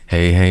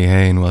Hey,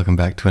 and welcome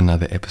back to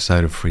another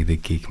episode of Free the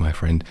Geek, my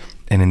friend.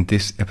 And in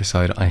this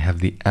episode, I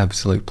have the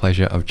absolute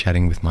pleasure of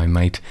chatting with my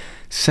mate,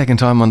 second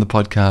time on the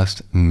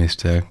podcast,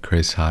 Mr.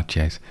 Chris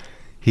Hartchase.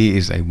 He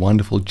is a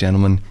wonderful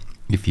gentleman.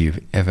 If you've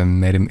ever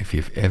met him, if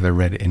you've ever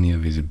read any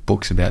of his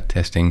books about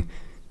testing,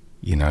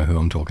 you know who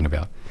I'm talking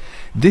about.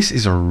 This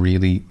is a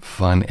really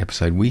fun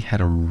episode. We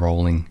had a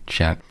rolling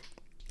chat,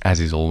 as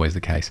is always the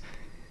case.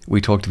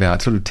 We talked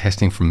about sort of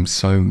testing from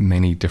so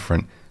many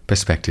different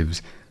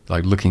perspectives,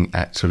 like looking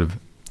at sort of,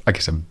 I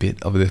guess, a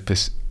bit of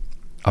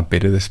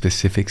the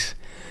specifics,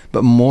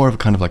 but more of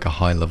kind of like a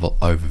high level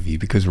overview,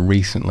 because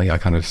recently I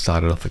kind of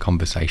started off the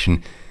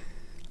conversation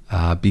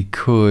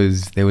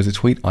because there was a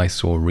tweet I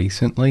saw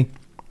recently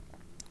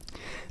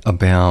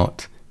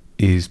about,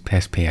 is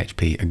PES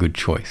PHP a good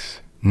choice?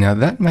 Now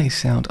that may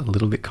sound a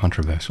little bit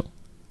controversial.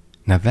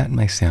 It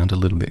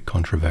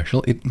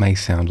may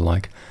sound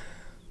like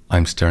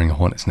I'm stirring a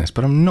hornet's nest,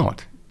 but I'm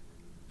not.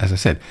 As I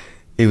said,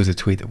 it was a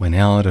tweet that went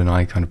out and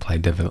I kind of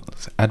played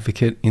devil's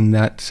advocate in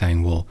that,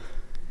 saying, well,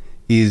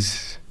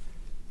 is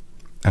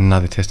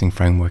another testing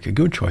framework a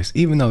good choice,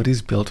 even though it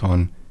is built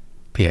on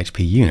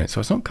PHP unit? So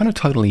it's not kind of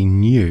totally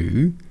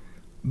new,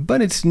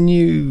 but it's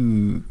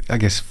new, I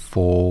guess,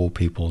 for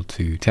people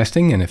to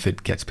testing and if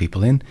it gets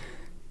people in.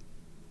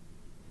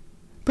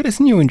 But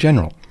it's new in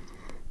general.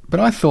 But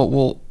I thought,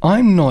 well,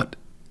 I'm not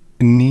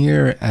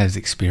near as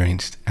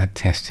experienced at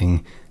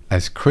testing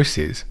as Chris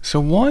is,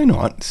 so why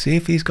not see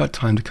if he's got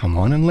time to come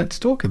on and let's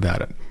talk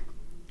about it.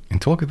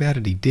 And talk about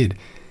it he did.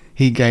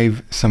 He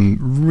gave some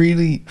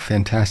really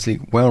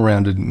fantastic,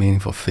 well-rounded,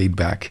 meaningful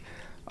feedback.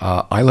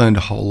 I learned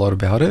a whole lot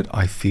about it.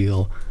 I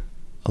feel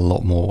a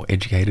lot more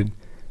educated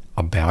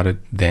about it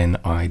than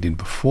I did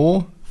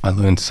before. I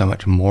learned so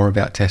much more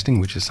about testing,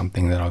 which is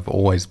something that I've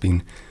always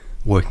been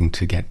working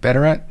to get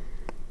better at.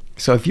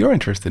 So if you're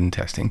interested in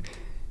testing,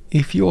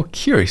 if you're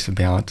curious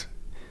about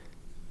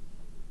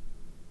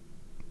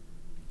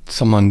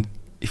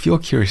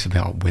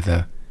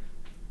whether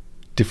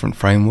different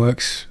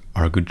frameworks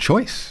are a good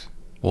choice,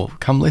 well,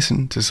 come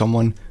listen to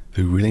someone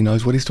who really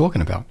knows what he's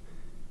talking about.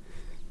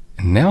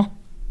 And now,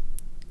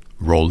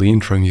 roll the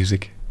intro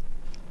music.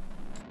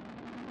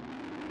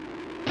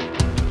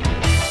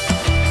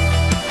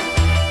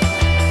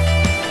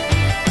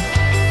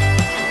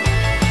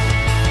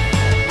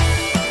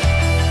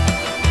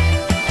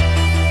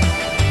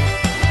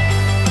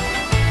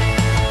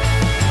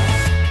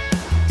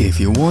 If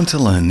you want to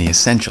learn the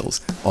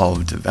essentials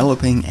of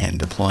developing and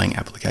deploying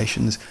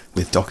applications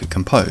with Docker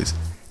Compose,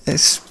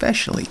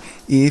 especially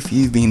if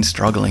you've been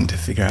struggling to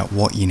figure out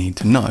what you need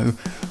to know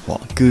while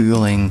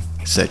Googling,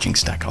 searching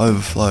Stack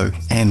Overflow,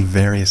 and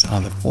various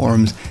other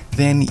forums,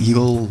 then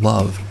you'll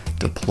love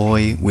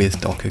Deploy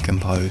with Docker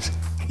Compose.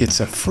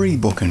 It's a free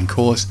book and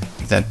course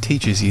that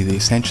teaches you the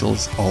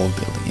essentials of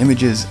building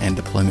images and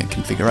deployment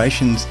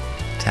configurations,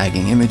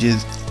 tagging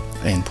images,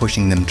 and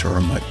pushing them to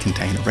remote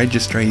container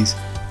registries,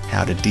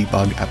 how to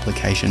debug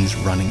applications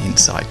running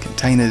inside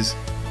containers,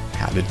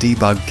 how to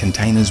debug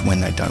containers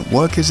when they don't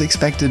work as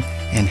expected,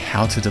 and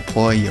how to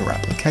deploy your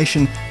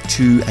application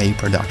to a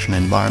production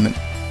environment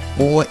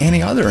or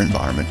any other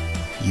environment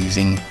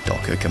using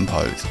Docker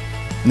Compose.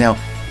 Now,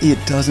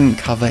 it doesn't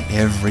cover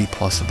every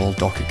possible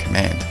Docker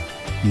command,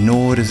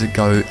 nor does it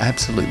go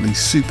absolutely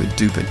super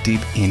duper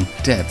deep in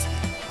depth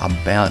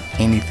about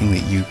anything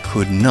that you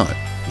could know.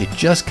 It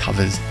just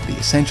covers the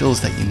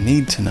essentials that you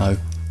need to know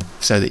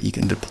so that you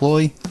can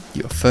deploy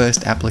your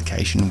first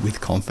application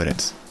with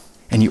confidence.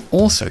 And you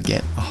also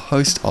get a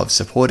host of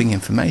supporting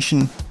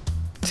information,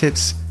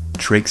 tips,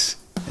 tricks,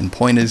 and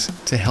pointers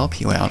to help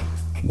you out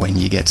when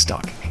you get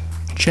stuck.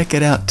 Check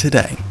it out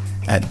today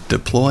at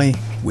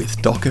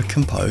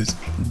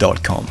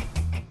deploywithdockercompose.com.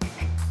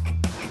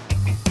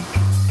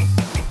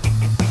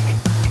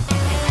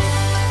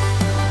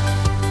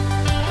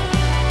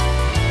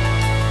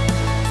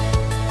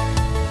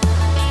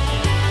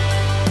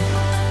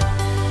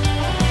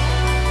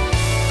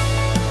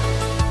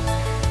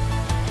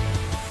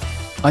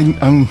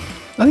 I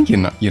think you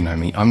know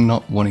me. I'm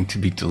not wanting to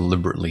be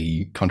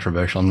deliberately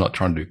controversial. I'm not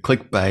trying to do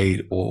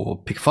clickbait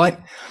or pick a fight.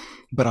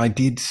 But I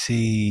did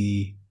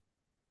see,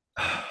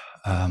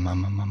 I've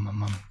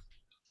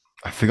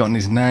forgotten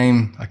his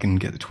name. I can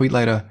get the tweet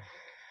later.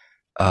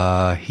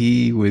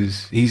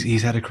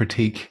 He's had a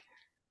critique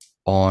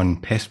on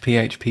PES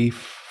PHP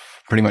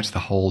pretty much the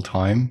whole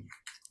time.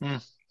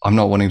 I'm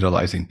not wanting to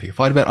pick a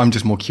fight about it. I'm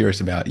just more curious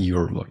about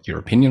your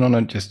opinion on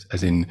it, just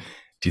as in,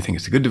 do you think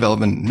it's a good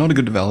development, not a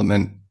good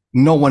development?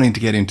 Not wanting to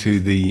get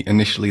into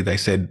initially they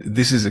said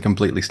this is a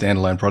completely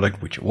standalone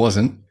product, which it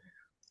wasn't.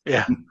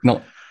 Yeah.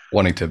 Not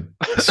wanting to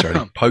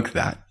necessarily poke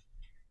that.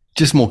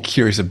 Just more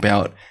curious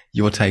about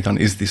your take on,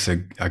 is this a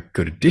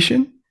good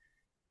addition?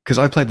 Because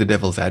I played the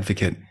devil's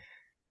advocate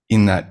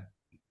in that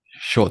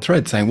short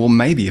thread saying, well,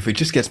 maybe if it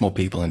just gets more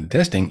people into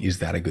testing, is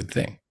that a good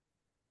thing?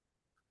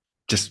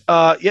 Just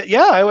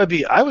I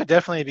would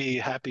definitely be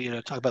happy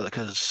to talk about it,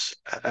 because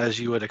as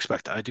you would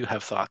expect, I do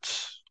have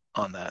thoughts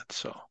on that.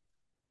 So,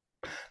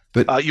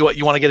 but you want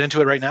to get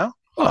into it right now?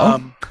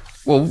 Well,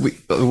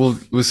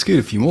 We'll scoot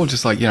a few more,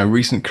 just like,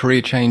 recent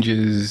career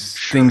changes,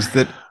 Sure, things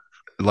that,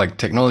 like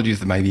technologies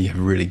that maybe have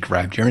really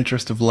grabbed your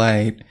interest of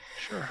late,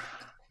 sure.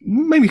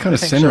 maybe kind I of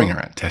think centering so.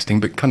 around testing,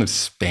 but kind of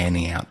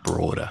spanning out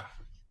broader.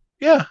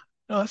 Yeah.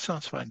 No, that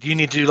sounds fine. Do you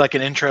need to do like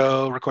an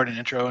intro, record an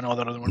intro, and all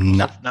that other wonderful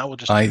No, stuff? Now we'll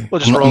just I, we'll I'm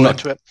just not, I'm roll not,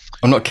 into it.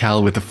 I'm not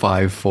Cal with the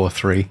 5 4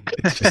 3.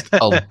 It's just,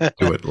 I'll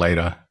do it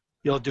later.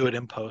 You'll do it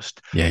in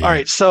post. Yeah, All yeah,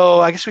 right. So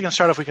I guess we can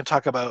start off. We can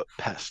talk about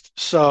Pest.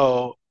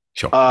 So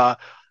sure. uh,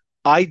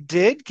 I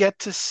did get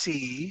to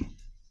see,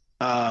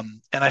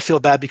 and I feel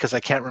bad because I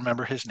can't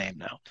remember his name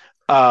now.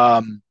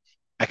 Um,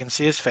 I can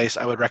see his face.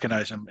 I would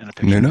recognize him in a No,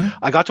 picture. no.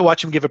 I got to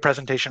watch him give a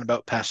presentation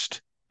about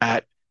Pest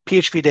at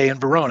PHP Day in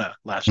Verona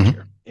last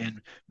year, Mm-hmm.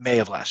 in May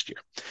of last year.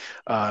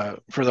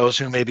 For those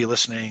who may be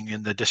listening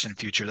in the distant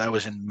future, that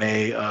was in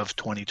May of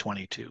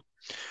 2022.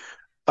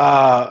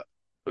 Uh,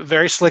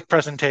 Very slick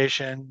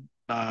presentation.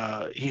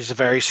 He's a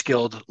very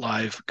skilled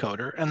live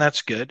coder, and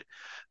that's good.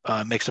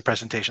 Makes the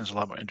presentations a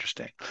lot more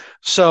interesting.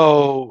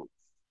 So,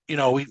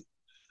 we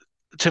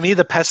to me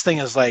the pest thing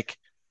is like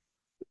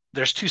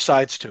there's two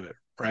sides to it,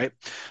 right?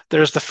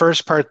 There's the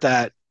first part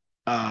that,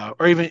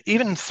 or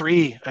even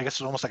three. I guess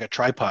it's almost like a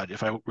tripod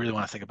if I really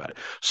want to think about it.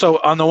 So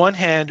on the one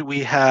hand, we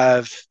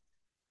have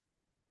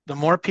the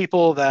more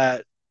people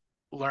that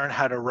learn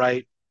how to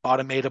write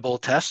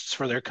automatable tests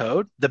for their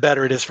code, the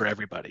better it is for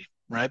everybody,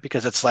 right?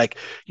 Because it's like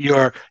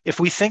if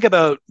we think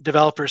about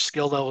developers'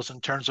 skill levels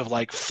in terms of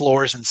like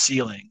floors and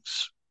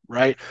ceilings,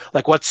 right?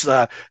 Like what's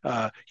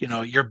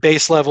your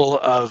base level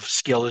of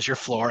skill is your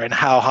floor, and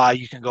how high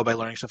you can go by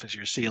learning stuff is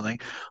your ceiling.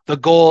 The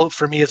goal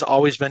for me has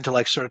always been to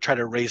like sort of try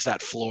to raise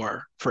that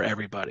floor for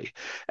everybody,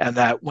 and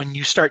that when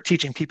you start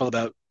teaching people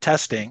about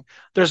testing,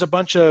 there's a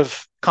bunch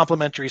of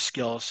complementary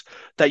skills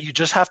that you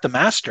just have to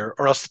master,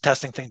 or else the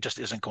testing thing just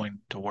isn't going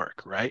to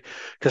work, right?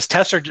 Because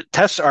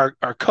tests are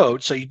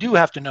code, so you do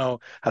have to know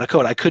how to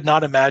code. I could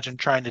not imagine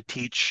trying to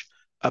teach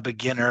a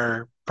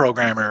beginner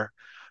programmer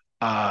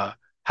uh,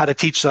 how to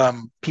teach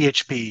them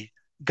PHP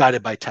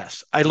guided by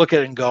tests. I look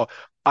at it and go,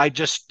 I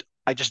just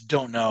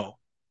don't know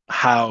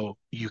how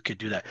you could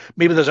do that.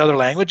 Maybe there's other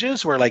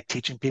languages where like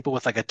teaching people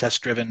with like a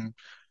test driven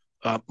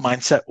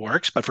mindset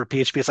works. But for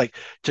PHP, it's like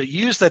to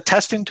use the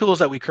testing tools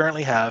that we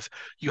currently have,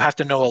 you have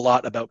to know a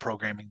lot about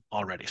programming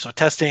already. So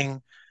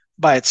testing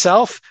by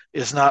itself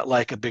is not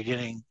like a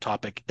beginning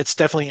topic. It's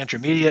definitely an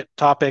intermediate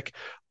topic.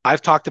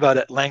 I've talked about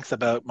at length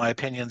about my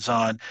opinions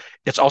on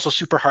it's also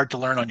super hard to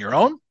learn on your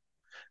own,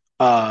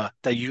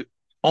 that you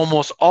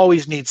almost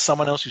always need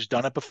someone else who's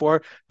done it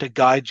before to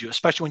guide you,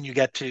 especially when you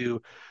get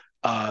to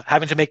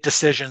having to make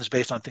decisions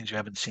based on things you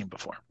haven't seen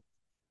before.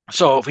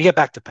 So if we get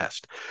back to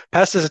Pest,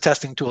 Pest is a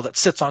testing tool that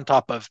sits on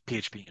top of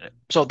PHP Unit.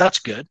 So that's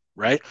good,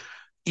 right?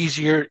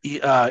 Easier.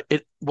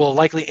 It will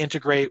likely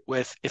integrate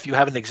with if you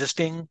have an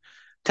existing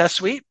test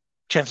suite.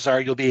 Chances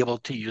are you'll be able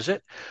to use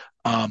it.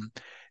 Um,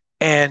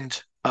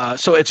 and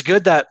so it's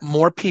good that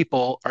more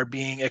people are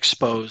being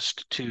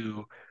exposed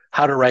to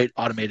how to write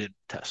automated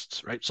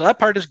tests, right? So that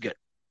part is good.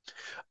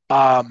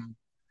 Um,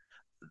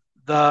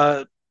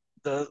 the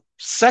the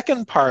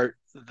second part,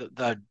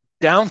 the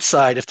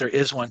downside, if there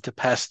is one to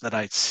Pest that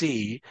I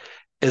see,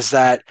 is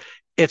that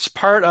it's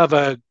part of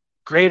a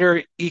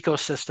greater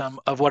ecosystem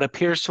of what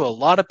appears to a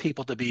lot of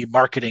people to be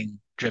marketing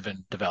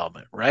driven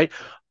development, right?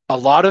 A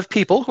lot of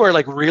people who are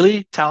like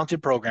really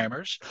talented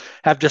programmers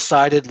have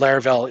decided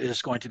Laravel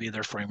is going to be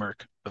their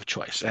framework of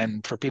choice.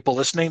 And for people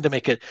listening, to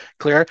make it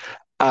clear,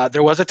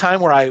 there was a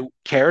time where I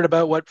cared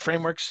about what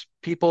frameworks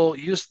people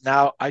used.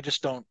 Now I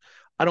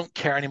don't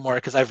care anymore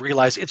because I've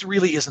realized it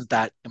really isn't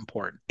that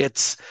important.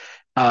 It's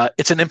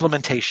an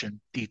implementation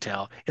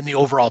detail in the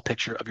overall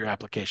picture of your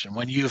application.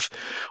 When you've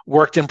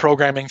worked in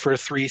programming for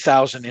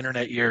 3,000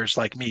 internet years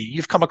like me,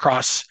 you've come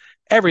across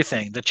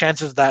everything. The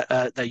chances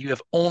that you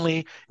have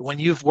only when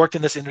you've worked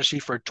in this industry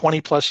for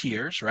 20 plus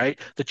years, right?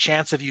 The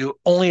chance of you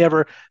only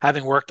ever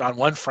having worked on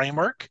one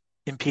framework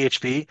in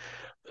PHP,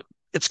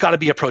 it's got to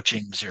be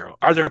approaching zero.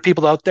 Are there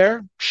people out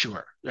there?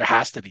 Sure, there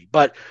has to be.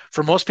 But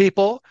for most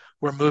people,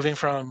 we're moving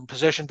from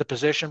position to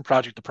position,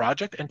 project to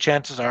project, and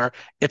chances are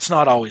it's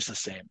not always the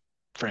same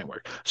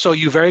framework. So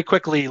you very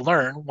quickly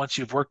learn once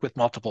you've worked with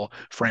multiple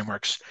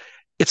frameworks,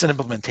 it's an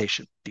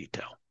implementation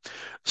detail.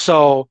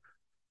 So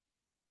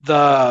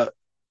the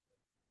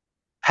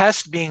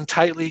pest being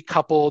tightly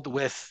coupled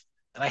with,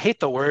 and I hate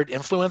the word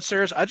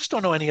influencers. I just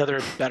don't know any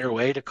other better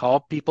way to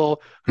call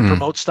people who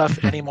promote stuff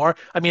Mm-hmm. anymore.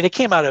 I mean, it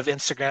came out of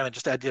Instagram and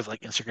just the idea of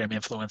like Instagram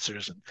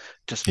influencers and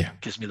just Yeah.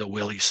 gives me the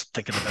willies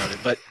thinking about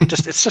it. But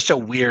just it's such a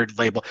weird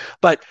label.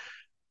 But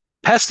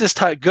pest is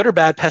tied, good or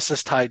bad, pest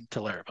is tied to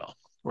Laravel,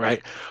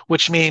 right?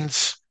 Which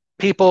means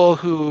people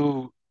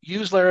who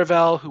use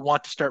Laravel who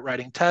want to start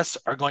writing tests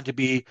are going to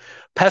be,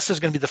 pest is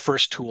going to be the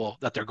first tool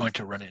that they're going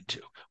to run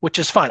into, which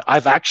is fine.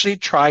 I've actually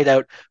tried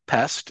out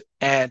pest,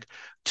 and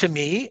to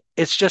me,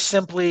 it's just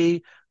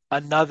simply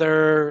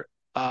another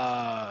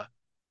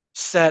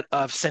set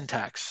of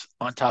syntax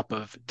on top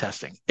of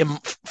testing.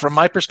 From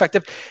my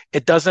perspective,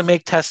 it doesn't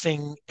make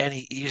testing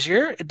any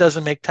easier. It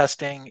doesn't make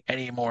testing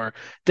any more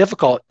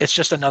difficult. It's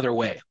just another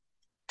way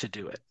to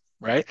do it,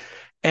 right?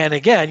 And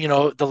again,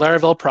 the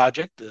Laravel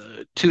project,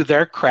 to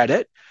their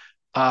credit,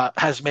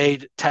 has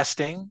made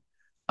testing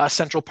a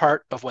central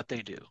part of what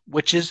they do,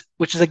 which is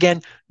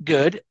again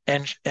good,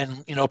 and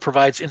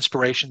provides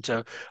inspiration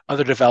to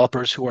other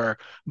developers who are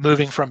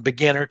moving from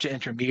beginner to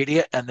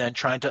intermediate and then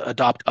trying to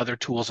adopt other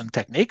tools and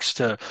techniques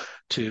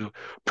to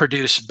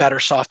produce better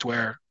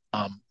software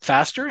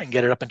faster and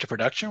get it up into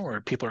production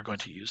where people are going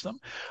to use them.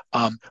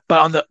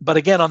 But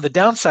again, on the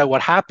downside,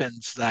 what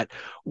happens that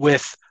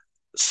with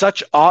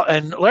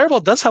and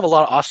Laravel does have a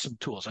lot of awesome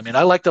tools. I mean,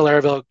 I like the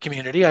Laravel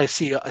community. I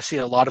see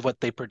a lot of what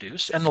they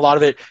produce, and a lot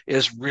of it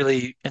is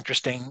really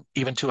interesting,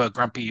 even to a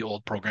grumpy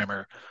old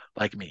programmer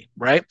like me,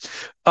 right?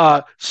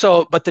 But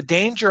the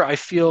danger I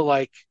feel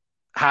like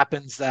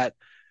happens that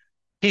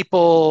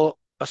people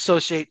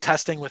associate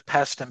testing with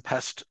pest and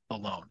pest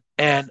alone.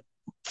 And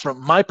from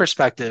my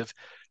perspective,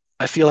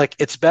 I feel like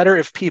it's better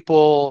if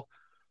people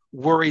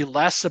worry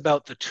less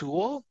about the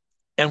tool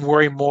and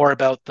worry more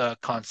about the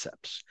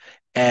concepts,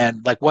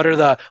 and what are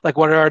the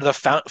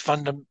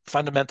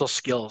fundamental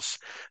skills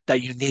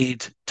that you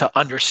need to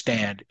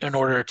understand in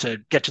order to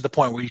get to the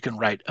point where you can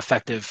write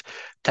effective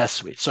test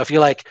suites. So if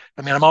you like,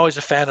 I mean, I'm always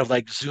a fan of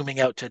like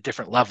zooming out to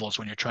different levels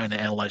when you're trying to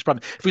analyze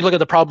problems. If we look at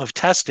the problem of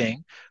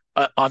testing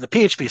on the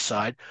PHP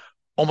side,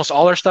 almost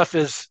all our stuff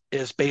is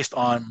based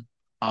on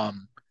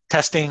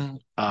testing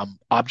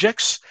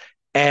objects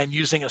and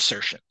using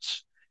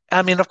assertions.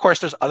 I mean, of course,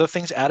 there's other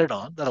things added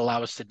on that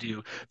allow us to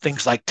do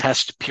things like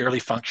test purely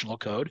functional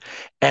code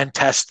and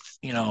test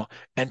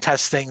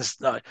things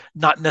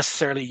not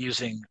necessarily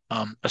using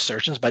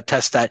assertions, but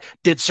test that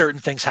did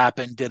certain things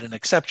happen? Did an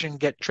exception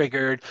get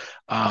triggered?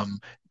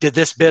 Did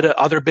this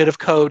other bit of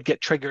code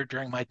get triggered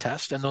during my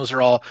test? And those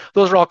are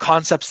all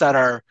concepts that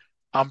are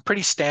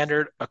pretty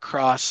standard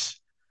across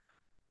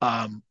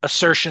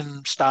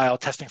assertion style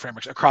testing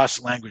frameworks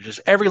across languages.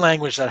 Every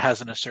language that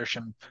has an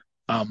assertion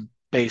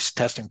based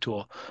testing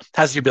tool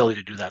has the ability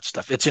to do that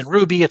stuff. It's in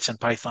Ruby, it's in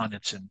Python,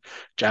 it's in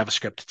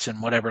JavaScript, it's in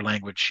whatever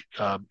language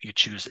you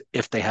choose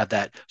if they have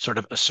that sort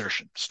of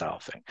assertion style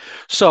thing.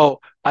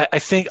 So I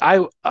think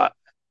I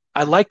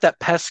like that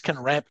Pest can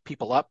ramp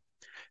people up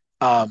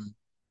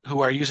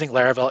who are using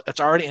Laravel. It's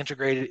already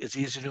integrated, it's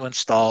easy to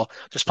install.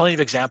 There's plenty of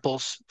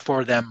examples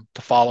for them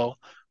to follow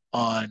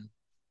on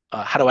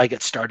how do I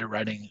get started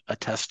writing a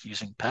test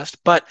using Pest.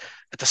 But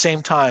at the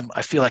same time,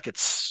 I feel like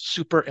it's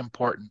super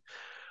important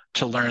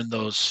to learn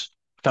those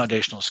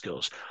foundational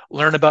skills.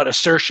 Learn about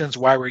assertions,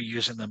 why we're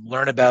using them.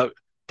 Learn about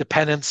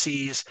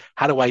dependencies.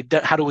 How do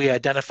we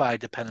identify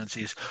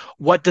dependencies?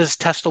 What does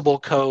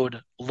testable code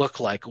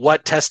look like?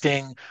 What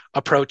testing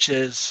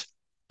approaches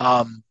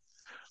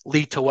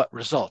lead to what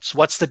results?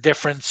 What's the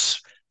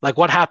difference? Like,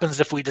 what happens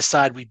if we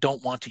decide we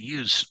don't want to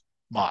use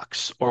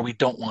mocks, or we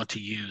don't want to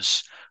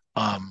use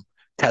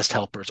test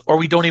helpers, or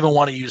we don't even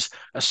want to use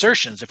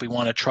assertions if we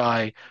want to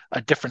try a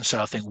different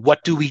style thing?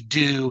 What do we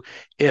do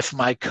if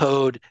my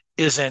code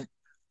isn't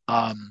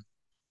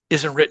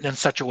written in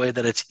such a way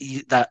that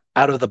that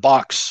out of the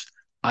box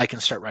I can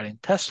start writing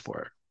tests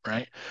for it,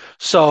 right?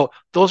 So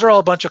those are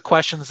all a bunch of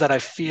questions that I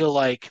feel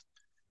like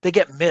they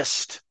get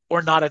missed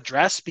or not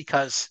addressed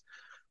because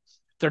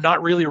they're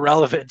not really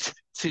relevant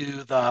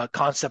to the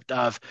concept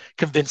of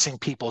convincing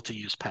people to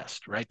use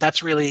Pest, right?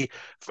 That's really,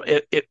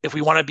 if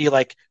we want to be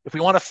like, if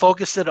we want to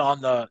focus it on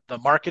the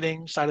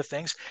marketing side of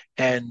things,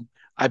 and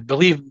I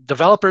believe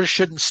developers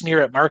shouldn't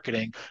sneer at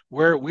marketing.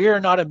 We are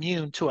not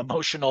immune to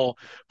emotional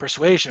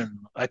persuasion.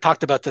 I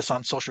talked about this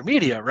on social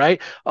media,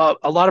 right?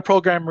 A lot of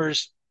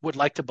programmers would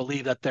like to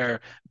believe that they're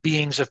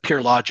beings of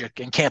pure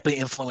logic and can't be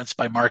influenced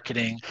by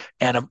marketing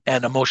and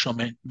emotional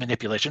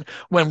manipulation,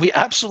 when we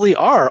absolutely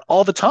are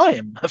all the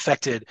time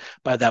affected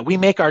by that. We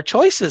make our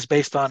choices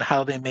based on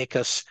how they make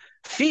us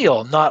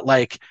feel, not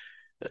like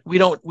we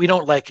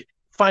don't like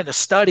find a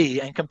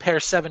study and compare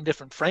 7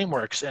 different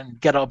frameworks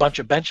and get a bunch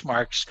of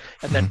benchmarks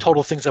and then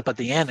total things up at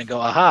the end and go,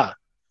 aha,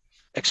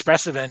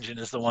 Expressive Engine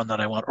is the one that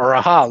I want, or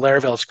aha,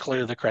 Laravel is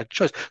clearly the correct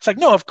choice. It's like,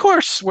 no, of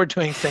course we're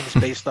doing things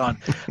based on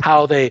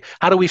how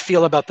do we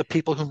feel about the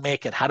people who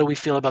make it? How do we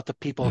feel about the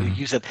people who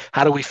use it?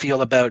 How do we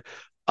feel about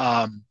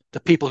the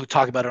people who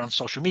talk about it on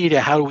social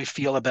media? How do we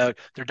feel about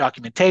their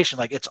documentation?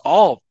 Like, it's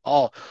all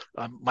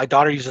my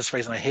daughter uses this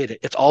phrase and I hate it.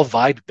 It's all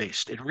vibe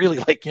based. It really,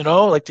 like,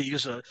 to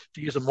use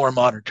a more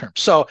modern term.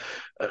 So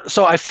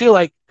I feel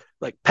like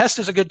Pest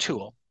is a good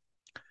tool.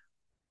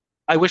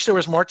 I wish there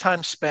was more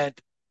time spent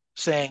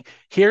saying,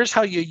 here's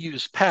how you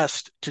use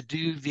Pest to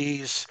do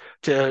these,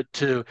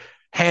 to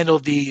handle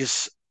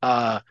these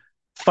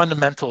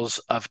fundamentals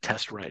of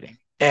test writing.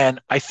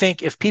 And I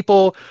think if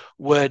people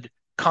would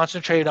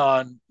concentrate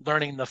on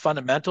learning the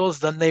fundamentals,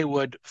 then they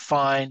would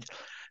find,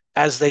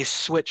 as they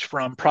switch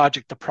from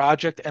project to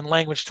project and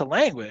language to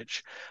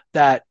language,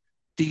 that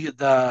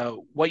the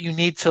what you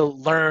need to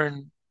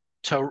learn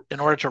in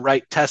order to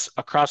write tests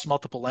across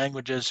multiple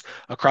languages,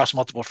 across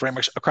multiple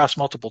frameworks, across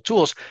multiple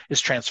tools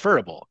is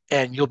transferable.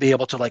 And you'll be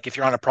able to, like, if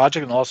you're on a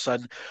project and all of a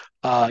sudden,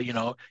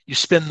 you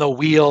spin the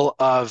wheel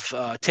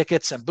of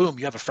tickets and boom,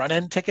 you have a front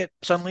end ticket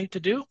suddenly to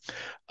do.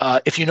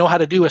 If you know how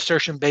to do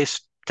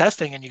assertion-based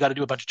testing and you got to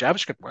do a bunch of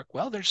JavaScript work.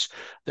 Well, there's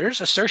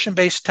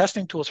assertion-based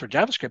testing tools for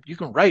JavaScript. You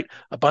can write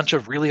a bunch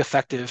of really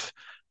effective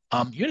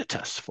unit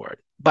tests for it.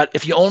 But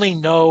if you only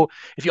know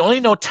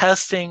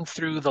testing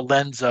through the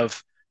lens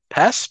of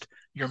pest,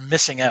 you're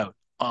missing out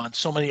on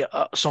so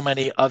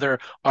many other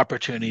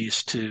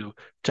opportunities to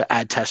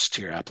add tests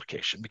to your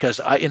application. Because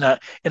in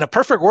a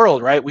perfect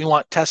world, right, we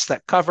want tests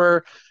that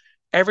cover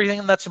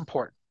everything that's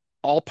important,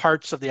 all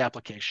parts of the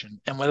application.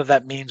 And whether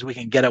that means we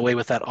can get away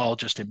with that all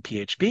just in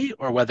PHP,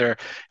 or whether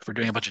if we're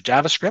doing a bunch of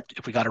JavaScript,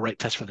 if we got to write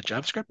tests for the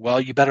JavaScript,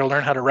 well, you better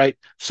learn how to write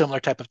similar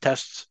type of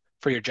tests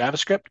for your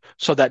JavaScript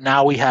so that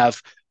now we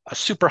have a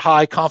super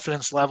high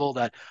confidence level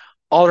that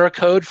all our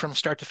code from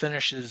start to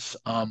finish is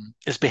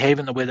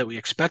behaving the way that we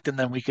expect, and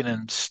then we can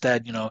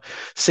instead,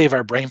 save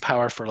our brain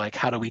power for like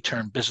how do we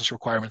turn business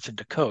requirements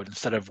into code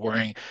instead of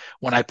worrying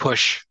when I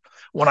push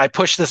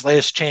this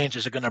latest change,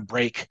 is it going to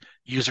break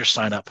user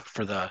sign up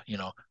for the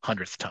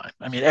 100th time?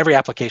 I mean, every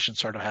application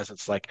sort of has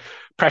its like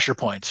pressure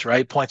points,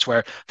 right? Points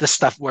where this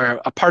stuff,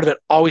 where a part of it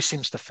always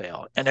seems to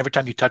fail, and every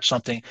time you touch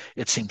something,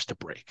 it seems to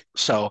break.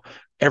 So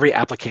every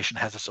application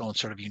has its own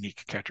sort of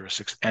unique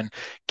characteristics, and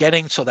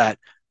getting so that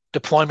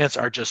deployments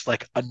are just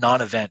like a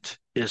non-event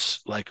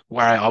is like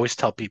where I always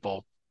tell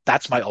people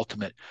that's my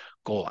ultimate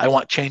goal. I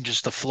want changes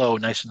to flow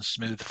nice and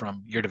smooth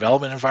from your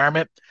development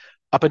environment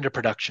up into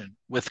production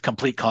with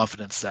complete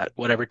confidence that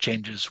whatever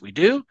changes we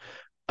do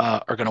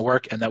are going to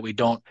work, and that we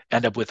don't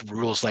end up with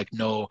rules like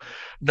no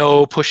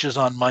pushes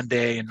on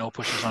Monday and no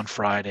pushes on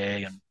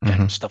Friday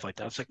and stuff like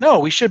that. It's like, no,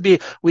 we should be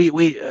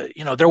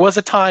there was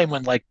a time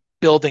when like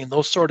building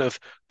those sort of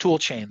tool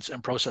chains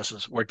and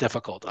processes were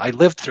difficult. I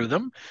lived through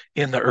them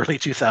in the early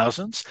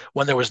 2000s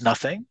when there was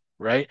nothing,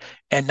 right?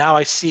 And now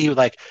I see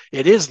like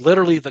it is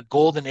literally the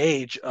golden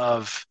age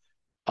of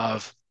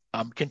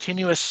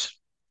continuous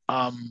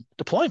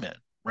deployment,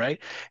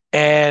 right?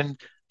 And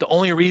the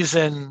only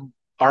reason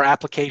our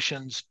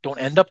applications don't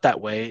end up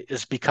that way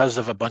is because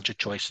of a bunch of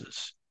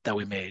choices that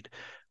we made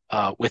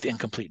with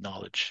incomplete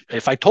knowledge.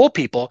 If I told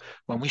people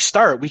when we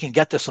start, we can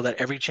get this so that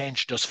every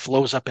change just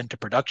flows up into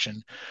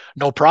production,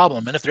 no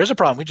problem. And if there's a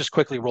problem, we just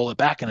quickly roll it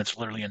back and it's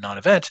literally a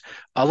non-event.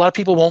 A lot of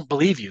people won't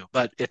believe you,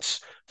 but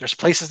there's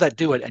places that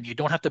do it, and you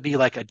don't have to be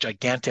like a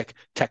gigantic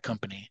tech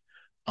company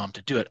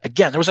to do it.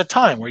 Again, there was a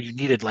time where you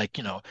needed like,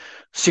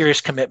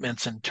 serious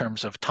commitments in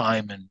terms of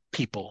time and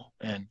people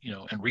and,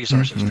 and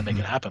resources to make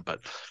it happen.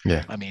 But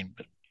yeah, I mean,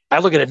 I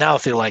look at it now, I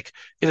feel like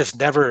it's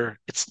never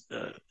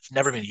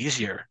been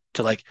easier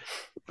to like,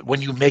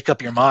 when you make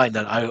up your mind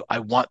that I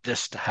want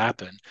this to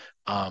happen,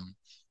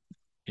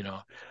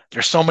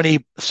 there's so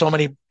many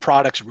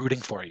products rooting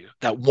for you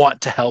that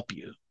want to help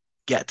you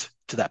get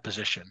to that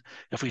position.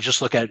 If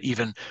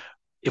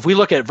we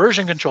look at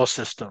version control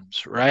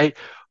systems, right?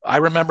 I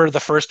remember the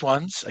first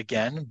ones,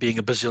 again, being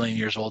a bazillion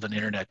years old in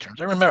internet terms.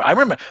 I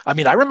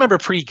remember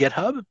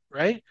pre-GitHub,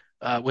 right?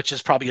 Which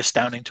is probably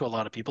astounding to a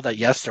lot of people that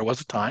yes, there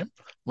was a time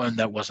when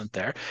that wasn't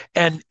there.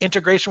 And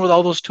integration with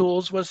all those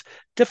tools was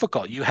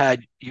difficult. You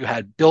had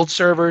build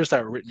servers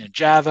that were written in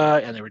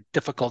Java, and they were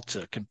difficult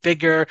to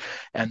configure,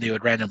 and they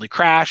would randomly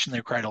crash, and they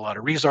required a lot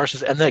of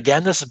resources. And then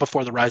again, this is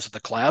before the rise of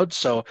the cloud.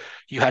 So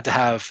you had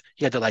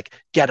to like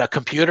get a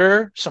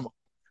computer,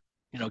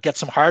 get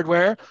some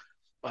hardware,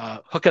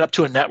 hook it up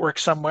to a network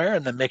somewhere,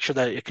 and then make sure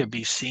that it could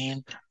be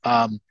seen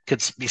on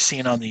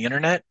the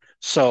internet.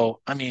 So,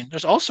 I mean,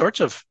 there's all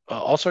sorts of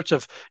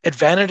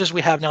advantages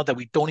we have now that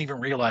we don't even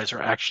realize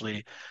are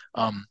actually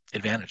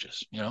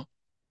advantages.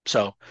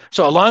 So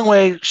a long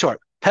way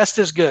short. Pest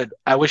is good.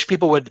 I wish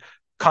people would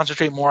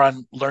concentrate more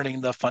on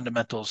learning the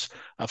fundamentals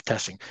of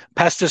testing.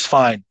 Pest is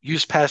fine.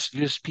 Use Pest,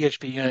 use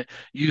PHP unit,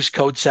 use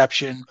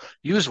Codeception,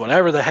 use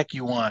whatever the heck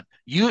you want.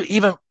 You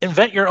even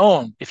invent your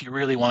own if you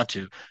really want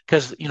to,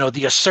 because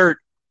the assert,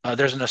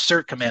 there's an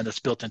assert command that's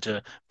built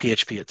into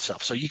PHP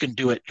itself, so you can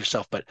do it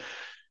yourself. But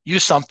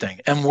use something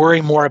and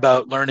worry more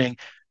about learning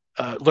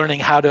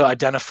how to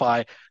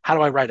identify how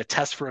do I write a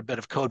test for a bit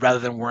of code, rather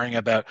than worrying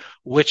about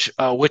which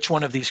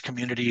one of these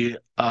community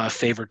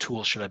favored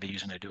tools should I be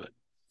using to do it.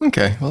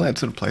 Okay, well, that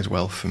sort of plays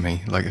well for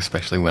me, like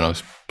especially when I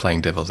was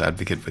playing devil's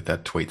advocate with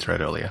that tweet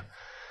thread earlier.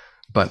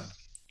 But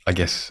I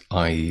guess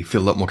I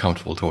feel a lot more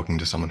comfortable talking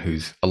to someone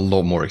who's a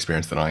lot more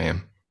experienced than I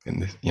am in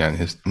this,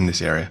 in this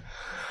area.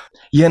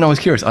 Yeah, and I was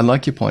curious. I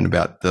like your point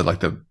about the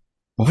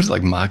what was it,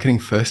 like marketing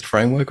first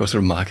framework or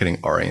sort of marketing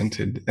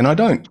oriented? And I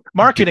don't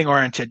marketing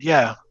oriented,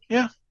 yeah.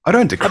 I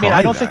don't decry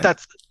I don't that. think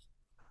that's.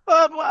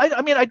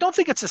 I don't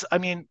think it's.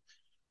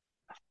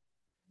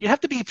 You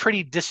have to be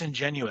pretty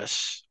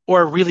disingenuous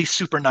or really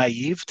super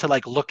naive to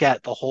like look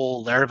at the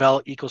whole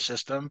Laravel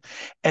ecosystem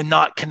and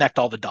not connect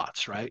all the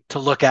dots, right? To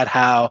look at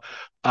how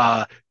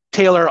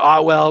Taylor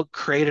Otwell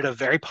created a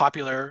very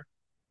popular.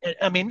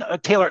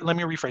 Taylor. Let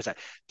me rephrase that.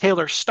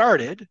 Taylor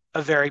started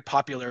a very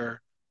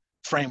popular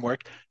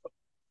framework,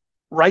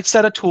 right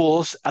set of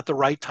tools at the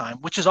right time,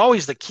 which is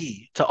always the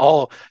key to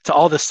all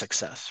this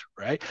success,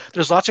 right?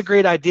 There's lots of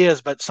great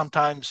ideas, but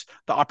sometimes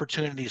the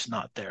opportunity is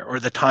not there, or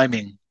the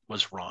timing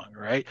was wrong,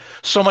 right?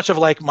 So much of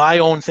like my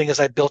own thing as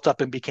I built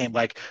up and became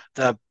like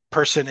the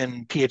person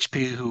in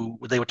PHP who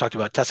they would talk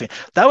about testing.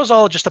 That was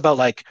all just about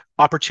like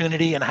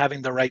opportunity and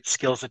having the right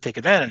skills to take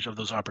advantage of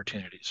those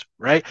opportunities,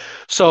 right?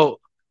 So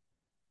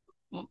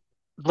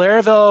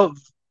Laravel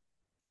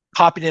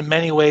copied in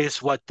many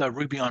ways what the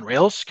Ruby on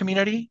Rails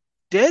community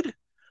did,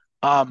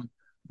 um,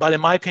 but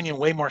in my opinion,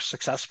 way more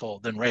successful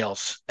than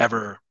Rails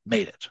ever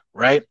made it,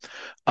 right?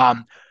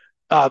 Um,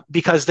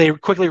 because they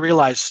quickly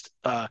realized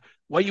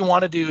what you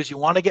want to do is you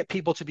want to get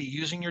people to be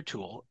using your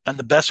tool. And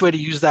the best way to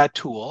use that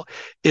tool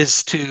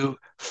is to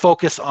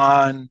focus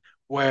on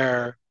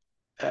where,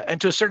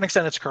 and to a certain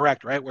extent, it's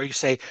correct, right? Where you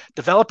say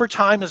developer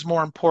time is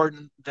more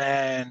important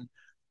than,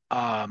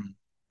 um,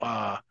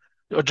 uh,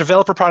 or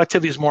developer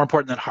productivity is more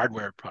important than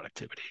hardware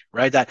productivity,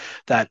 right? That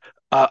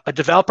a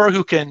developer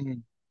who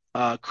can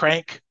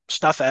crank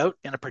stuff out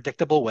in a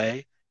predictable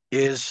way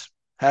is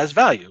has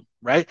value,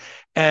 right?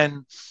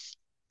 And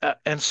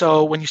and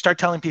so when you start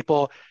telling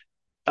people,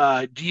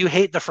 do you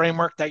hate the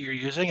framework that you're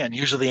using? And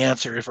usually the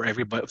answer for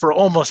everybody, for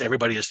almost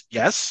everybody, is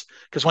yes.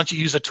 Because once you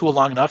use a tool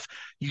long enough,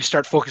 you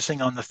start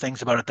focusing on the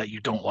things about it that you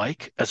don't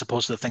like, as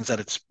opposed to the things that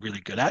it's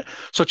really good at.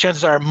 So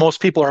chances are most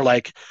people are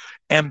like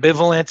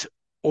ambivalent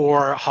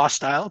or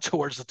hostile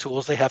towards the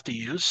tools they have to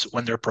use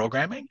when they're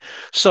programming.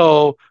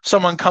 So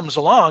someone comes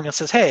along and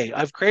says, "Hey,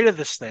 I've created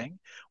this thing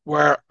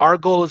where our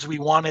goal is we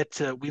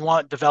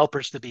want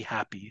developers to be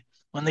happy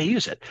when they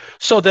use it."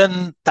 So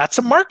then that's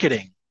a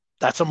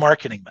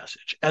marketing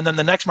message. And then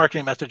the next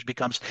marketing message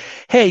becomes,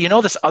 hey, you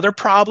know this other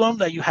problem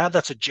that you have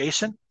that's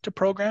adjacent to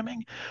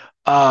programming?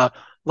 Uh,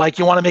 like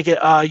you want to make it,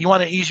 you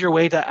want an easier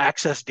way to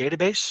access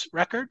database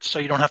records, so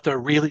you don't have to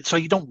really, so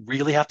you don't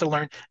really have to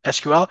learn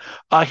SQL.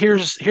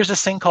 Here's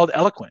this thing called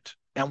Eloquent,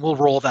 and we'll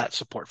roll that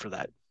support for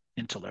that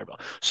into Laravel.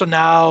 So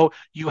now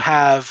you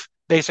have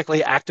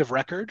basically active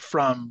record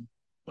from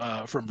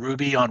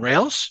Ruby on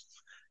Rails,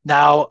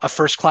 now a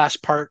first class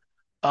part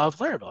of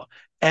Laravel.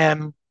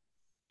 And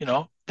you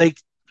know,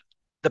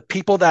 the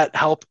people that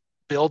help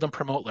build and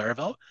promote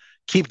Laravel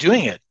keep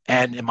doing it,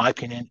 and in my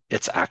opinion,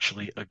 it's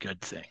actually a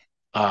good thing.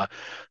 Uh,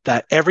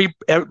 that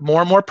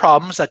more and more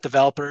problems that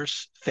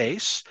developers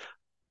face,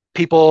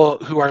 people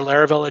who are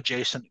Laravel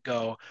adjacent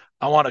go,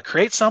 I want to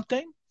create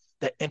something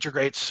that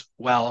integrates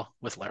well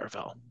with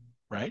Laravel,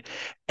 right?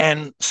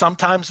 And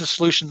sometimes the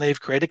solution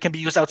they've created can be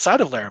used outside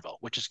of Laravel,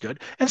 which is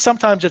good. And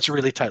sometimes it's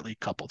really tightly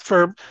coupled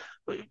for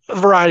a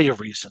variety of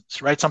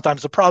reasons, right?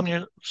 Sometimes the problem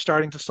you're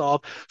starting to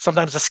solve,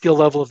 sometimes the skill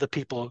level of the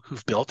people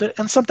who've built it,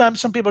 and sometimes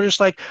some people are just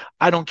like,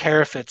 I don't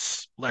care if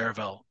it's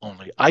Laravel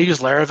only. I use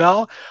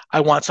Laravel.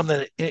 I want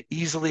something that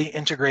easily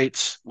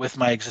integrates with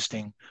my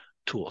existing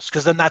tools,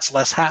 because then that's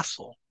less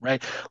hassle,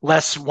 right?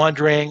 Less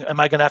wondering, am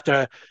I going to have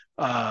to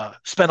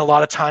spend a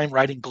lot of time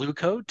writing glue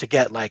code to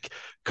get like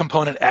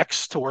component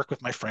X to work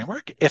with my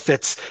framework? If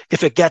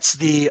it gets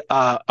the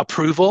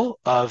approval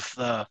of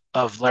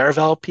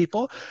Laravel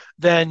people,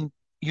 then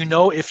you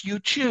know if you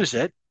choose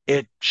it,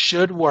 it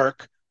should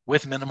work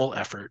with minimal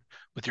effort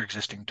with your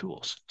existing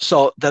tools.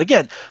 So that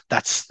again,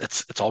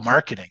 it's all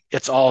marketing.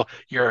 It's all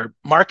your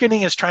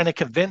marketing is trying to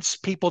convince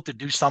people to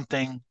do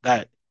something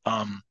that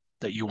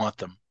you want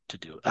them to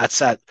do.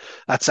 That's at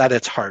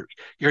its heart.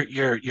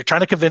 You're trying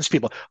to convince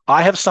people,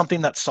 I have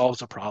something that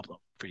solves a problem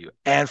for you.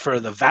 And for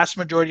the vast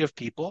majority of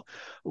people,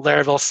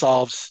 Laravel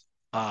solves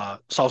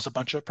a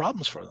bunch of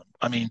problems for them.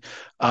 I mean,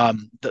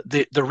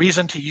 the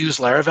reason to use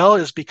Laravel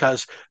is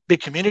because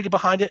big community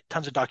behind it,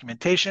 tons of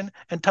documentation,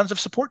 and tons of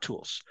support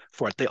tools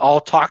for it. They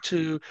all talk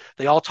to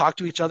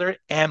each other.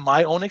 And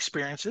my own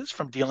experiences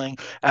from dealing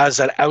as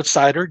an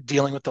outsider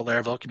dealing with the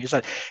Laravel community is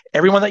that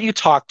everyone that you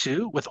talk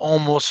to, with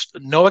almost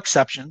no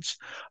exceptions,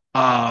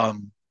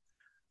 um,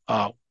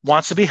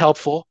 wants to be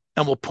helpful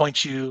and will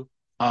point you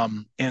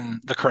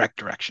in the correct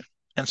direction.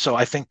 And so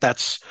I think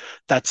that's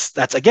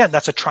again,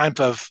 that's a triumph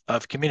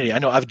of community. I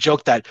know I've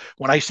joked that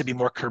when I used to be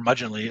more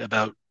curmudgeonly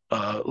about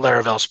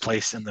Laravel's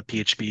place in the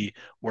PHP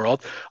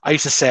world, I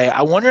used to say,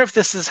 I wonder if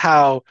this is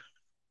how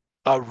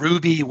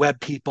Ruby web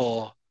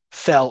people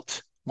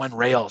felt when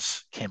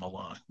Rails came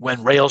along,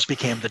 when Rails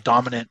became the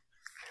dominant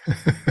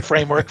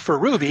framework for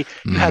Ruby.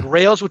 You had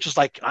Rails, which was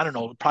like, I don't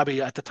know,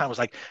 probably at the time was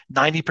like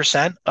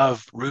 90%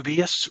 of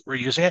Rubyists were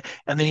using it.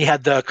 And then you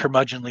had the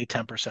curmudgeonly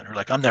 10% who are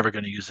like, I'm never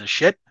going to use this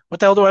shit. What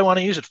the hell do I want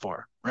to use it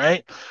for?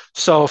 Right.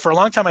 So for a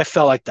long time, I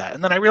felt like that.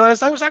 And then I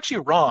realized I was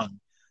actually wrong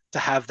to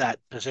have that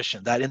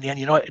position, that in the end,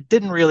 you know, it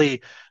didn't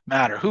really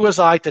matter. Who was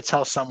I to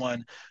tell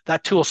someone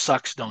that tool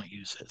sucks, don't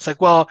use it? It's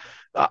like, well,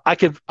 I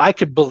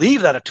could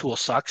believe that a tool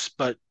sucks,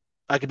 but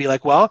I could be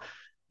like, well,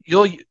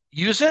 you'll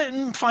use it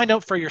and find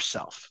out for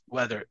yourself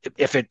whether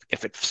if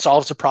it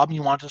solves a problem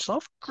you want to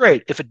solve,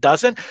 great. If it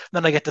doesn't,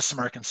 then I get to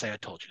smirk and say I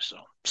told you so.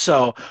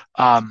 So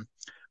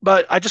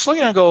but I just look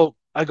at it and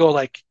I go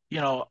like,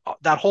 you know,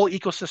 that whole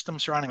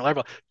ecosystem surrounding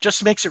Laravel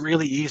just makes it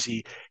really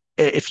easy.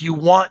 If you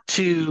want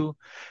to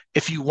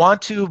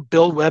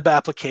build web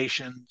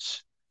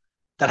applications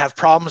that have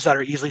problems that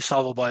are easily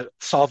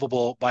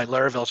solvable by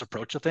Laravel's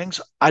approach to things,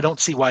 I don't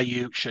see why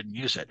you shouldn't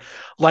use it.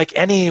 Like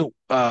any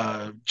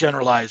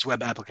generalized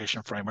web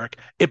application framework,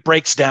 it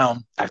breaks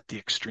down at the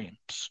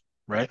extremes,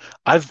 right?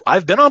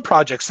 I've been on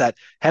projects that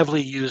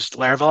heavily used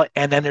Laravel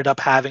and ended up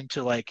having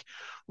to like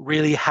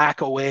really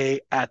hack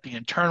away at the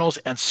internals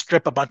and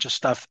strip a bunch of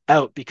stuff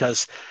out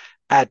because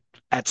at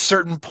at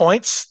certain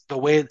points, the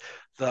way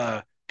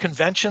the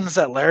conventions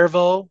that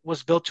Laravel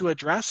was built to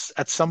address,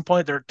 at some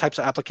point there are types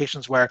of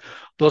applications where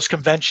those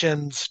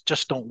conventions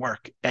just don't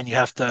work, and you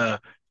have to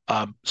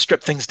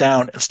strip things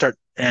down and start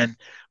and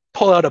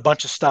pull out a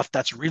bunch of stuff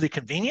that's really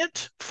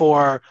convenient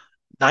for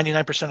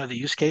 99% of the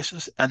use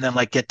cases, and then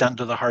like get down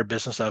to the hard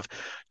business of,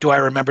 do I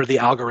remember the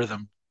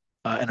algorithm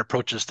and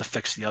approaches to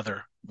fix the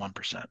other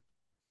 1%?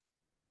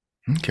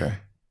 Okay.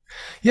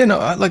 Yeah, no,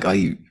 I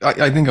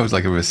think I was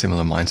like of a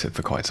similar mindset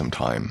for quite some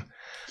time.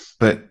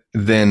 But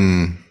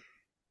then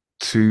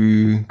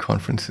two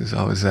conferences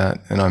I was at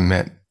and I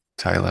met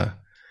Taylor.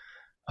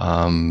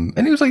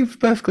 And he was like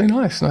perfectly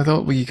nice. And I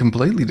thought, well, you're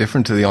completely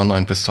different to the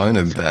online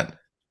persona that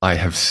I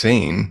have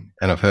seen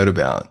and I've heard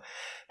about.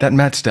 That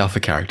Matt Stauffer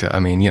character, I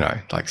mean,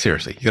 like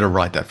seriously, you got to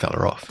write that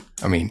fella off.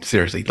 I mean,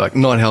 seriously, like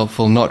not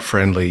helpful, not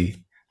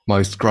friendly,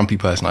 most grumpy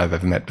person I've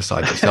ever met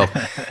besides yourself.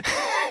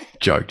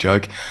 Joke,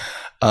 joke.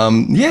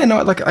 Yeah,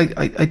 no, like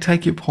I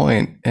take your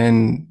point,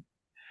 and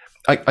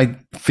I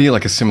feel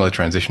like a similar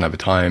transition over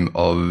time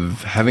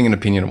of having an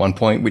opinion at one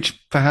point, which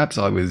perhaps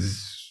I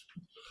was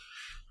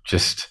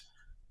just,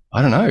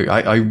 I don't know,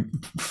 I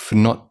for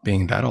not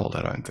being that old,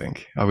 I don't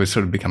think I was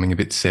sort of becoming a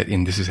bit set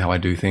in this is how I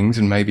do things,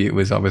 and maybe it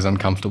was I was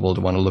uncomfortable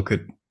to want to look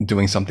at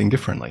doing something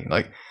differently.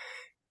 Like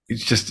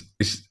it's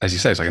as you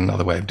say, it's like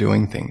another way of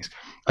doing things.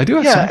 I do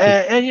have Yeah, some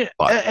people,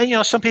 but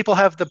and some people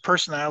have the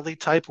personality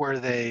type where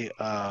they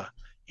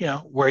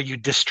where you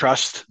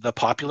distrust the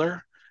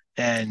popular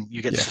and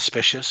you get yeah.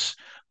 suspicious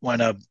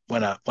when a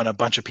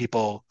bunch of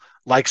people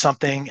like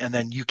something and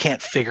then you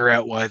can't figure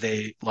out why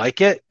they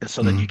like it, and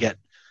so then you Mm. get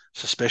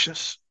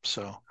suspicious.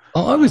 So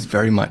Oh, I was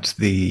very much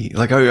the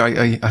like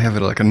I have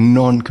like a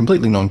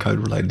completely non code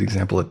related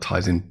example that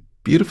ties in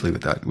beautifully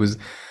with that. It was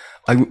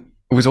I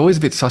was always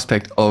a bit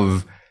suspect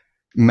of,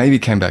 maybe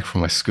came back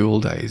from my school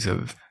days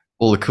of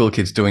all the cool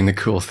kids doing the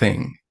cool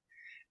thing,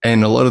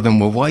 and a lot of them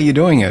were, why are you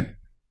doing it?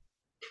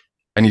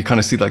 And you kind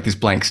of see like this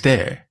blank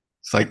stare.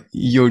 It's like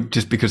you're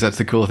just because that's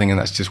the cool thing and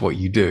that's just what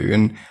you do.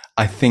 And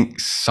I think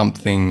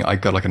I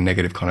got like a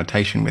negative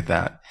connotation with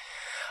that.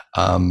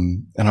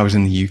 And I was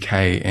in the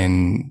UK,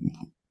 and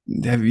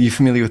are you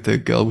familiar with the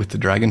Girl with the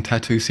Dragon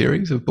Tattoo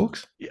series of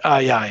books?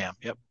 yeah, I am.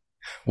 Yep.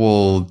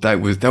 Well,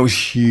 that was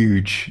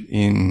huge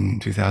in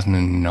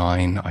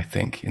 2009, I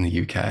think, in the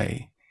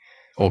UK,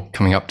 or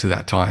coming up to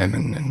that time,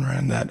 and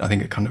around that, I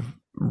think it kind of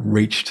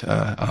reached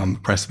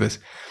precipice.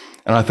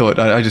 And I thought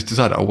I just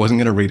decided I wasn't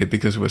going to read it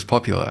because it was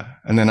popular.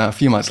 And then a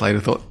few months later,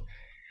 I thought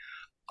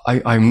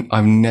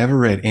I've never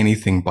read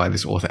anything by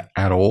this author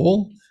at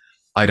all.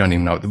 I don't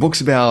even know what the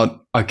book's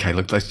about. Okay,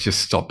 look, let's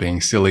just stop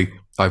being silly.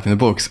 Open the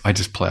books. I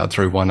just plowed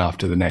through one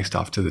after the next,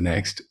 after the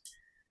next.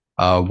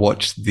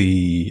 Watched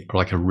the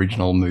like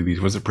original movies.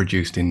 Was it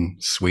produced in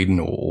Sweden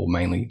or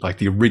mainly like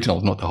the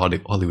original, not the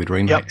Hollywood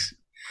Yep. remakes?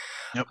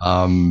 Yep.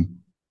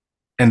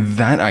 And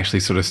that actually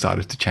sort of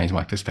started to change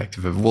my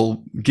perspective of,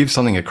 well, give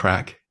something a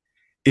crack.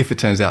 If it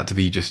turns out to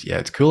be just, yeah,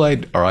 it's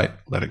Kool-Aid, all right,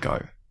 let it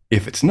go.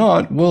 If it's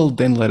not, well,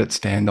 then let it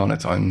stand on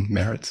its own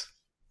merits.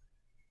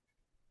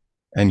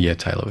 And yeah,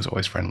 Taylor was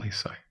always friendly,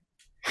 so.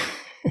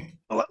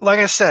 Like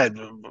I said,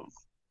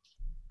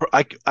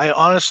 I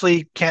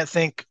honestly can't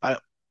think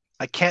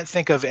I can't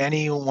think of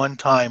any one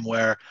time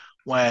where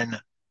when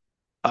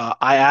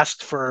I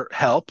asked for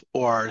help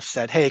or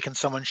said, "Hey, can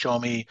someone show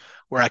me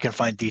where I can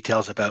find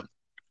details about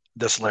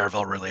this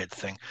Laravel related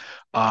thing?"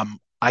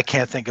 I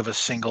can't think of a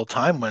single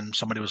time when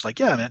somebody was like,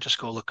 "Yeah, man, just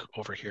go look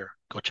over here,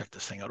 go check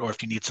this thing out," or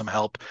if you need some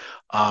help,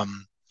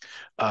 um,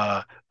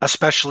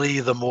 especially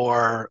the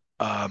more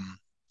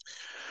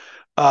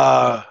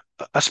uh,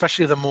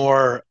 especially the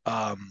more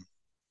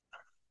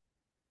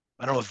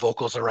I don't know if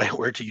vocal is the right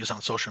word to use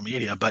on social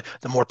media, but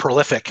the more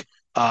prolific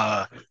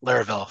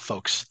Laravel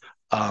folks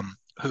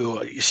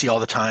who you see all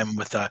the time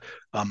with the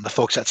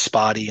folks at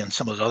Spotty and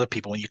some of those other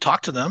people. When you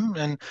talk to them,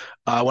 and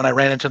when I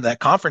ran into them at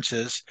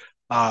conferences,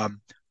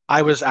 um,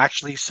 I was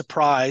actually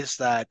surprised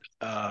that,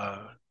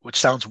 which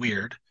sounds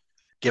weird,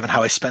 given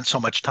how I spent so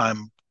much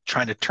time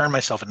trying to turn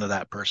myself into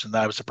that person,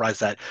 that I was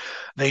surprised that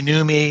they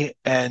knew me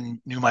and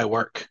knew my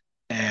work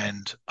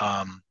and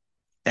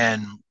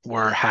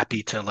were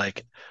happy to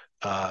like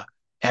uh,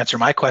 answer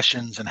my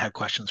questions and had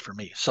questions for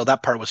me. So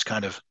that part was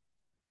kind of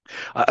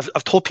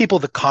I've told people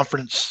the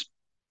conference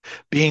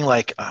being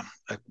like a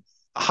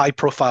high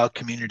profile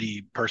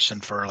community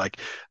person for like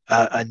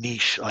a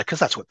niche, like because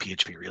that's what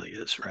PHP really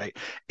is, right?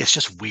 It's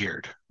just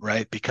weird,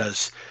 right?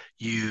 Because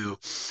you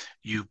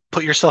you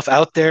put yourself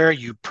out there,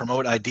 you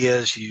promote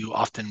ideas, you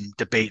often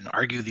debate and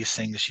argue these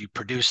things, you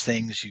produce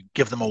things, you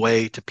give them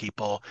away to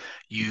people,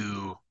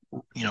 you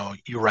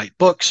you write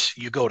books,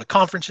 you go to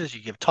conferences,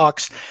 you give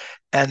talks,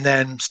 and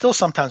then still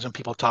sometimes when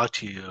people talk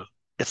to you,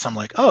 it's I'm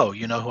like, oh,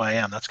 you know who I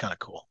am? That's kind of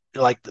cool.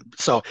 Like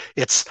so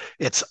it's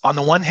on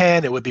the one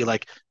hand, it would be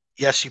like,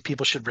 yes, you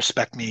people should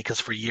respect me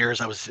because for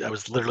years I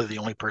was literally the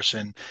only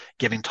person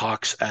giving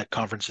talks at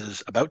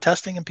conferences about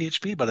testing in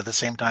PHP. But at the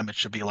same time, it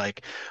should be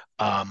like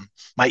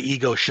my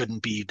ego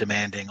shouldn't be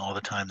demanding all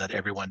the time that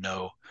everyone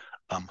know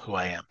who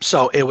I am.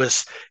 So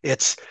it's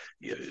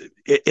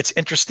it's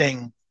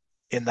interesting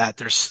in that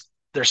there's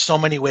so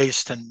many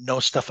ways to know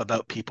stuff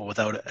about people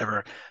without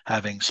ever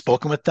having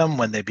spoken with them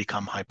when they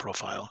become high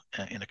profile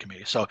in a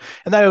community. So,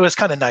 and that was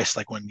kind of nice,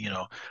 like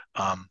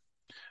um,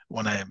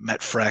 when I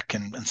met Freck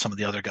and some of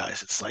the other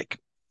guys, it's like,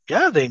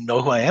 yeah, they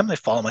know who I am. They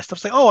follow my stuff.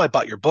 It's like, oh, I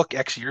bought your book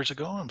X years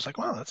ago. And I was like,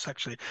 wow, that's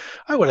actually,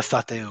 I would have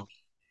thought they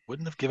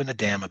wouldn't have given a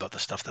damn about the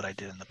stuff that I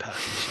did in the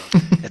past. So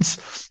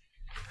it's,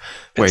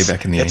 Way it's,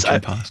 back in the it's,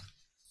 ancient past.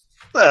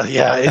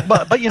 yeah,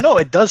 but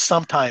it does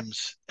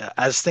sometimes,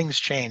 as things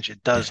change,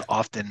 it does Yeah.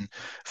 often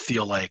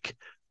feel like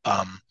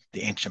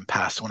the ancient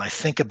past. When I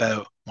think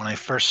about when I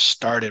first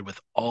started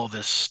with all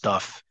this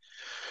stuff,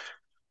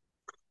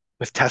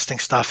 with testing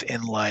stuff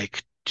in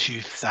like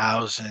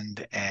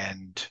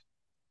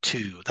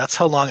 2002. That's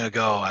how long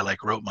ago I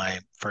like wrote my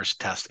first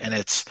test. And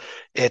it's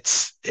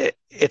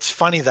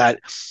funny that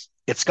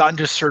it's gotten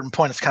to a certain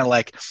point. It's kind of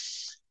like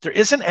there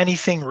isn't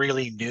anything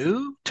really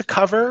new to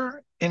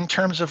cover in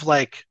terms of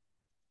like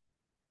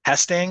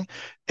testing.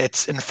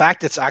 It's in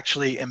fact it's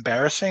actually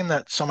embarrassing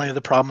that so many of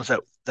the problems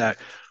that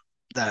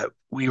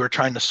we were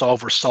trying to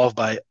solve were solved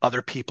by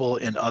other people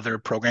in other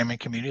programming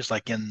communities,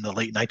 like in the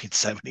late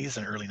 1970s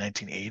and early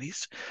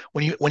 1980s.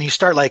 When you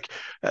start like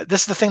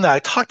this is the thing that I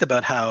talked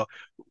about, how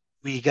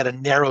we get a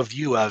narrow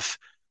view of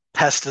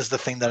test is the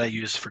thing that I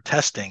use for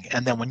testing,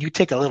 and then when you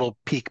take a little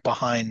peek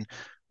behind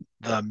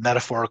the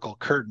metaphorical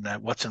curtain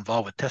at what's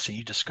involved with testing,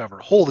 you discover,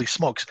 holy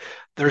smokes,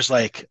 there's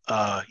like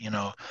uh,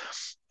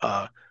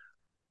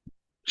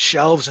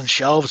 shelves and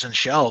shelves and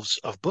shelves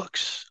of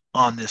books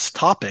on this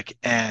topic.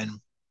 And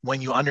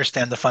when you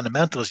understand the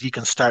fundamentals, you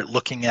can start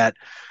looking at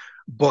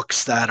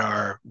books that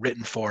are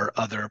written for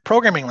other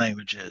programming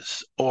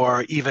languages,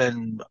 or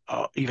even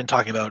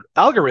talking about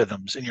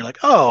algorithms. And you're like,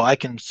 oh, I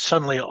can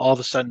suddenly all of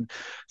a sudden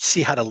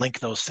see how to link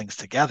those things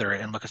together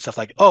and look at stuff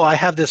like, oh, I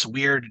have this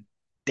weird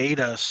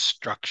data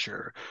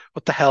structure.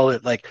 What the hell?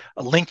 Like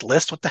a linked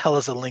list? What the hell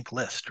is a linked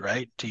list,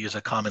 right? To use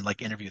a common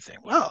like interview thing.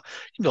 Well,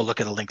 you can go look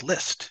at a linked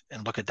list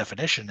and look at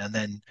definition. And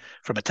then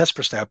from a test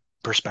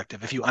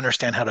perspective, if you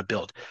understand how to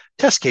build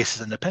test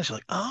cases independently,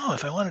 like, oh,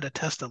 if I wanted to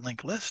test a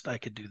linked list, I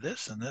could do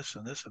this and this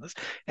and this and this.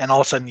 And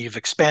all of a sudden you've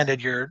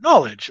expanded your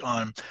knowledge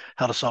on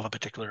how to solve a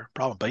particular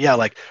problem. But yeah,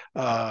 like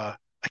I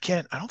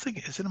don't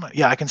think it's in my,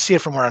 yeah, I can see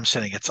it from where I'm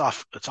sitting. It's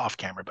off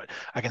camera, but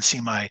I can see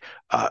my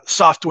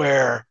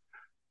software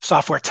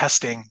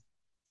testing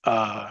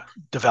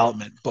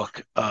development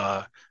book.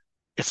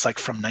 It's like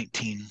from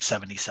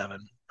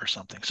 1977 or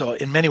something. So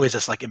in many ways,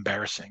 it's like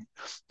embarrassing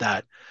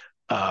that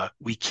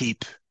we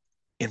keep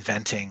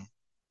inventing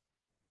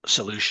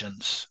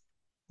solutions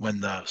when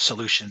the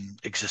solution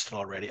existed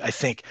already. I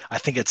think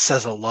it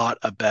says a lot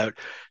about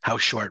how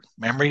short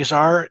memories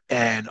are,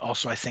 and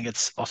also I think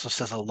it's also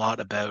says a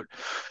lot about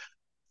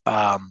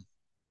um,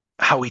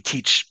 how we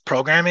teach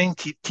programming,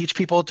 teach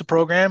people to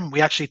program.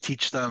 We actually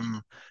teach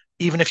them,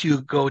 even if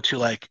you go to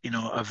like,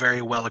 a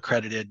very well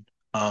accredited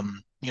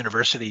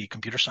university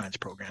computer science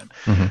program,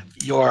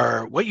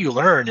 Mm-hmm. what you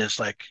learn is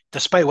like,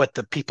 despite what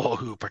the people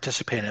who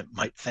participate in it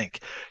might think,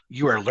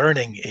 you are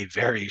learning a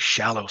very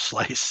shallow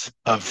slice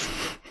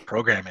of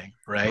programming,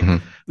 right?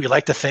 Mm-hmm. We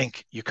like to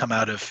think you come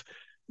out of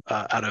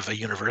a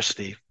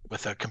university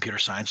with a computer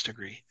science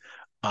degree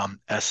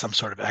as some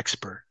sort of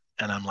expert,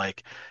 and I'm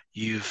like,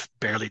 you've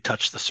barely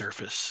touched the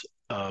surface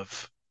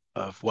of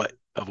what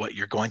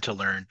you're going to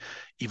learn.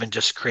 Even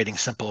just creating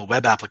simple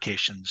web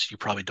applications, you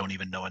probably don't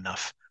even know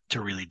enough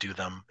to really do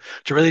them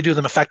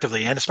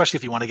effectively. And especially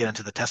if you want to get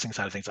into the testing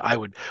side of things, I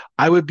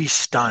would be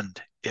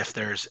stunned if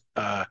there's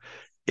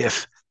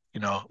if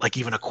like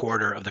even a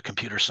quarter of the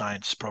computer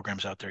science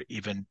programs out there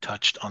even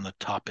touched on the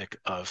topic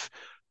of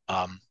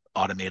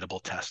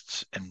automatable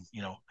tests. And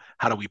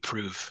how do we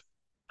prove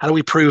how do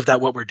we prove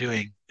that what we're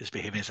doing is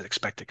behaving as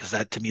expected? Because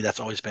that, to me, that's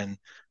always been,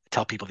 I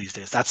tell people these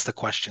days, that's the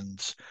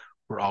questions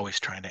we're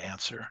always trying to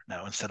answer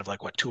now, instead of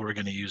like what tool we're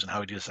going to use and how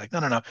we do this. Like, no,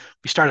 no, no.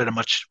 We started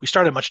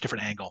a much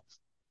different angle,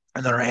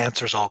 and then our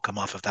answers all come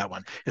off of that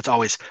one. It's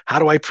always, how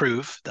do I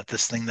prove that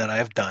this thing that I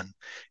have done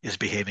is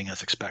behaving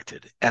as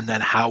expected? And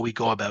then how we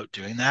go about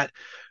doing that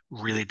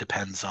really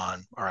depends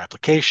on our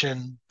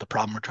application, the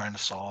problem we're trying to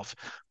solve,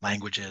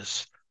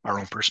 languages, our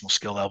own personal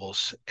skill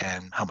levels,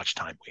 and how much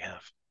time we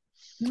have.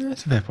 Yeah,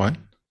 that's a fair point.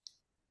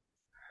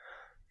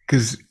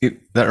 Because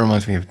that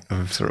reminds me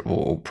of sort of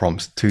all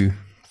prompts. Two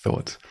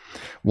thoughts.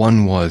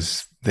 One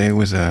was there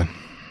was a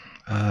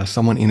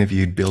someone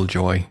interviewed Bill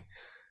Joy.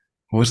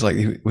 What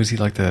was he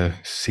like the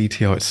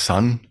CTO at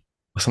Sun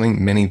or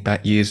something many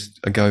years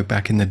ago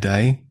back in the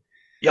day?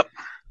 Yep.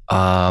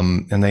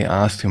 And they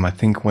asked him, I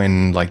think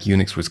when like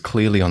Unix was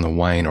clearly on the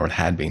wane, or it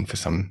had been for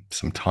some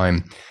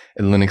time,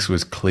 and Linux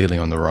was clearly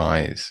on the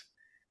rise.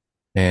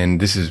 And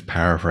this is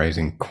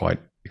paraphrasing quite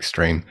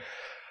extreme,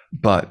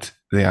 but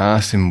they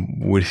asked him,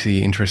 would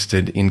he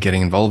interested in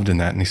getting involved in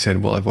that? And he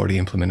said, well, I've already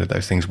implemented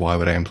those things. Why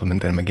would I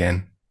implement them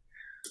again?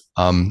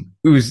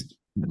 It was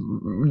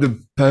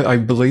I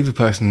believe the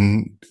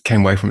person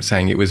came away from it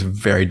saying it was a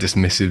very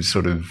dismissive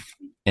sort of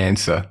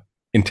answer,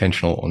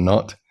 intentional or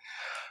not.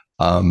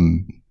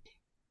 Um,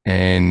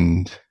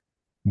 and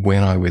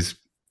when I was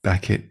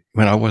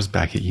when I was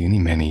back at uni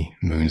many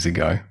moons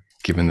ago,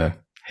 given the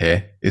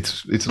hair,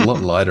 it's a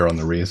lot lighter on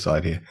the rear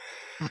side here.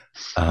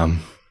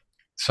 Um,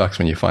 Sucks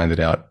when you find it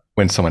out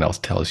when someone else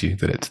tells you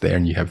that it's there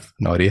and you have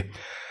no idea.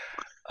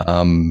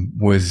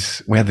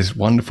 Was we had this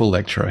wonderful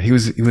lecturer. He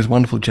was a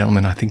wonderful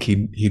gentleman. I think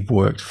he'd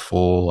worked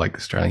for like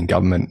Australian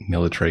government,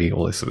 military,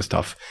 all this sort of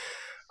stuff.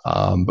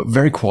 But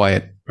very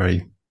quiet,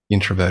 very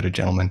introverted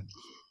gentleman.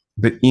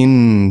 But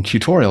in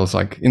tutorials,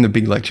 like in the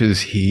big lectures,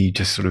 he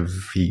just sort of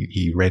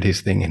he read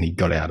his thing and he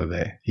got out of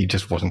there. He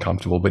just wasn't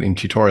comfortable. But in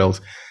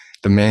tutorials,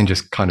 the man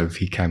just kind of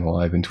he came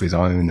alive into his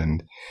own,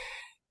 and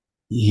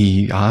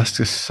he asked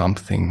us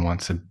something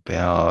once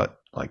about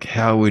like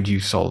how would you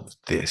solve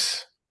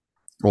this?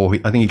 Or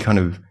I think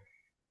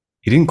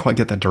he didn't quite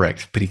get that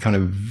direct, but he kind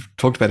of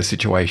talked about a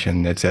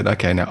situation that said,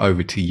 okay, now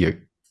over to you.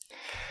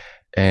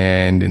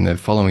 And in the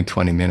following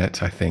 20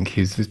 minutes, I think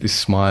this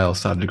smile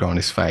started to grow on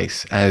his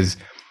face as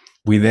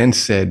we then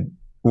said,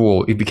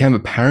 well, it became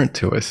apparent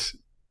to us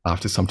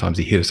after sometimes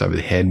he hit us over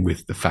the head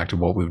with the fact of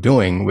what we were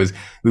doing was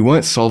we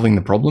weren't solving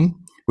the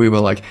problem. We were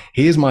like,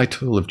 here's my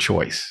tool of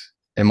choice.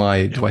 Do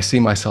I see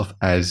myself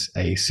as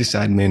a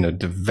sysadmin, a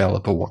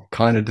developer, what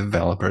kind of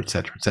developer, et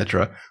cetera, et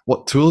cetera?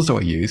 What tools do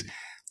I use?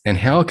 And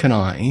how can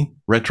I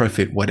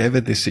retrofit whatever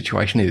this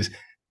situation is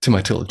to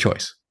my tool of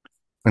choice?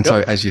 And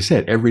so, as you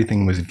said,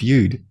 everything was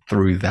viewed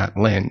through that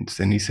lens.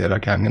 And he said,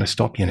 okay, I'm going to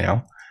stop you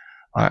now.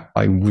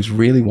 I was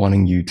really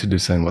wanting you to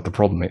discern what the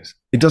problem is.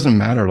 It doesn't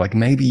matter. Like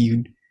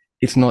maybe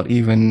it's not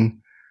even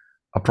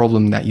a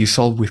problem that you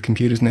solve with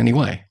computers in any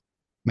way.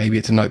 Maybe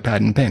it's a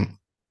notepad and pen.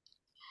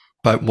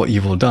 But what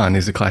you've all done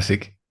is a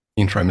classic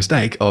intro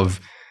mistake of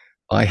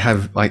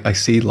I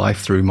see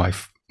life through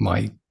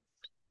my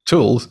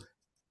tools,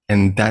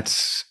 and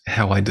that's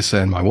how I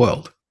discern my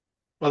world.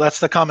 Well, that's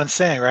the common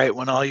saying, right?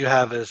 When all you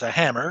have is a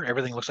hammer,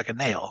 everything looks like a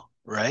nail,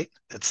 right?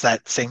 It's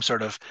that same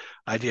sort of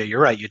idea.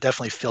 You're right. You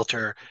definitely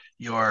filter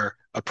your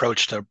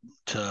approach to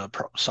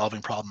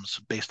solving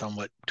problems based on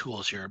what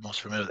tools you're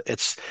most familiar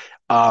with.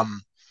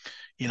 Um,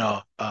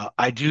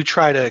 I do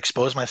try to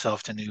expose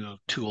myself to new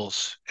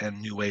tools and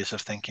new ways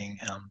of thinking,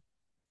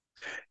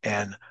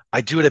 and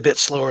I do it a bit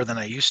slower than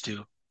I used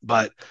to,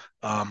 but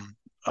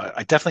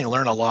I definitely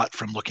learn a lot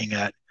from looking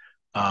at.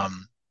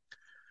 Um,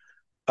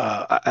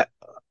 I,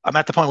 I'm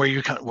at the point where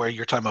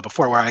you're talking about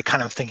before, where I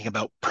kind of thinking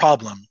about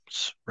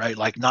problems, right?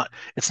 Like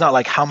it's not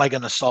like how am I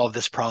going to solve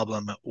this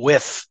problem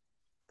with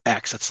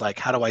X? It's like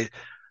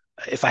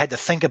if I had to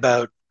think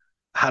about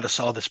how to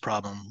solve this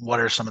problem, what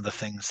are some of the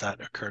things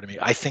that occur to me?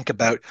 I think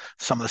about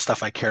some of the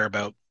stuff I care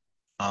about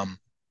um,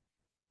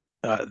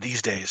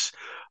 these days,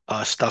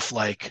 stuff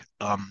like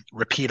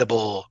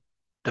repeatable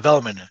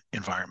development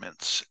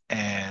environments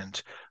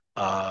and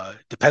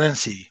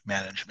dependency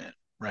management,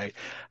 right?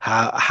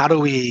 How do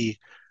we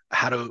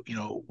how do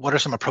what are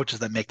some approaches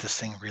that make this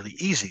thing really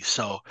easy?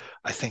 So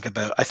I think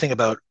about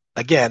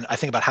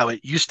how it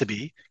used to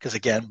be, because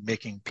again,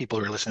 making people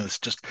who are listening to this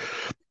just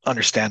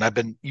understand, I've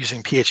been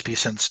using PHP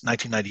since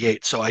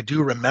 1998. So I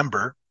do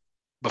remember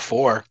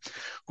before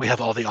we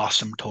have all the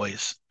awesome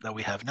toys that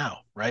we have now,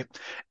 right?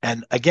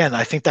 And again,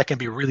 I think that can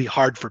be really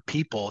hard for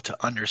people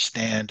to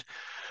understand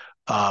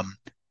um,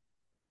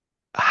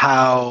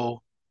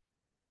 how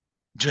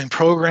doing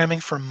programming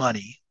for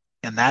money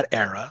in that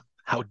era,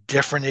 how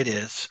different it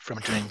is from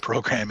doing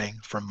programming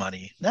for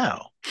money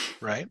now,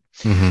 right?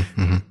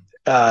 Mm-hmm, mm-hmm.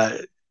 Uh,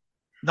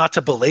 Not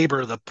to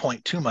belabor the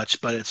point too much,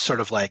 but it's sort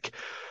of like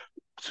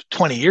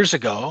 20 years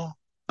ago,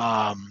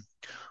 um,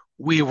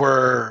 we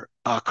were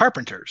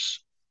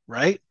carpenters,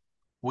 right?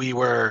 We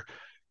were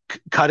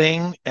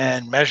cutting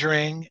and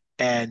measuring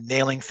and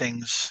nailing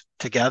things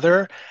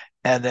together.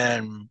 And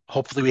then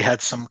hopefully we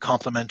had some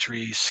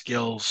complementary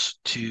skills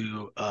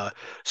to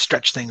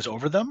stretch things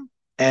over them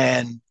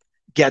and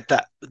get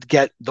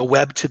the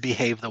web to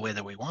behave the way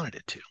that we wanted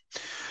it to.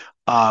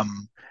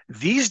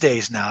 These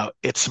days now,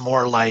 it's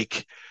more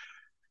like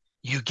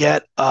you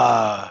get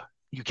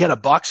you get a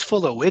box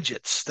full of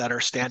widgets that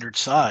are standard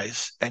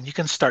size and you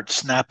can start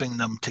snapping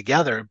them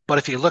together. But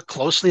if you look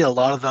closely, a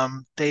lot of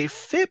them they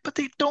fit, but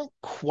they don't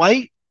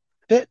quite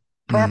fit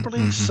properly.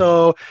 Mm-hmm.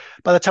 So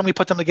by the time we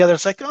put them together,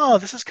 it's like, oh,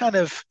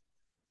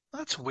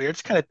 that's weird.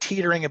 It's kind of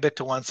teetering a bit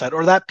to one side,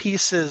 or that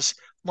piece is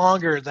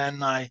longer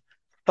than I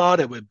thought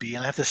it would be,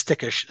 and I have to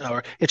stick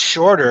or it's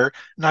shorter.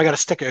 Now I got to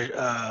stick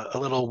a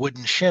little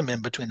wooden shim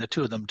in between the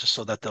two of them just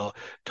so that they'll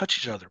touch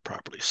each other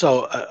properly.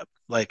 So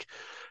like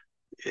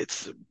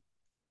it's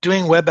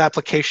doing web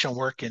application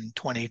work in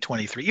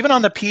 2023, even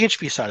on the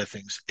PHP side of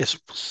things,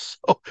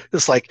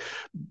 it's like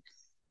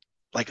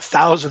like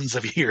thousands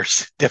of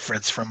years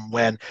difference from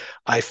when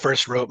I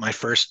first wrote my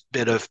first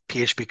bit of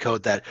PHP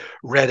code that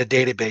read a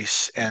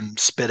database and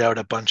spit out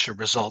a bunch of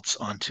results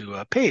onto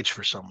a page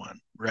for someone,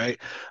 right?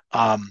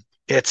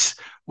 It's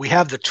we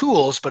have the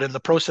tools, but in the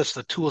process,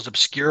 the tools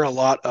obscure a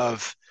lot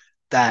of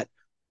that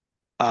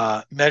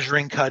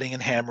measuring, cutting,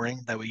 and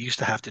hammering that we used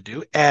to have to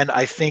do. And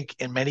I think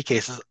in many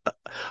cases,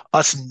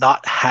 us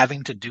not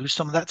having to do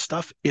some of that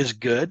stuff is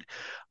good,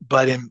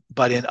 but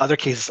in other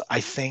cases,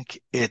 I think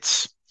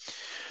it's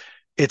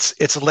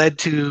led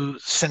to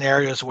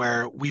scenarios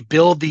where we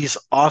build these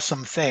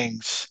awesome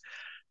things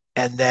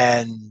and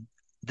then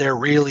they're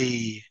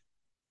really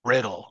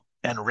brittle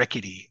and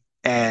rickety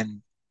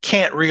and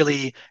can't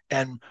really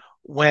and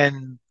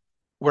when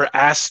we're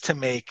asked to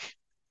make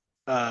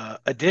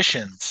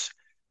additions,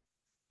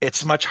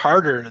 it's much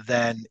harder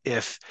than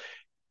if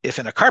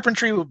in a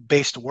carpentry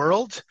based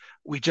world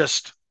we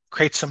just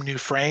create some new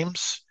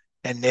frames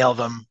and nail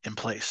them in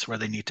place where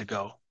they need to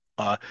go.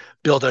 uh,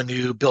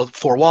 build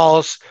 4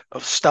 walls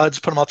of studs,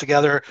 put them all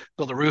together,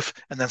 build a roof,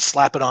 and then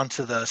slap it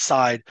onto the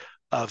side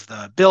of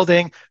the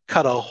building,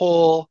 cut a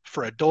hole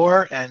for a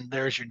door, and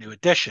there's your new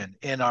addition.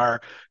 In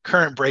our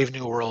current brave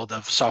new world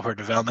of software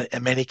development,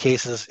 in many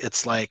cases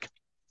it's like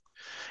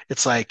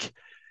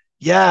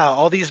yeah,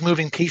 all these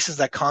moving pieces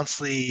that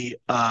constantly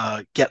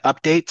get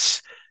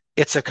updates.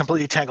 It's a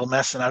completely tangled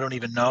mess, and I don't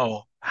even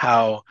know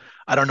how.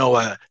 I don't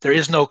know. There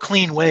is no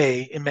clean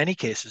way in many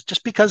cases,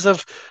 just because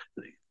of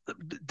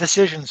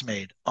decisions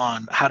made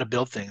on how to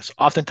build things.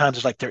 Oftentimes,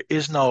 it's like there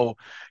is no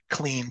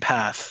clean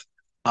path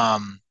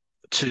um,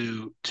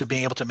 to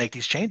being able to make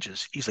these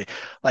changes easily.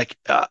 Like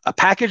a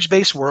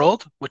package-based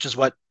world, which is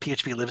what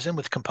PHP lives in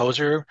with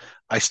Composer.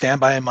 I stand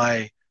by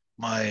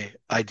my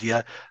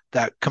idea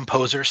that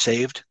Composer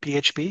saved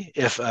PHP.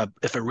 If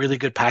a really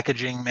good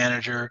packaging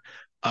manager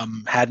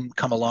hadn't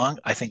come along,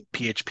 I think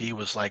PHP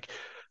was like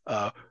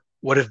uh,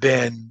 would have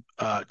been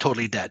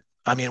totally dead.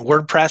 I mean,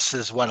 WordPress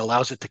is what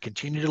allows it to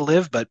continue to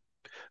live, but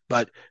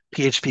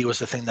PHP was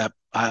the thing that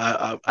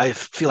I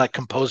feel like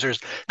Composer's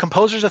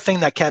a thing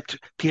that kept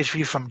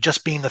PHP from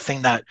just being the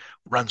thing that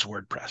runs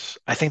WordPress.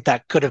 I think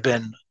that could have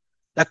been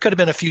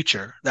a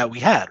future that we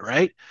had,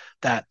 right?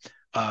 That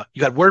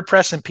you had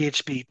WordPress and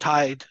PHP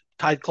tied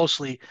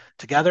closely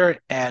together,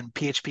 and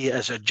PHP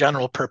as a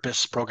general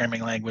purpose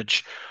programming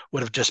language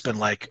would have just been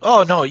like,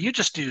 oh no, you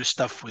just do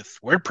stuff with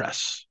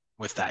WordPress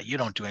with that. You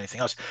don't do anything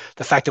else.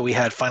 The fact that we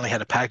had finally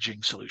had a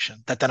packaging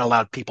solution that then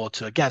allowed people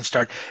to again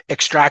start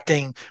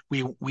extracting.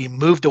 We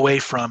moved away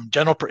from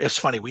general. It's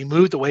funny. We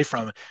moved away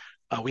from.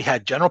 We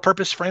had general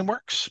purpose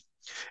frameworks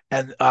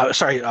and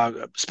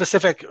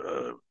specific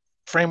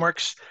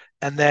frameworks,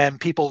 and then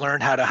people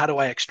learned how do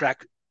I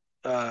extract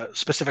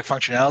specific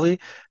functionality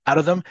out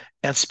of them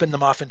and spin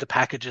them off into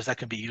packages that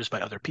can be used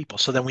by other people.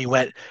 So then we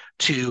went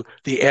to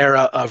the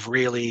era of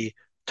really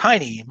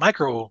tiny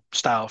micro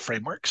style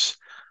frameworks,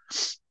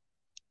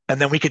 and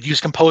then we could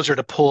use Composer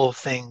to pull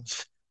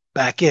things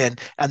back in,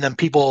 and then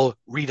people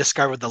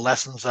rediscovered the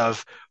lessons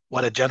of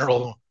what a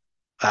general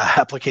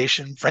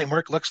application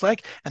framework looks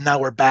like, and now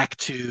we're back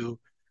to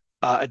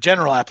a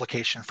general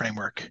application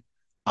framework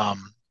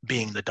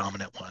being the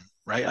dominant one,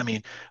 right? I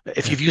mean,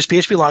 if Yeah. you've used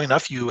PHP long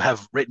enough, you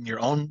have written your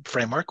own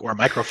framework or a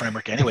micro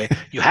framework anyway.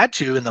 You had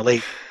to in the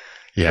late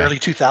Yeah. early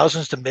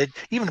 2000s to mid,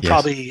 even Yes.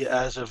 probably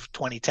as of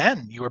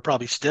 2010, you were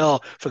probably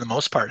still, for the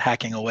most part,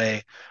 hacking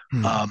away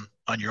Hmm.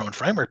 on your own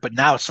framework. But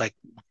now it's like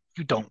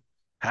you don't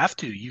have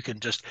to. You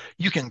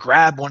can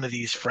grab one of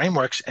these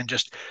frameworks and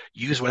just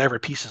use whatever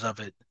pieces of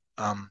it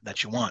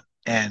that you want.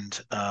 And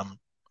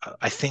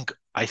I think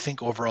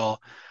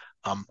overall,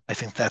 I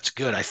think that's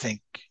good. I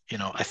think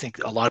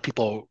a lot of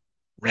people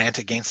rant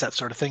against that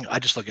sort of thing. I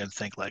just look at it and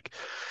think like,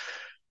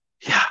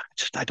 yeah,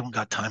 just I don't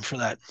got time for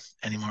that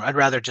anymore. I'd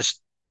rather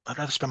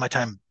spend my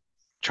time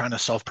trying to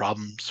solve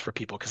problems for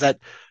people because that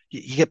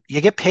you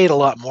get paid a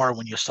lot more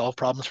when you solve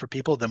problems for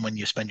people than when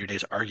you spend your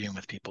days arguing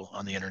with people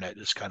on the internet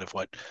is kind of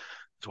what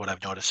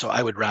I've noticed. So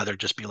I would rather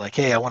just be like,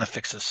 hey, I want to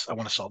fix this. I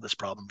want to solve this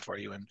problem for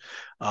you. And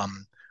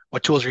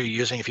what tools are you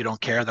using? If you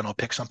don't care, then I'll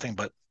pick something.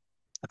 But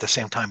at the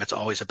same time, it's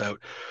always about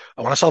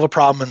I want to solve a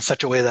problem in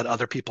such a way that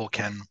other people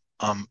can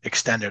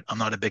extend it. I'm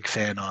not a big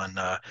fan on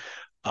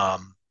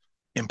um,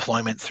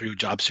 employment through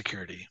job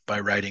security by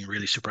writing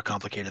really super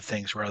complicated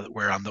things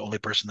where I'm the only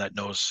person that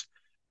knows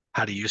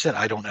how to use it.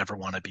 I don't ever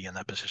want to be in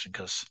that position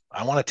because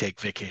I want to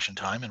take vacation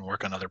time and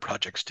work on other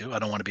projects too. I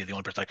don't want to be the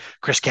only person like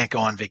Chris can't go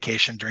on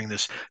vacation during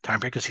this time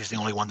period because he's the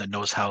only one that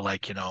knows how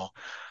like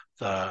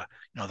the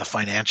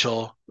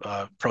financial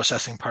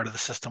processing part of the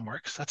system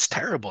works. That's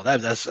terrible.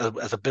 As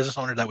a business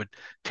owner, that would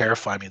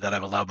terrify me that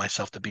I've allowed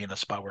myself to be in a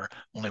spot where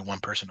only one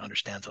person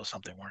understands how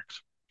something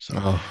works. So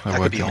Oh, I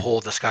that could worked be a in a whole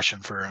discussion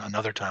for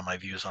another time. My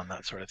views on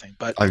that sort of thing.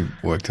 But I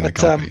worked in a but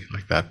company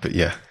like that, but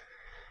yeah.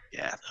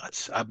 yeah,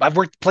 I've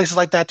worked places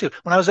like that too.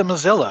 When I was at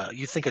Mozilla,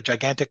 you think a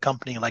gigantic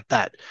company like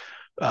that,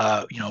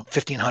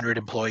 1,500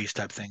 employees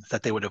type things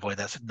that they would avoid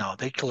that. No,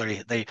 they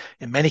clearly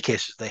in many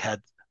cases they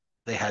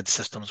had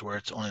systems where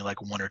it's only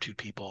like one or two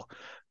people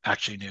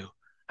actually knew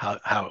how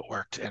it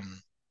worked, and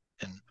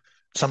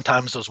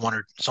sometimes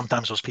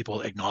those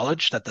people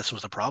acknowledged that this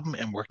was a problem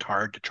and worked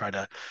hard to try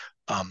to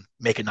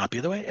make it not be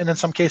the way. And in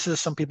some cases,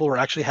 some people were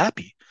actually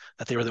happy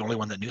that they were the only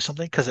one that knew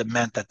something because it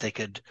meant that they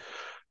could.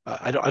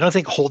 I don't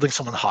think holding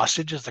someone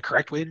hostage is the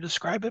correct way to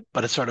describe it,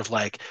 but it's sort of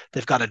like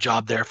they've got a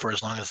job there for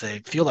as long as they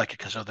feel like it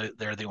because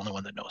they're the only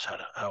one that knows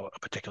how a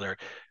particular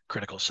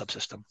critical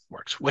subsystem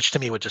works, which to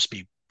me would just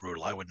be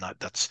brutal. I would not.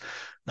 That's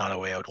not a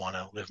way I would want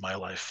to live my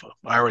life.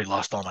 I already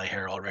lost all my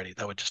hair already.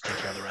 That would just take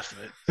care of the rest of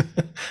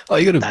it. Oh,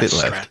 you got a That bit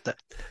stress. left.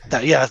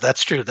 That yeah,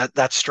 that's true.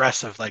 That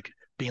stress of like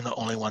being the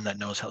only one that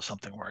knows how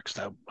something works.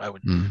 That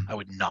Mm. I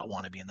would not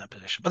want to be in that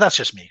position. But that's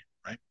just me,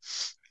 right?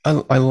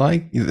 I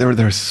like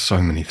there are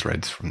so many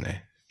threads from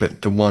there,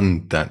 but the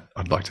one that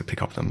I'd like to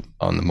pick up them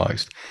on the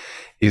most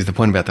is the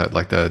point about that,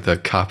 like the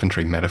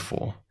carpentry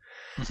metaphor,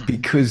 Mm-hmm.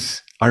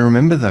 because I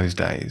remember those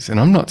days, and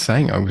I'm not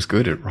saying I was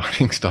good at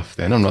writing stuff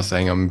then. I'm not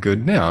saying I'm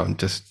good now. I'm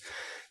just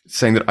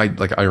saying that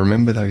I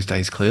remember those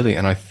days clearly,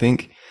 and I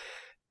think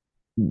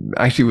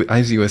actually,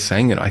 as you were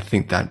saying it, I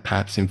think that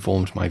perhaps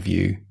informed my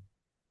view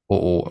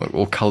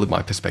or coloured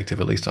my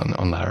perspective at least on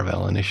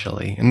Laravel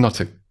initially, and not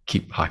to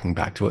keep harking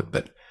back to it,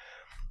 but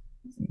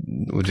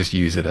we'll just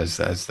use it as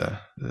the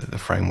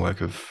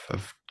framework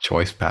of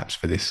choice perhaps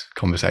for this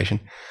conversation.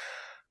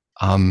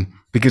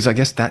 Because I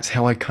guess that's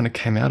how I kind of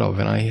came out of,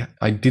 and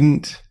I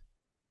didn't,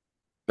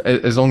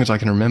 as long as I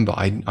can remember,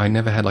 I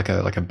never had like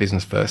a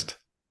business first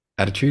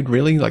attitude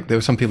really. Like there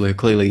were some people who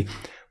clearly,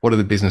 what are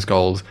the business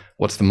goals?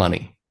 What's the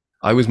money?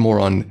 I was more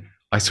on,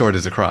 I saw it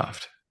as a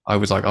craft. I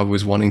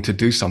was wanting to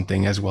do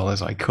something as well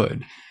as I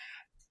could.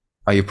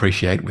 I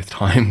appreciate with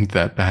time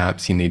that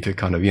perhaps you need to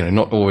kind of,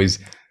 not always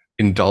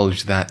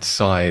indulge that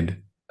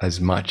side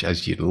as much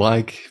as you'd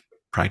like,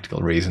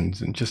 practical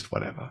reasons and just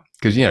whatever.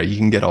 Because, you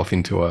can get off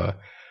into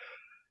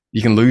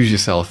you can lose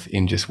yourself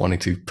in just wanting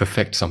to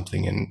perfect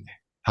something and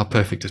how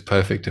perfect is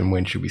perfect and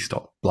when should we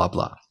stop, blah,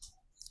 blah.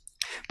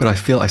 But I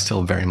feel I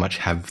still very much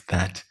have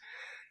that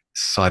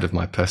side of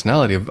my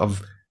personality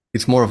of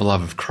it's more of a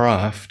love of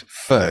craft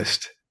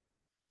first.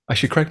 I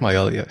should correct my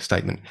earlier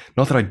statement.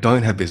 Not that I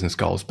don't have business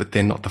goals, but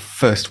they're not the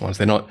first ones.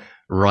 They're not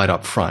right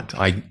up front.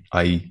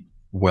 I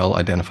well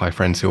identify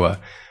friends who are,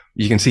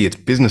 you can see it's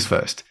business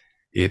first.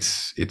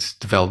 It's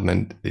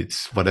development.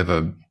 It's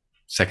whatever,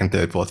 second,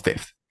 third, fourth,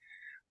 fifth.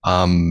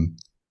 And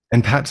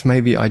perhaps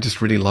maybe I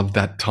just really loved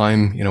that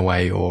time in a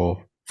way,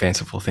 or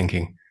fanciful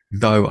thinking,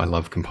 though I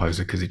love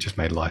Composer because it just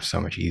made life so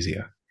much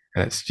easier.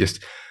 And it's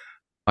just,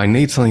 I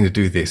need something to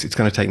do this. It's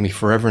going to take me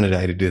forever and a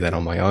day to do that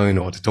on my own,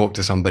 or to talk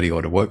to somebody,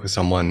 or to work with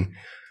someone.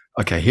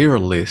 Okay, here are a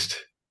list.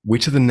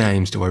 Which of the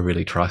names do I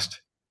really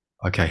trust?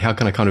 Okay, how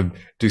can I kind of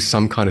do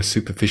some kind of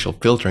superficial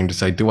filtering to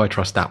say, do I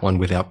trust that one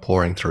without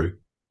pouring through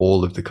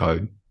all of the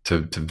code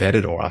to vet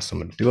it or ask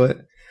someone to do it?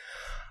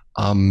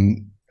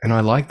 And I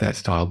like that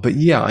style. But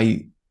yeah,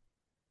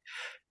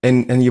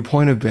 and your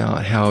point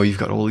about how you've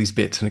got all these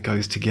bits and it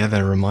goes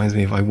together reminds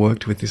me of, I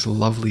worked with this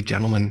lovely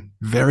gentleman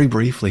very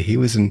briefly. He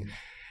was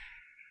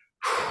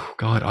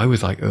God, I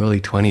was like early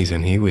 20s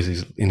and he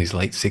was in his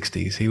late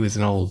 60s. He was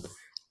an old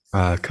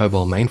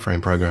COBOL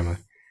mainframe programmer,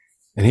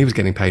 and he was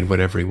getting paid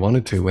whatever he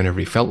wanted to whenever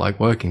he felt like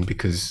working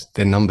because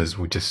their numbers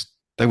were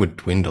they were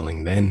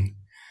dwindling then.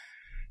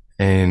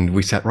 And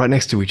we sat right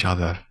next to each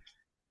other,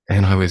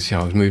 and I was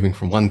moving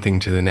from one thing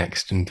to the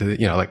next, and to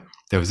like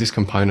there was this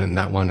component and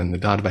that one, and the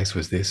database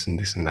was this and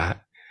this and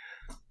that.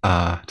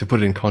 To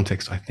put it in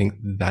context, I think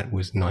that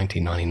was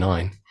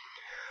 1999.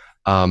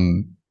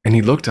 And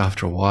he looked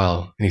after a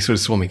while, and he sort of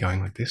saw me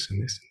going like this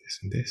and this and this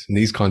and this and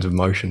these kinds of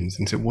motions,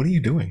 and said, "What are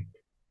you doing?"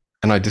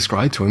 And I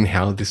described to him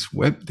how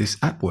this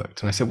app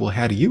worked. And I said, "Well,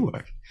 how do you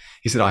work?"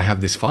 He said, "I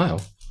have this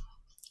file.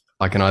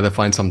 I can either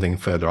find something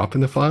further up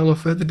in the file or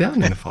further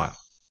down in the file."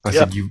 I Yep.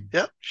 said, Yep.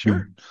 you,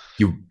 Sure.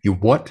 you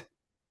what?"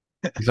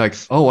 He's like,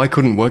 "Oh, I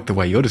couldn't work the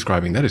way you're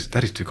describing. That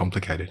is too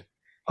complicated.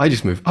 I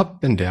just move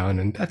up and down,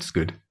 and that's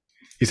good."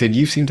 He said,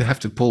 "You seem to have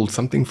to pull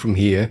something from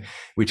here,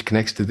 which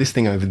connects to this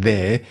thing over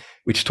there,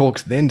 which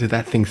talks then to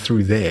that thing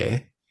through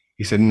there."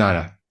 He said,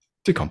 no,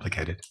 too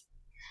complicated.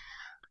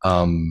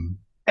 And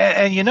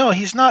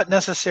he's not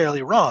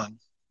necessarily wrong,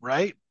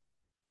 right?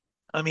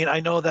 I mean, I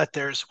know that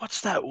there's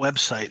what's that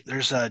website?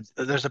 There's a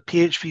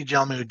PHP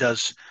gentleman who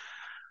does.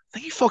 I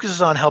think he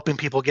focuses on helping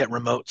people get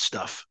remote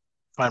stuff,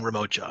 find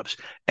remote jobs.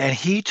 And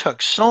he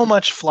took so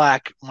much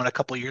flack when a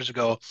couple of years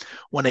ago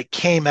when it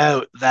came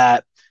out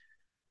that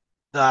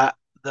the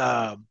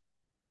the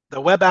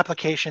the web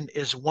application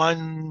is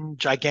one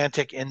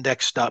gigantic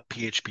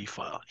index.php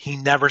file. He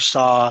never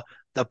saw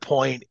the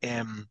point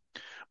in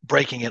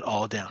breaking it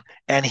all down.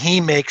 And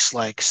he makes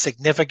like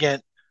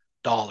significant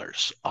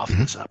dollars off of Mhm.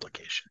 this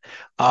application.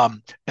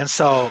 And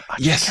so I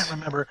just can't Yes.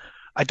 remember.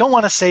 I don't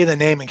want to say the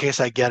name in case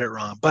I get it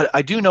wrong, but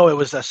I do know it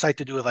was a site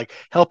to do with like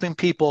helping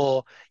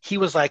people. He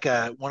was like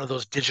one of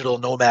those digital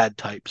nomad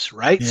types,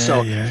 right? Yeah,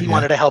 So yeah, he yeah.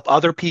 wanted to help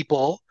other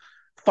people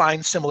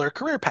find similar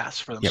career paths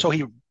for them. Yep. So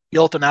he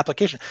built an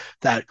application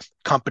that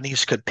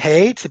companies could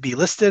pay to be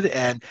listed,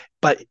 and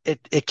but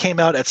it came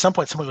out at some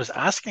point someone was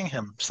asking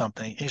him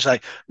something. He's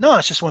like, no,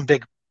 it's just one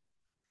big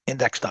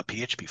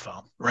index.php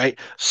file, right?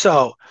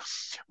 So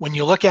when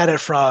you look at it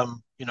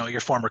from,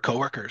 your former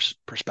coworker's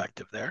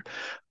perspective there,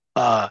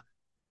 uh,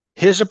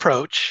 his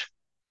approach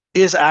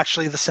is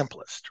actually the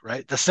simplest,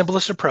 right? The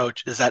simplest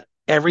approach is that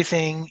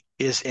everything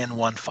is in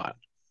one file,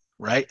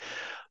 right?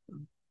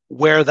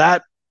 Where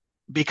that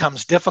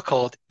becomes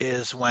difficult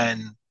is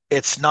when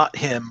it's not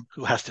him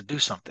who has to do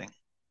something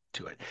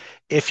to it.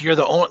 If you're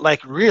the only,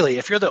 like really,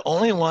 if you're the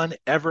only one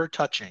ever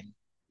touching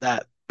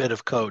that bit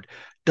of code,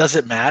 does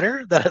it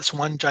matter that it's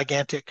one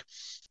gigantic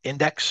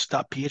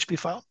index.php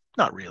file?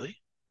 Not really,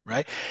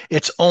 right?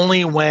 It's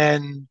only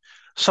when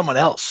someone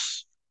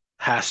else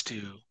has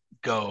to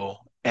go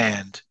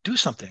and do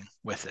something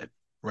with it,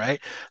 right?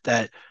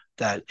 That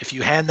that if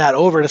you hand that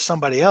over to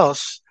somebody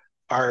else,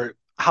 are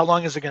how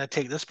long is it going to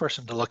take this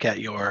person to look at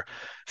your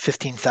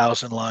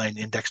 15,000 line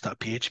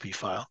index.php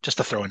file? Just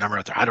to throw a number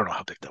out there. I don't know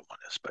how big that one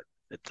is, but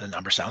the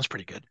number sounds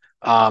pretty good.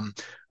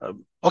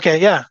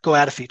 Okay, yeah, go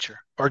add a feature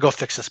or go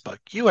fix this bug.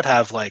 You would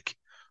have like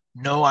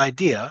no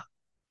idea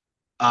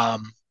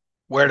um,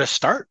 where to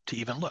start to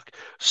even look.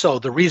 So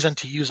the reason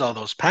to use all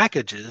those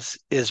packages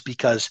is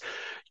because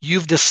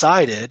you've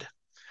decided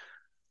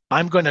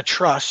I'm going to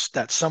trust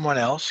that someone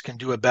else can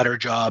do a better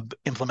job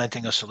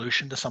implementing a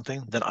solution to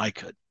something than I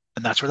could.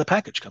 And that's where the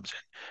package comes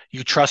in.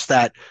 You trust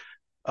that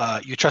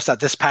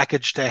this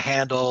package to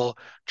handle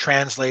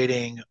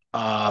translating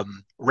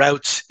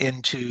routes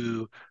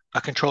into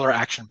a controller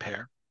action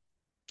pair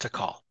to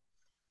call.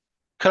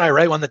 Could I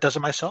write one that does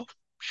it myself?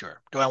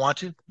 Sure. Do I want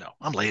to? No,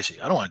 I'm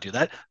lazy. I don't want to do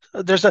that.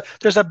 There's a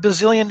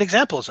bazillion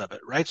examples of it,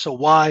 right? So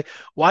why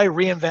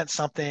reinvent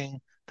something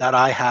that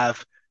I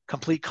have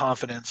complete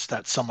confidence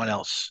that someone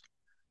else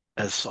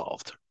has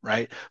solved,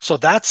 right? So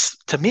that's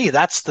to me,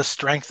 that's the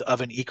strength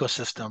of an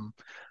ecosystem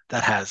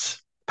that has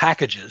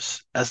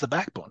packages as the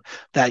backbone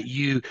that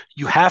you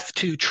have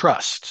to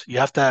trust. You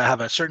have to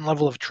have a certain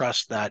level of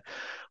trust that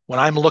when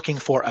I'm looking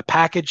for a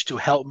package to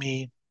help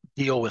me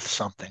deal with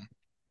something,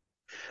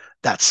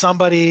 that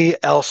somebody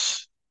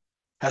else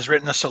has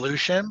written a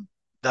solution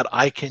that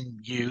I can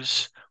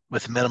use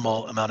with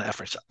minimal amount of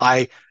efforts.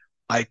 I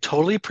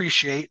totally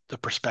appreciate the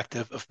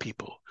perspective of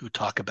people who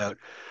talk about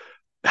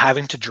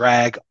having to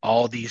drag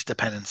all these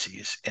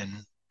dependencies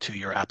into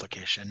your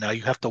application. Now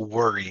you have to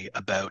worry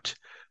about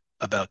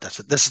this.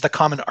 This is the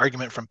common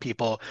argument from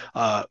people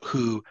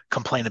who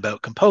complain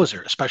about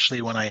Composer,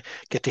 especially when I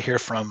get to hear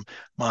from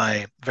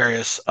my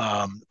various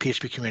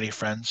PHP community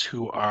friends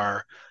who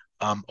are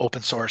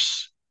open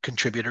source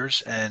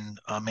contributors and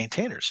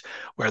maintainers,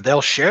 where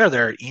they'll share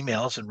their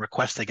emails and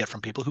requests they get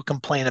from people who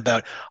complain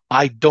about,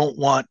 I don't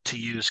want to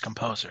use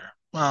Composer.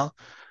 Well,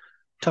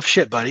 tough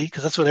shit, buddy,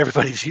 because that's what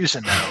everybody's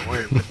using now.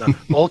 We're with the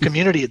whole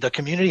community. The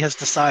community has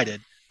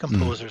decided Mm.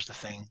 Composer is the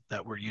thing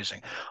that we're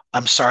using.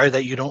 I'm sorry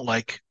that you don't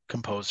like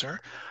Composer.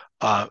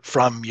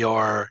 From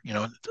your,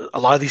 a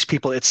lot of these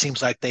people, it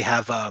seems like they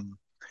have a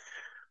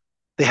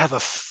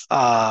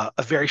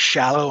very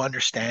shallow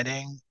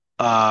understanding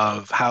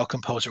of how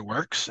Composer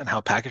works and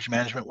how package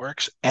management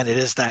works, and it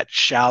is that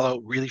shallow,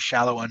 really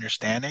shallow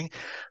understanding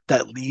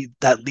that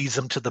leads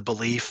them to the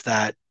belief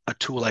that a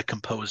tool like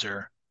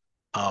Composer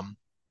um,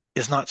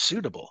 is not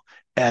suitable.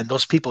 And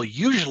those people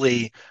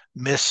usually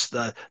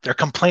their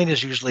complaint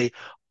is usually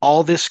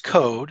all this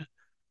code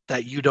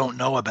that you don't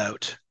know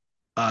about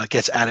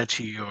gets added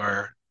to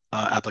your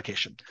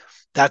application.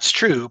 That's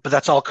true, but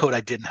that's all code I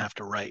didn't have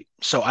to write.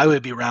 So I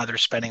would be rather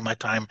spending my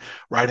time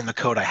writing the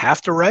code I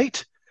have to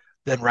write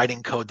than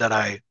writing code that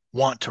I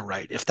want to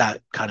write, if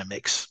that kind of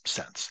makes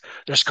sense.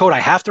 There's code I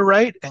have to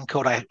write and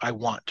code I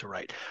want to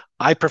write.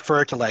 I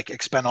prefer to like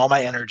expend all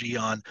my energy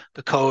on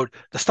the code,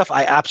 the stuff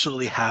I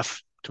absolutely have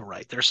to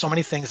write. There's so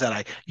many things that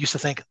I used to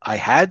think I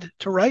had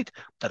to write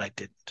that I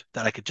didn't,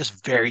 that I could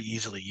just very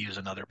easily use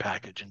another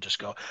package and just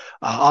go,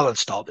 I'll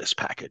install this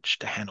package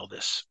to handle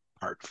this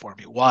part for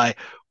me.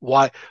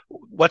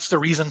 What's the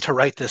reason to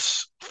write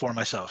this for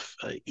myself?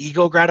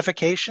 Ego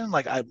gratification?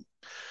 Like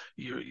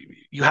you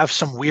you have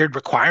some weird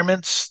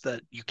requirements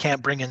that you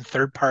can't bring in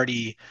third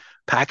party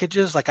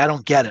packages. Like I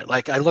don't get it.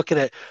 Like I look at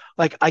it,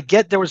 like I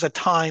get there was a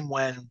time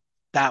when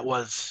that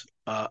was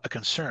a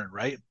concern,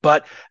 right?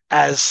 But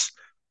as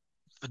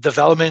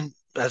development,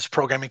 as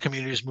programming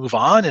communities move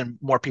on and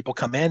more people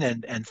come in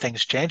and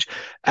things change,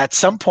 at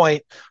some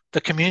point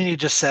the community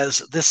just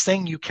says, this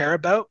thing you care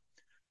about,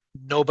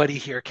 nobody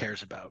here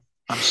cares about.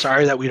 I'm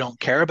sorry that we don't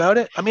care about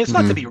it. I mean, it's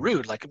not to be Mm.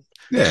 rude. Like, it's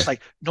Yeah. just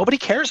like nobody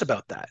cares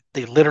about that.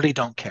 They literally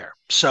don't care.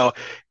 So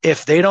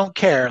if they don't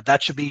care,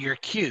 that should be your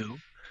cue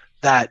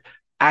that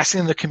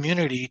asking the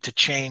community to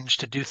change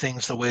to do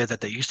things the way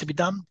that they used to be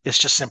done is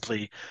just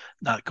simply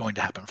not going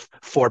to happen.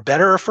 For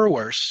better or for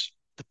worse,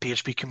 the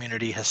PHP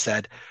community has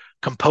said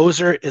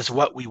Composer is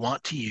what we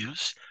want to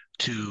use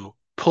to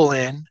pull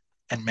in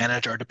and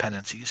manage our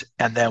dependencies.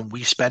 And then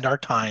we spend our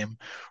time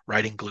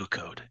writing glue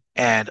code.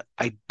 And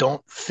I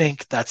don't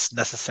think that's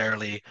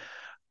necessarily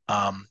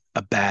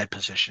a bad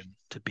position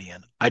to be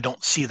in. I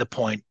don't see the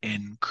point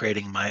in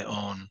creating my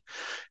own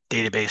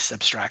database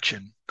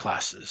abstraction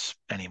classes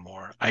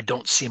anymore. I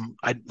don't see,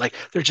 I like,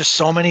 there's just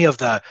so many of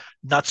the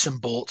nuts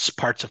and bolts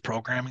parts of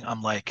programming.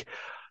 I'm like,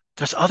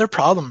 there's other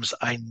problems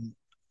I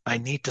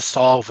need to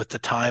solve with the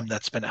time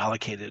that's been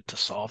allocated to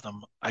solve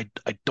them. I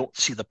don't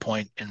see the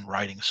point in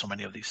writing so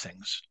many of these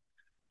things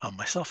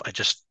myself. I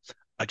just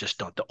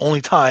don't. The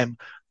only time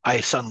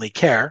I suddenly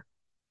care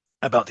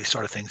about these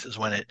sort of things is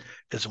when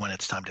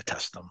it's time to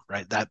test them,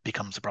 right? That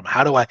becomes the problem.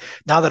 How do I,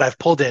 now that I've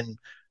pulled in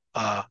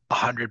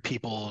 100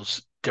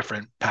 people's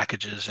different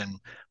packages and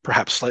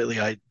perhaps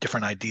slightly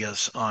different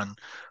ideas on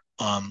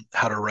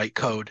how to write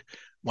code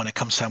when it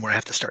comes time where I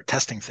have to start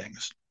testing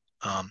things,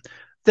 um,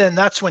 then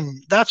that's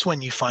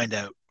when you find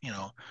out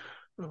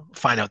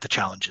the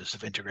challenges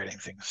of integrating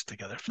things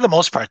together. For the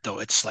most part, though,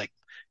 it's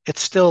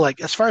still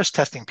like, as far as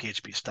testing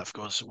PHP stuff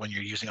goes, when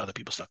you're using other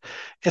people's stuff,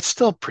 it's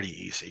still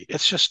pretty easy.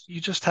 It's just, you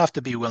just have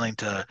to be willing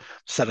to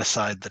set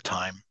aside the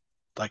time.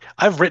 Like,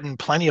 I've written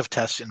plenty of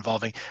tests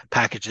involving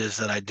packages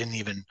that I didn't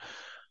even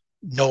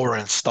know were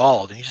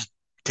installed, and you just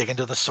dig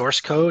into the source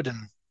code and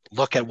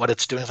look at what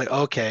it's doing. It's like,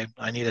 okay,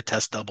 I need a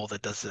test double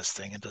that does this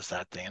thing and does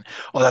that thing. And,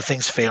 oh, that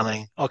thing's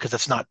failing. Oh, because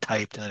it's not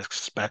typed and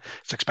it's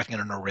expecting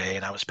an array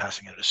and I was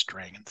passing it a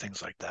string and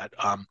things like that.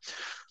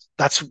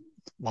 That's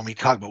when we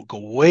talk about, go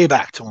way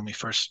back to when we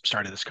first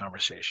started this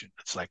conversation.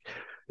 It's like,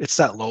 it's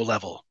that low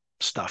level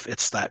stuff.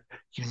 It's that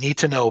you need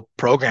to know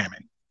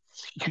programming.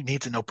 You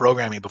need to know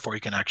programming before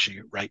you can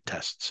actually write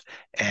tests.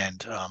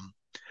 And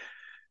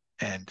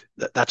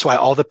that's why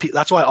all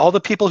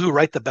the people who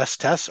write the best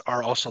tests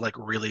are also like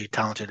really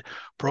talented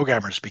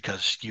programmers,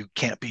 because you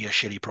can't be a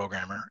shitty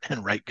programmer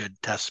and write good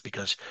tests,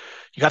 because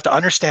you have to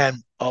understand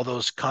all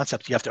those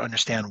concepts. You have to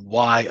understand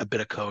why a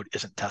bit of code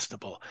isn't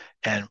testable,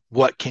 and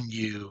what can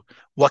you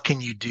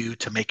do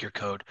to make your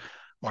code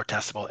more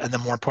testable. And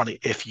then, more importantly,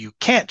 if you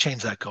can't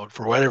change that code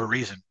for whatever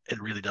reason,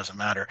 it really doesn't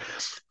matter,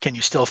 can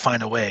you still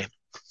find a way?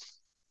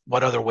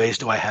 What other ways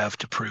do I have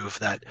to prove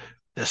that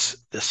this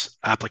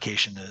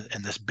application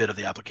and this bit of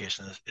the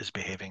application is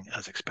behaving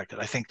as expected?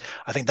 I think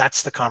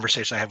that's the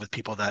conversation I have with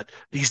people that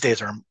these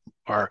days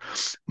are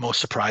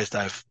most surprised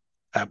at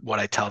what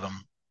I tell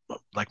them,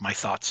 like my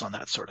thoughts on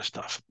that sort of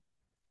stuff.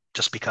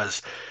 Just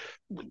because,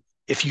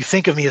 if you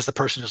think of me as the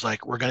person who's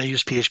like, we're going to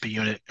use PHP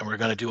unit and we're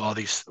going to do all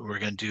these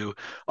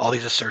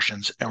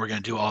assertions and we're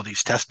going to do all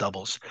these test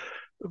doubles,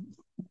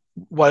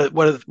 what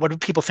do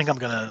people think I'm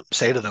going to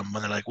say to them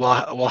when they're like,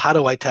 well, how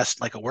do I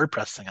test like a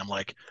WordPress thing? I'm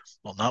like,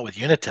 well, not with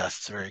unit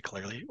tests, very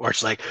clearly. Or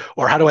it's like,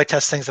 or how do I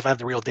test things if I have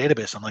the real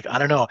database? I'm like, I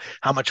don't know.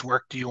 How much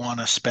work do you want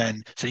to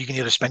spend? So you can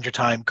either spend your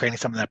time creating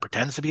something that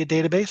pretends to be a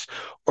database,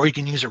 or you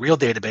can use a real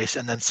database,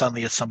 and then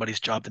suddenly it's somebody's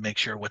job to make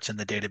sure what's in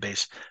the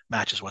database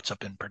matches what's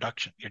up in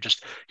production. You're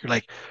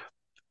like,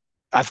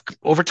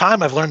 over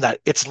time I've learned that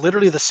it's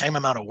literally the same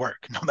amount of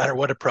work, no matter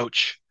what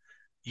approach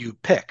you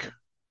pick.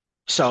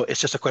 So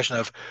it's just a question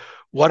of,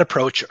 what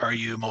approach are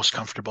you most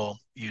comfortable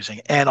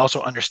using, and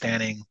also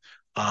understanding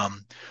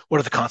what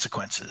are the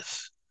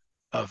consequences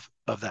of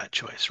that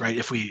choice, right?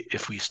 If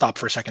we stop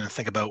for a second and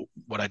think about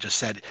what I just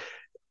said,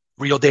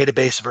 real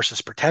database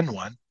versus pretend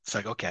one, it's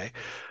like, okay,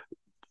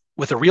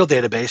 with a real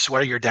database,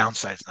 what are your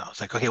downsides now? It's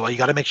like, okay, well, you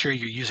got to make sure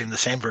you're using the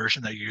same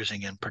version that you're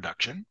using in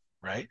production,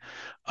 right?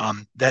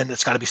 Then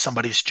it's got to be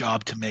somebody's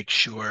job to make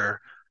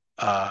sure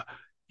uh,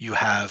 you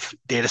have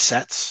data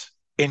sets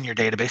in your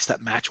database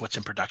that match what's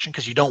in production,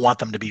 because you don't want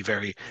them to be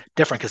very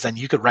different, because then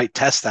you could write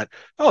tests that,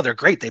 oh, they're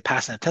great, they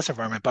pass in a test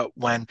environment, but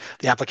when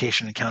the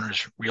application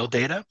encounters real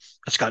data,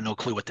 it's got no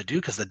clue what to do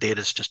because the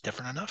data is just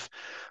different enough.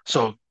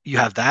 So you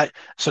have that.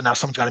 So now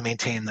someone's got to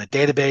maintain the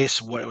database.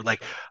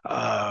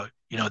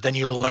 Then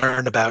you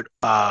learn about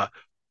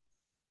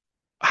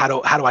how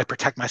do I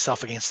protect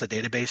myself against the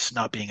database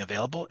not being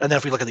available? And then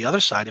if we look at the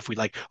other side, if we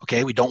like,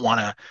 okay, we don't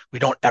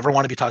ever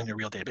want to be talking to a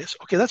real database.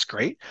 Okay, that's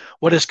great.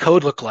 What does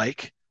code look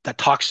like that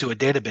talks to a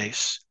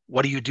database?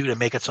 What do you do to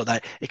make it so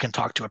that it can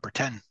talk to a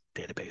pretend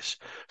database?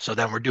 So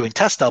then we're doing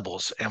test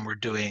doubles and we're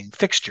doing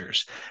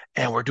fixtures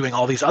and we're doing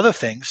all these other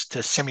things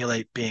to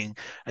simulate being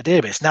a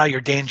database. Now your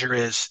danger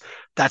is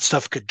that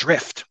stuff could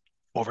drift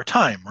over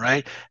time,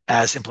 right?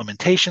 As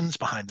implementations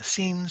behind the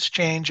scenes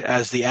change,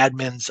 as the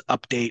admins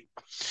update,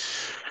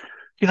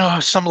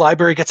 some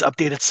library gets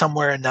updated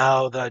somewhere, and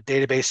now the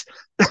database,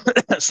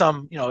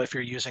 if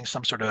you're using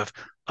some sort of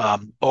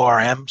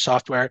ORM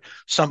software,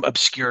 some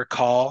obscure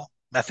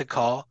method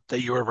call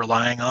that you were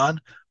relying on,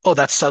 oh,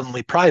 that's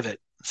suddenly private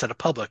instead of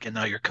public, and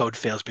now your code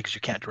fails because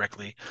you can't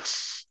directly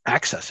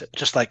access it.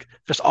 Just like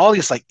there's all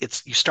these, like,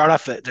 you start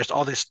off, there's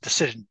all this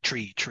decision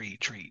tree,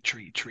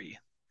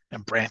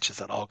 and branches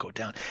that all go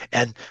down.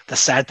 And the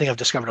sad thing I've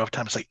discovered over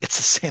time is, like, it's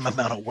the same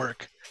amount of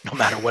work no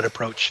matter what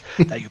approach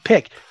that you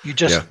pick.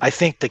 Yeah. I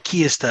think the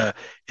key is to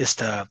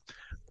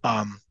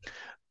um,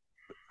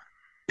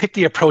 pick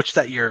the approach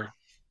that you're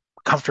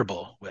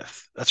comfortable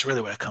with. That's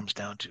really what it comes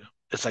down to.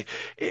 It's like,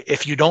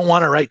 if you don't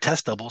want to write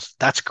test doubles,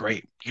 that's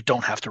great. You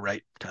don't have to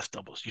write test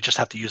doubles. You just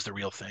have to use the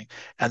real thing.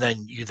 And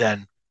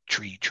then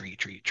tree,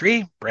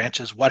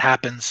 branches. What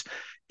happens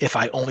if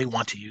I only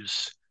want to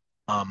use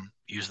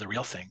use the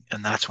real thing.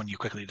 And that's when you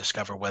quickly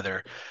discover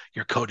whether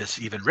your code is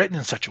even written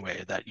in such a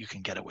way that you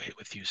can get away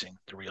with using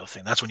the real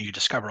thing. That's when you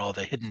discover all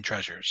the hidden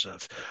treasures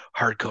of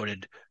hard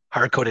coded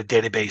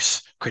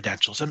database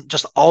credentials and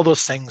just all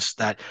those things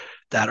that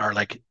are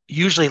like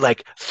usually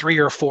like 3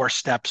 or 4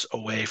 steps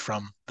away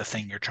from the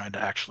thing you're trying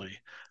to actually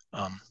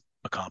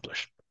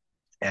accomplish.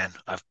 And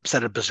I've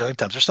said it a bazillion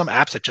times. There's some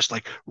apps that just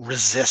like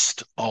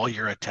resist all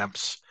your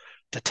attempts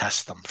to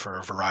test them for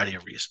a variety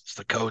of reasons.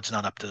 The code's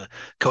not up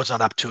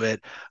to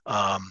it.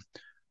 Um,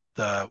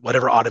 the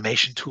whatever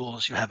automation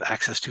tools you have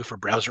access to for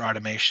browser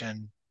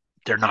automation,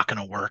 they're not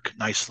going to work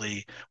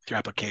nicely with your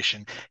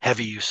application.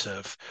 Heavy use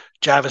of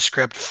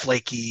JavaScript,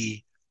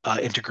 flaky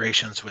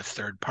integrations with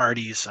third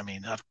parties. I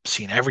mean, I've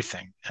seen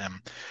everything.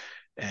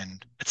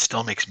 And it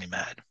still makes me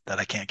mad that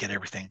I can't get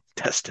everything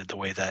tested the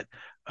way that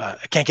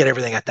I can't get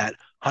everything at that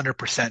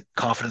 100%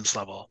 confidence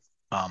level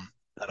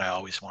that I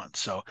always want.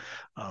 So,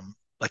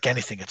 like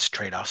anything, it's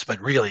trade-offs. But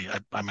really,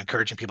 I'm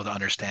encouraging people to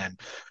understand,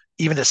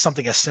 even as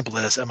something as simple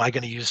as, am I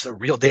going to use a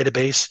real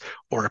database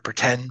or a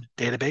pretend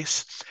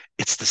database?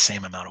 It's the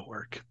same amount of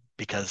work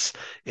because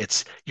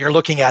you're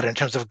looking at it in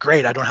terms of,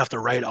 great, I don't have to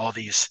write all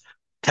these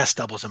test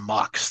doubles and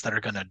mocks that are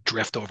going to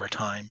drift over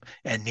time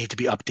and need to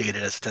be updated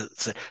as to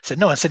said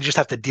no, instead you just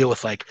have to deal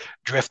with like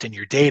drift in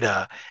your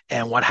data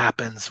and what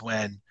happens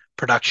when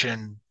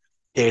production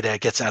data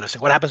gets out of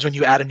sync. What happens when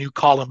you add a new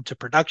column to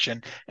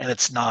production and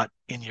it's not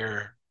in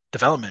your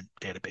development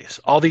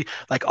database?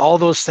 All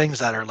those things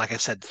that are, like I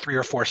said, 3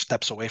 or 4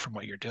 steps away from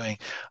what you're doing,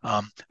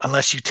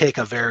 unless you take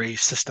a very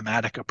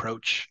systematic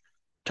approach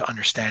to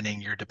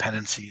understanding your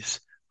dependencies.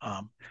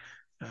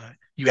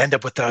 You end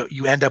up with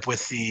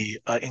the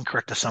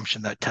incorrect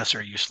assumption that tests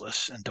are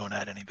useless and don't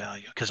add any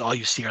value, because all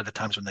you see are the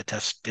times when the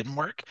test didn't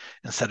work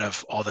instead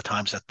of all the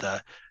times that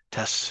the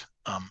test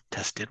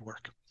did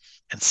work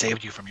and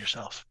saved you from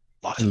yourself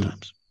lots of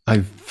times.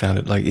 I found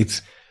it like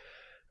it's.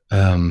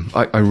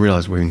 I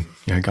realize we're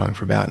going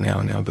for about an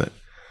hour now, but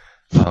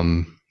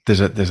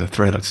there's a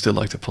thread I'd still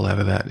like to pull out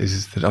of that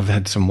is that I've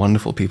had some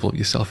wonderful people,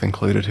 yourself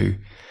included, who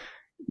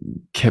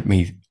kept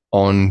me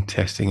on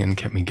testing and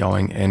kept me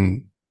going,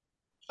 and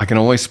I can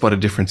always spot a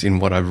difference in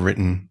what I've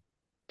written,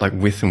 like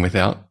with and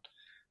without.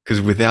 Because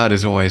without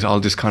is always, I'll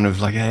just kind of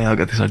like, hey, I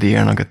got this idea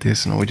and I got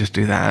this, and I would just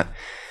do that.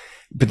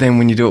 But then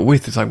when you do it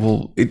with, it's like,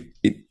 well,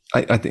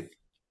 I think,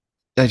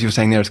 as you were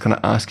saying there, it's kind of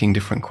asking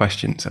different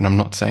questions. And I'm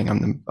not saying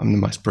I'm the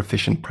most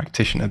proficient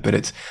practitioner, but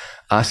it's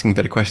asking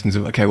better questions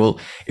of, okay, well,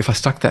 if I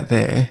stuck that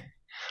there,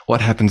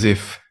 what happens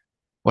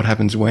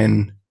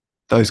when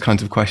those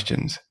kinds of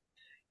questions?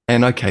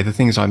 And okay, the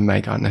things I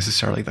make aren't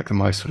necessarily like the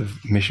most sort of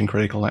mission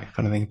critical, that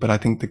kind of thing. But I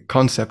think the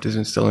concept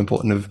is still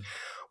important of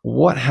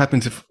what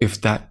happens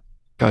if that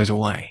goes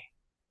away?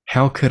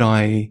 How could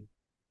I,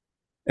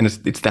 and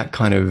it's that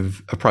kind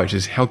of approach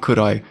is how could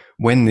I,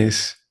 when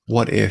this,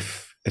 what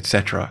if,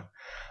 etc.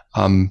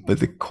 But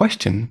the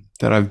question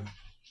that I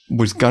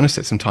was going to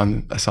set some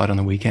time aside on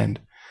the weekend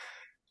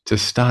to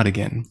start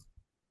again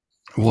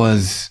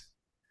was,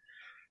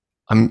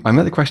 I'm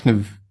at the question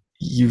of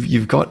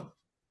you're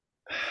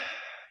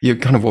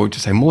kind of what would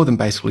you say, more than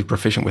basically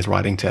proficient with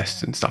writing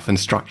tests and stuff and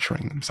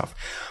structuring and stuff.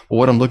 But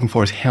what I'm looking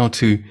for is how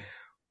to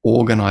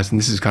organize, and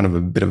this is kind of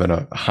a bit of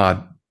a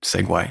hard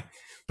segue,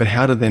 but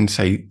how to then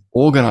say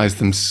organize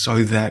them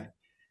so that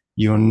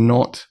you're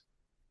more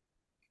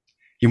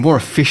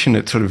efficient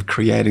at sort of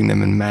creating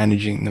them and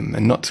managing them,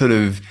 and not sort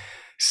of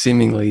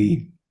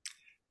seemingly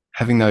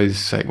having those,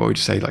 say, what would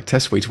you say, like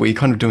test suites where you're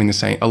kind of doing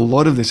a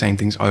lot of the same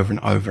things over and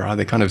over. Are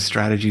there kind of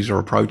strategies or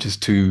approaches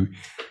to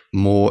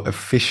more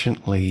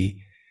efficiently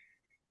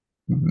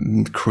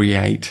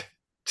create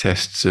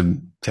tests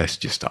and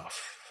test your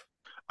stuff?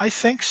 I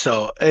think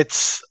so.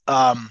 It's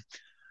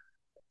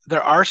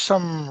there are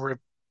some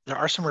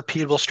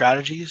repeatable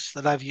strategies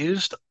that I've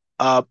used.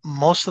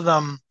 Most of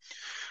them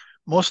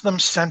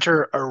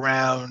center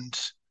around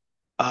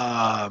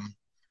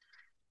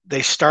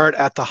they start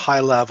at the high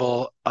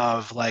level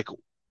of like,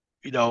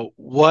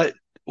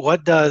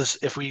 what does,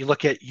 if we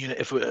look at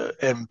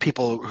and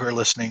people who are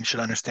listening should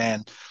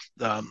understand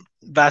the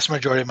vast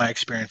majority of my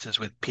experiences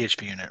with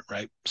PHP unit,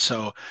 right?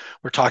 So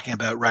we're talking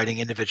about writing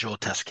individual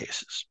test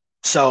cases.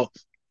 So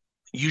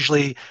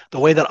usually the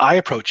way that I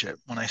approach it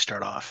when I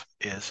start off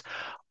is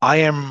I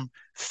am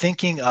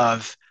thinking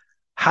of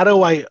how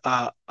do I,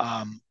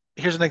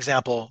 here's an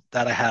example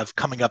that I have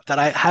coming up that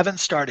I haven't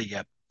started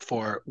yet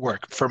for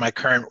work for my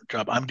current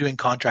job. I'm doing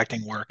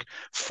contracting work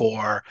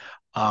for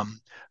a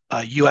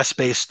US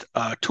based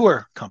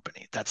tour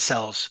company that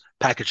sells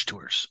package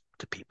tours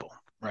to people,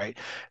 right?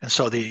 And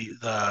so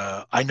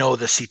I know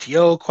the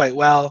CTO quite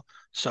well.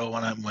 So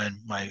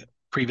when my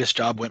previous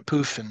job went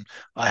poof and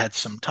I had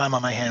some time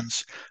on my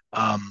hands,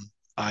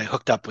 I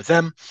hooked up with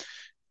them.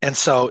 And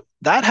so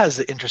that has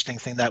the interesting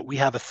thing that we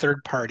have a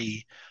third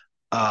party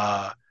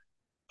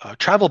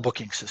travel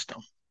booking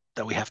system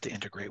that we have to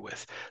integrate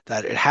with,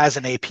 that it has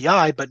an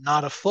API, but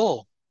not a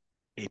full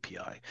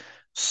API.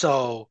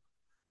 So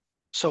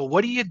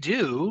what do you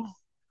do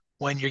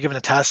when you're given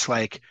a task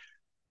like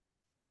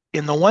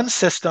in the one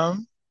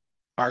system,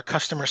 our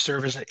customer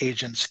service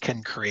agents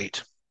can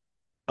create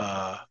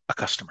a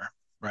customer,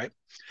 right?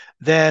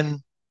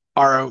 Then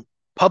our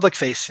public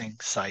facing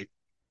site,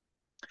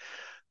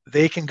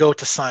 they can go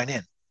to sign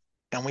in.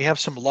 And we have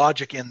some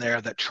logic in there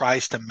that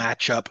tries to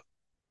match up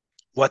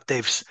what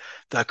the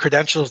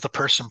credentials the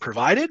person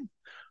provided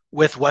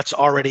with what's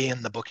already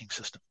in the booking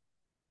system.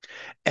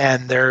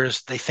 And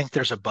they think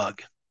there's a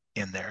bug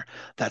in there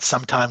that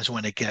sometimes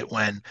when a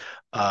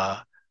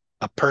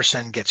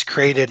person gets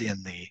created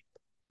in the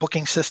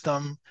booking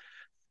system,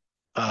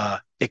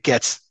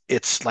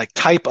 it's like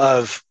type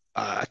of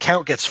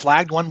account gets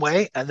flagged one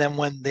way, and then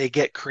when they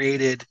get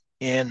created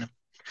in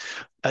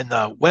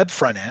the web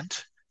front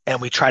end, and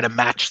we try to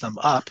match them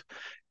up,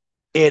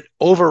 it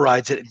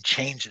overrides it and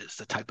changes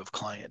the type of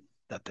client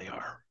that they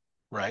are,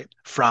 right?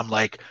 From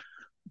like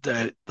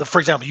for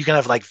example, you can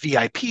have like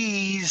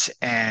VIPs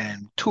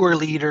and tour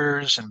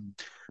leaders and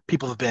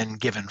people have been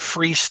given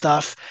free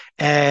stuff.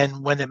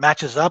 And when it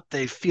matches up,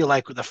 they feel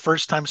like the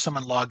first time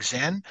someone logs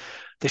in,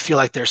 they feel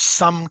like there's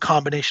some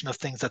combination of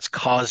things that's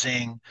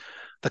causing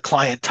the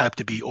client type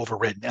to be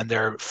overridden and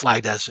they're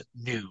flagged as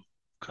new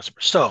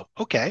customers. So,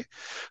 okay.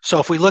 So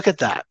if we look at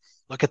that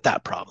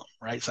problem,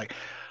 right? It's like,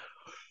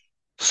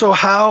 so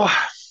how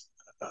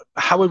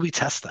would we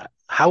test that?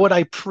 How would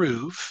I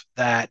prove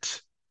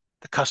that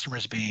the customer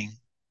is being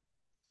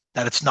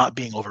that it's not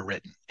being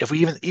overwritten? If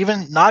we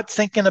even not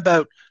thinking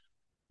about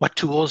what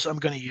tools I'm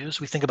going to use,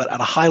 we think about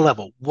at a high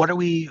level, what are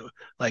we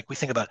like? We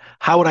think about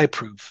how would I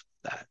prove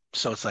that?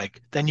 So it's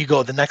like then you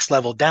go the next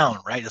level down,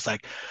 right? It's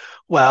like,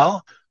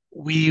 well,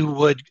 we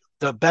would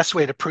the best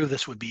way to prove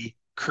this would be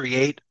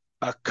create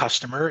a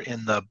customer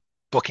in the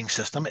booking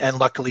system. And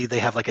luckily they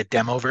have like a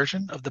demo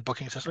version of the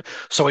booking system.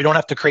 So we don't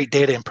have to create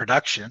data in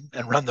production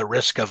and run the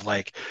risk of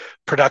like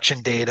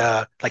production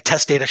data, like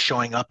test data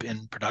showing up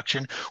in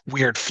production,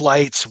 weird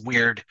flights,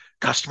 weird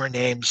customer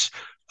names,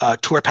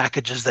 tour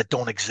packages that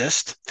don't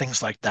exist,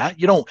 things like that.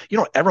 You don't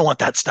ever want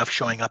that stuff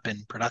showing up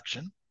in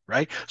production,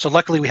 right? So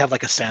luckily we have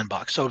like a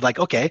sandbox. So like,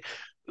 okay,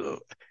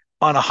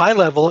 on a high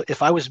level,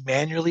 if I was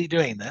manually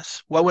doing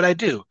this, what would I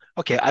do?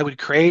 Okay, I would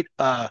create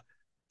a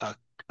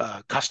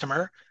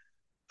customer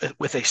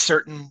with a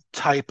certain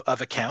type of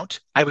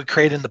account. I would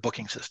create in the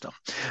booking system.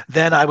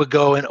 Then I would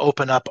go and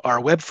open up our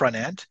web front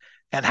end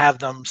and have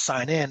them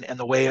sign in. And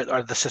the way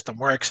the system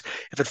works,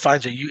 if it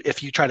finds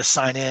if you try to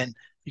sign in,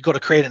 you go to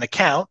create an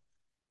account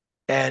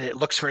and it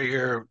looks for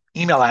your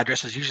email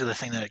address is usually the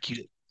thing that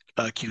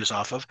it queues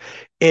off of.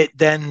 It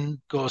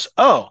then goes,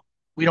 oh,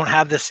 we don't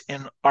have this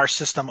in our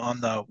system on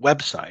the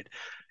website.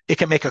 It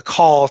can make a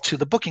call to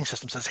the booking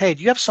system, says, hey,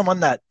 do you have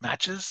someone that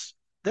matches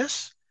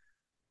this?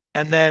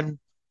 And then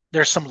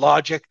there's some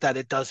logic that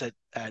it does it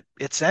at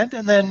its end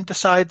and then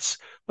decides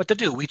what to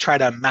do. We try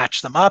to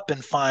match them up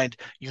and find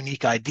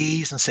unique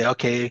IDs and say,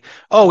 okay,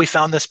 oh, we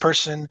found this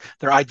person,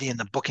 their ID in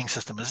the booking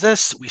system is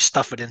this. We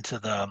stuff it into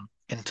the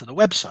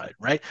website,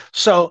 right?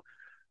 So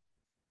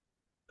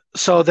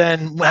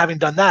then having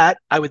done that,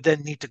 I would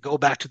then need to go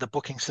back to the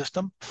booking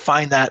system,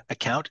 find that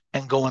account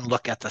and go and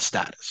look at the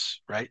status,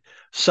 right?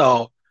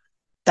 So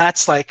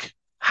that's like,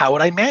 how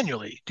would I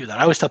manually do that?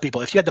 I always tell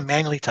people, if you had to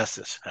manually test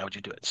this, how would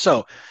you do it?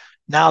 So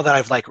now that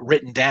I've like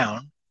written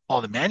down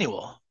all the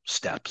manual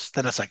steps,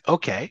 then it's like,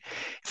 okay,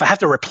 if I have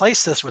to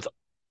replace this with,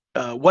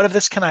 what of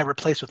this can I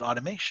replace with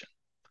automation?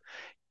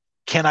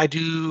 Can I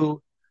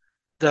do,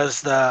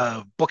 does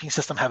the booking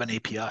system have an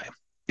API?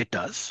 It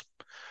does.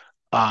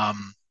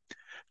 Um,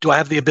 do I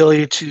have the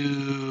ability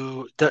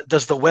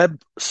does the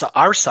web, so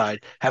our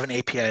side have an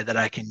API that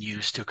I can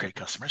use to create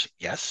customers?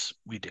 Yes,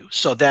 we do.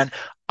 So then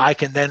I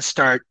can then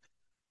start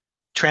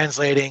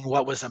translating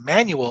what was a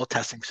manual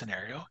testing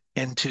scenario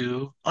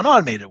into an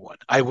automated one.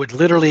 I would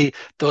literally,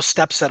 those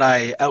steps that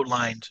I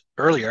outlined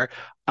earlier,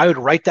 I would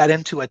write that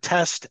into a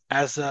test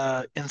as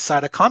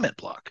inside a comment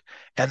block.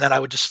 And then I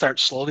would just start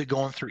slowly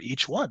going through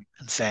each one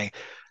and saying,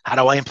 how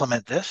do I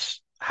implement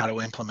this? How do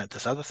I implement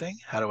this other thing?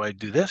 How do I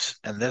do this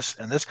and this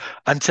and this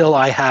until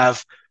I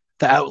have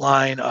the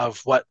outline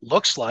of what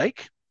looks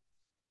like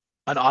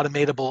an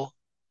automatable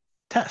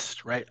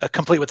test, right?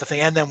 Complete with the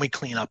thing. And then we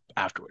clean up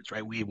afterwards,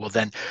 right? We will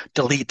then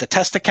delete the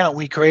test account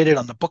we created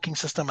on the booking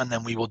system, and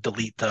then we will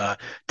delete the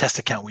test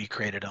account we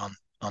created on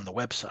the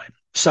website.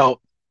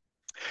 So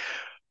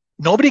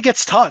nobody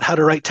gets taught how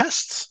to write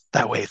tests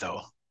that way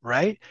though,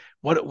 right?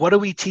 What do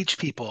we teach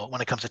people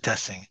when it comes to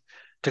testing?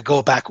 To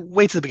go back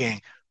way to the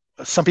beginning,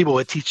 some people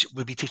would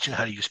be teaching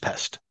how to use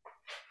pest.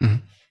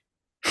 Mhm.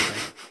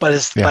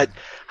 Right? Yeah. But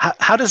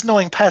how does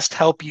knowing pest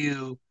help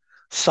you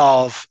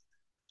solve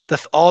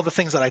all the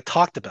things that I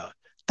talked about?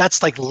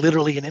 That's like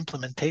literally an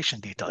implementation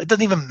detail. It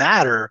doesn't even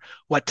matter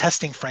what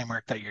testing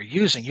framework that you're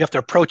using. You have to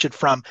approach it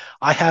from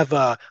I have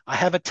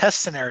a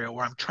test scenario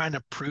where I'm trying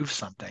to prove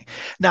something.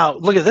 Now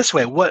look at it this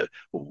way.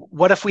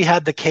 What if we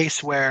had the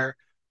case where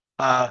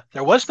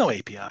there was no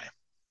API?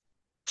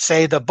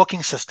 Say the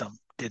booking system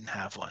didn't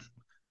have one.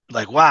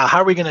 Like, wow,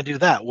 how are we going to do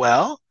that?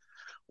 Well,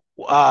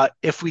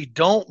 if we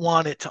don't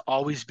want it to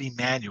always be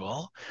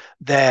manual,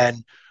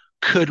 then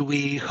Could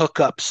we hook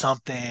up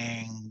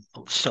something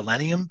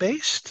Selenium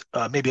based,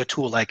 maybe a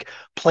tool like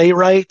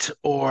Playwright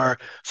or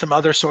some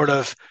other sort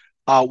of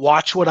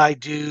watch what I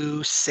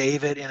do,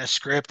 save it in a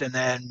script, and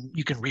then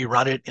you can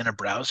rerun it in a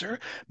browser?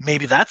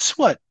 Maybe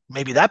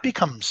that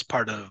becomes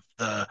part of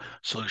the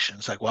solution.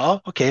 It's like,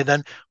 well, okay,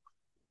 then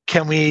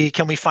can we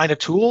find a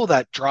tool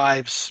that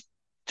drives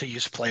to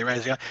use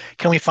Playwright?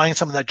 Can we find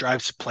something that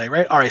drives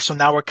Playwright? All right, so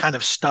now we're kind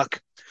of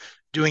stuck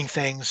doing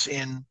things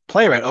in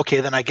Playwright.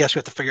 Okay, then I guess we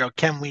have to figure out,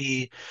 can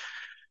we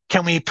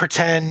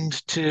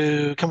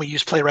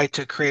use Playwright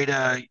to create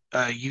a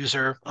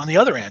user on the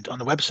other end on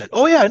the website?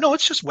 Oh yeah, no,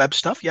 it's just web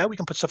stuff. Yeah, we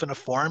can put stuff in a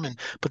form and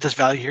put this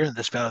value here and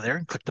this value there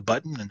and click the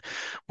button and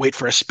wait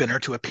for a spinner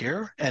to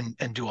appear and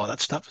do all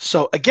that stuff.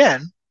 So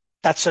again,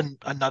 that's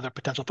another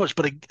potential approach.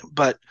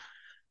 But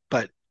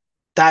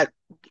that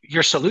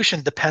your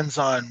solution depends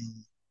on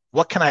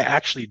what can I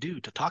actually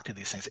do to talk to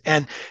these things.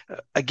 And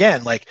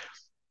again, like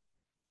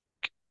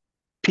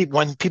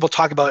when people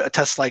talk about a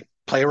test like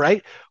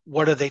Playwright,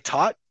 what are they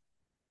taught?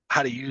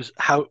 How to use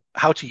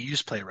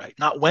Playwright,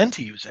 not when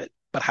to use it,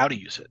 but how to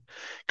use it.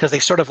 Because they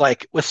sort of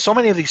like with so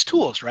many of these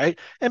tools, right?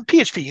 And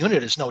PHP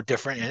Unit is no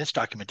different in its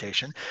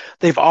documentation.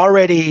 They've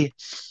already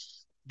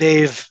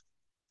they've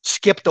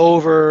skipped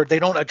over, they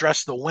don't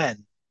address the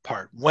when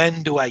part.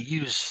 When do I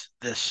use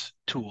this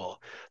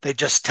tool? They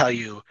just tell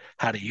you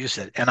how to use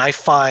it. And I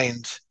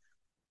find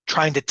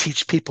trying to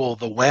teach people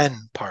the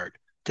when part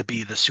to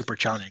be the super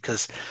challenging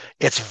because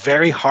it's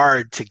very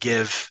hard to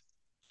give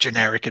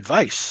generic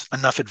advice,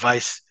 enough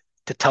advice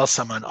to tell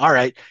someone, all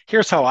right,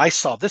 here's how I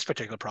solve this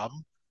particular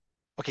problem.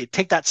 Okay,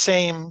 take that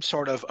same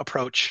sort of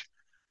approach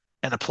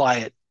and apply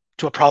it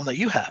to a problem that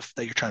you have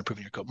that you're trying to prove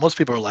in your code. Most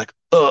people are like,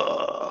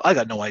 I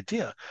got no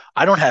idea.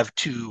 I don't have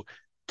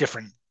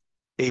different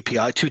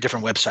two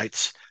different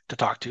websites to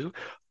talk to.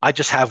 I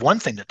just have one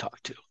thing to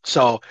talk to.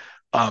 So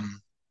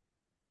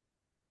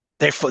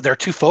they're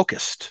too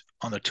focused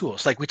on the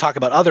tools. Like we talk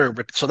about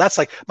so that's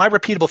like my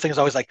repeatable thing is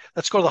always like,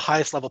 let's go to the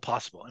highest level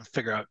possible and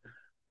figure out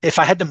if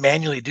I had to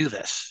manually do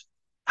this,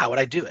 how would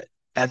I do it?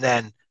 And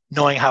then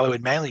knowing how I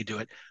would manually do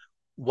it,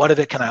 what of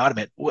it can I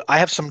automate? I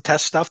have some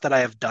test stuff that I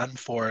have done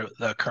for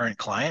the current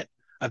client.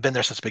 I've been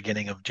there since the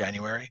beginning of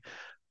January.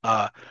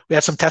 We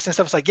had some testing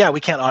stuff. It's like, yeah, we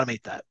can't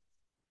automate that.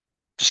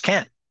 Just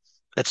can't.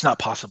 It's not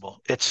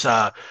possible. It's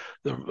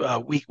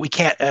we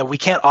can't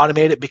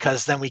automate it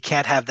because then we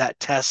can't have that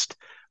test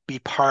be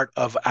part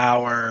of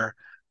our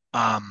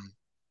um,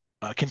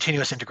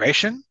 continuous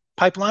integration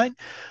pipeline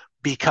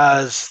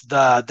because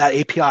that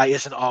API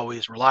isn't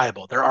always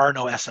reliable. There are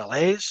no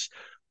SLAs.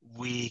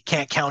 We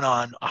can't count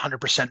on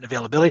 100%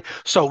 availability.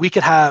 So we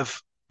could have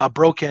a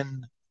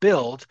broken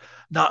build,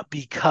 not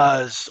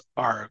because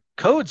our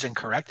code's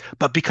incorrect,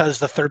 but because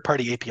the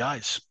third-party API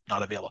is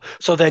not available.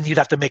 So then you'd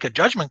have to make a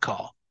judgment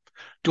call.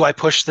 Do I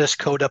push this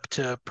code up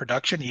to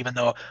production even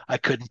though I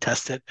couldn't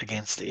test it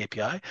against the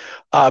API?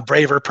 A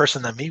braver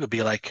person than me would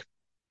be like,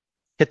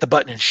 hit the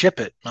button and ship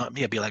it. Not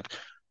me. I'd be like,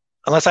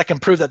 unless I can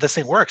prove that this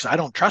thing works, I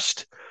don't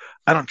trust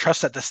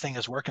that this thing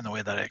is working the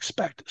way that I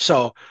expect.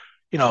 So,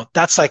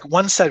 that's like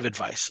one set of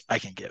advice I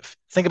can give.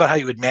 Think about how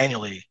you would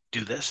manually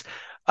do this.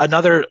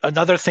 Another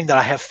thing that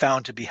I have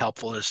found to be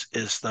helpful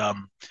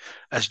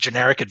as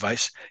generic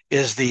advice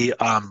is the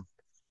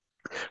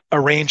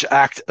arrange,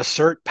 act,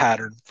 assert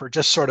pattern for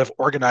just sort of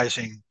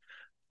organizing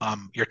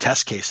your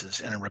test cases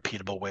in a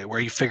repeatable way,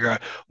 where you figure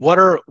out what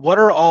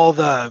are all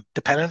the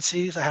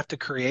dependencies I have to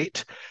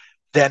create.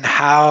 Then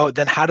how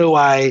do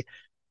I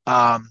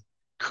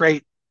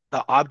create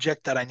the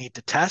object that I need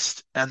to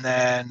test, and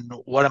then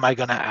what am I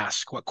going to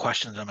ask? What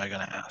questions am I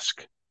going to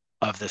ask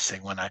of this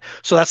thing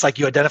so that's like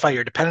you identify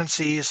your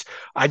dependencies.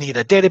 I need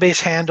a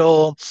database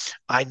handle.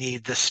 I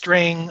need the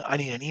string. I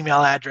need an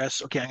email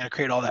address. Okay, I'm going to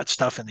create all that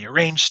stuff in the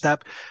arrange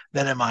step.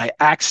 Then in my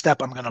act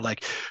step, I'm going to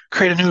like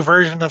create a new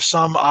version of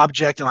some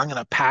object and I'm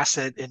going to pass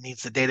it. It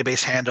needs the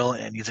database handle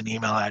and it needs an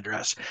email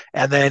address.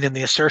 And then in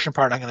the assertion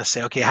part, I'm going to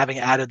say, okay, having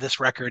added this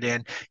record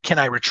in, can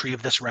I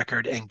retrieve this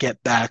record and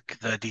get back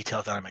the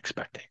details that I'm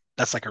expecting?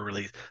 That's like a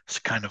really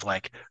kind of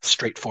like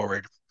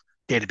straightforward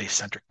database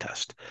centric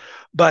test.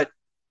 But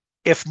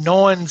if no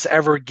one's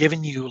ever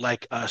given you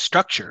like a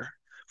structure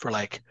for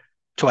like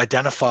to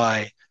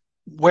identify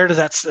where does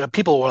that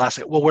people will ask,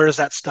 well, where does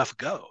that stuff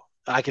go?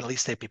 I can at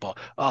least say people,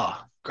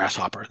 oh,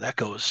 Grasshopper, that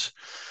goes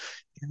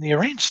in the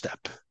arrange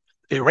step.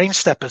 The arrange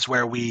step is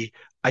where we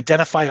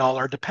identify all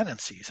our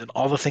dependencies and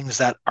all the things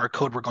that our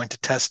code we're going to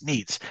test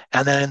needs.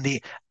 And then in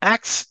the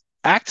act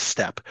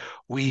step,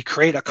 we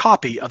create a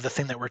copy of the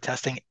thing that we're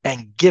testing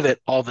and give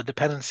it all the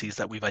dependencies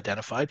that we've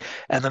identified.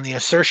 And then the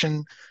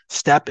assertion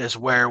step is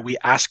where we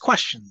ask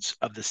questions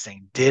of this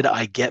thing. Did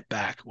I get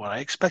back what I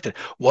expected?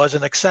 Was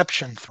an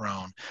exception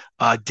thrown?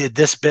 Did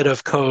this bit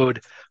of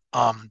code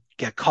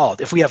get called.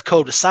 If we have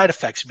code with side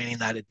effects, meaning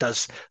that it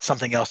does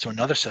something else to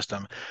another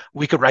system,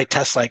 we could write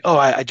tests like, oh,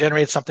 I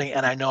generated something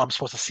and I know I'm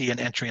supposed to see an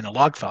entry in a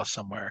log file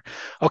somewhere.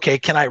 Okay,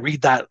 can I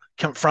read that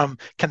can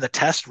the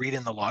test read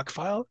in the log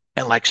file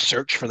and like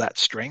search for that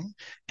string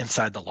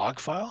inside the log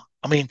file?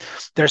 I mean,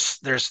 there's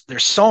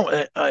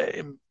so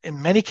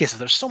in many cases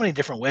there's so many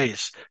different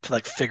ways to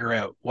like figure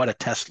out what a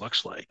test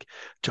looks like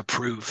to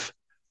prove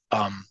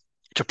um,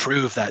 to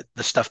prove that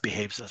the stuff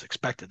behaves as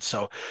expected.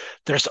 So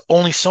there's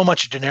only so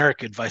much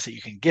generic advice that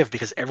you can give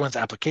because everyone's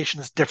application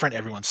is different,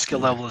 everyone's skill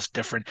level is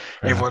different,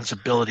 Yeah. everyone's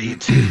ability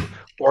to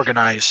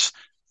organize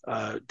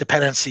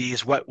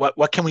dependencies.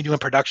 What can we do in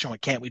production?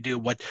 What can't we do?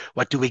 What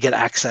do we get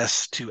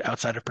access to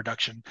outside of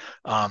production?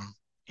 Um,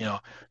 you know,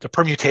 the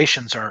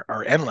permutations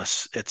are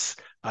endless.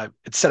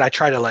 Instead I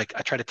try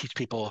to teach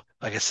people,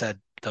 like I said,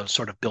 those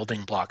sort of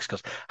building blocks.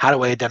 Because how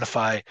do I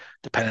identify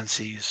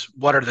dependencies?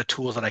 What are the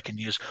tools that I can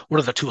use? What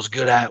are the tools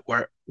good at?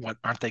 What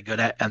aren't they good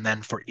at? And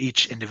then for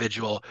each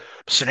individual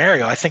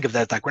scenario, I think of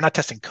that like we're not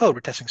testing code, we're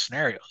testing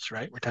scenarios,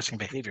 right? We're testing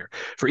behavior.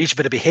 For each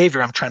bit of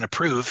behavior, I'm trying to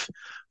prove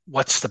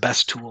what's the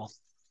best tool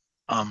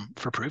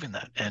for proving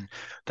that. And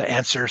the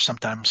answer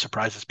sometimes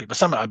surprises people.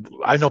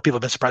 I know people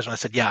have been surprised when I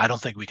said, "Yeah, I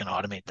don't think we can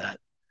automate that.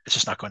 It's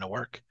just not going to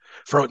work."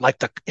 For like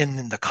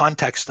in the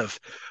context of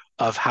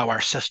how our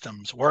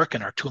systems work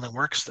and our tooling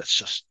works, it's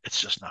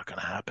just not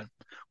going to happen.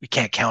 We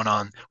can't count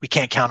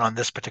on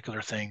this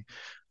particular thing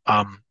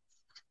um,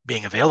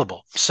 being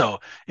available. So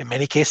in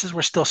many cases,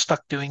 we're still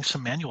stuck doing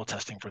some manual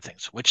testing for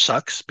things, which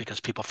sucks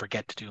because people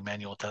forget to do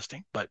manual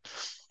testing. But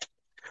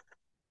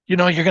you're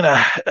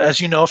gonna,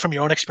 as you know from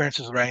your own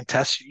experiences with writing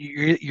tests,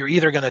 you're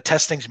either gonna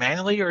test things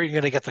manually or you're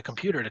gonna get the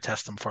computer to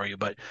test them for you.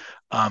 But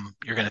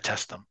you're gonna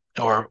test them,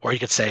 or you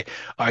could say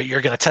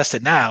you're gonna test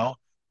it now,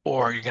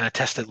 or you're gonna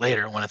test it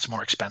later when it's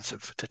more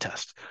expensive to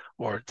test.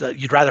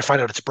 You'd rather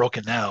find out it's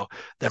broken now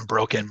than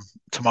broken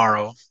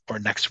tomorrow or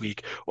next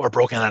week, or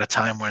broken at a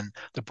time when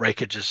the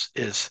breakage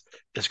is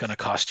going to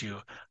cost you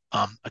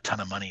a ton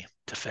of money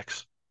to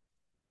fix.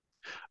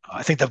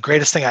 I think the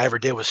greatest thing I ever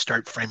did was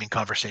start framing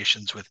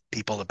conversations with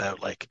people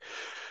about like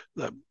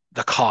the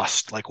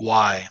cost, like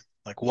why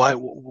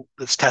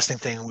this testing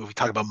thing. We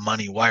talk about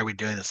money. Why are we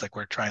doing this? Like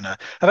we're trying to.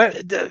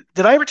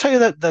 Did I ever tell you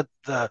that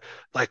the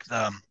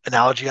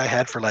analogy I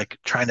had for like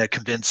trying to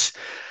convince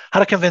how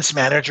to convince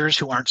managers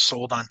who aren't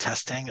sold on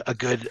testing a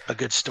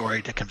good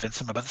story to convince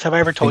them about this? Have I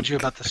ever told you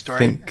about the I story?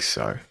 think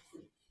so.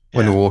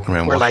 When we're Yeah. walking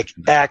around Where like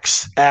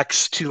Washington.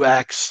 X,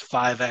 2X,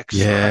 5X, or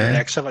Yeah.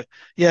 100X.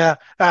 Yeah,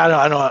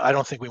 I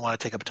don't think we want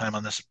to take up time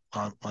on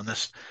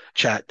this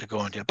chat to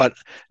go into it. But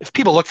if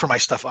people look for my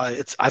stuff,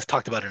 I've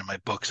talked about it in my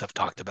books. I've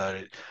talked about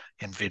it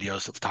in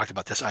videos. I've talked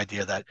about this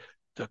idea that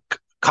the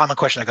common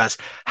question I got is,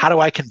 how do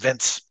I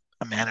convince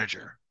a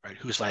manager, right?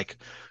 Who's like,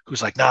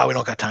 no, we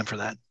don't got time for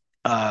that.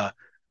 Uh,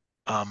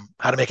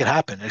 how to make it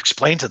happen?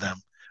 Explain to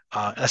them.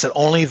 And I said,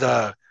 only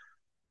the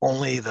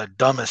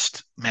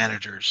dumbest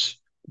managers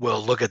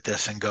will look at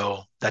this and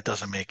go, that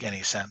doesn't make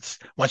any sense.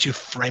 Once you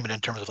frame it in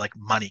terms of like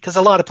money, because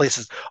a lot of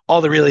places, all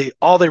they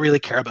really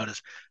care about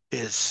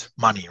is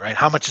money, right?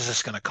 How much is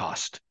this going to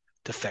cost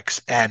to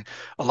fix? And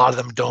a lot of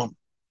them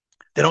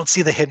they don't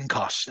see the hidden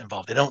costs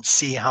involved. They don't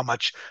see how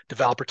much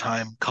developer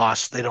time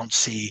costs. They don't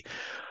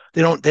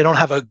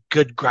have a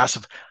good grasp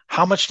of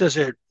how much does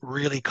it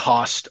really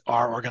cost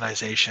our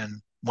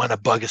organization when a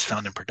bug is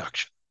found in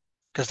production,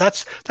 because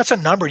that's a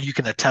number you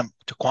can attempt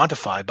to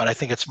quantify, but I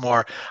think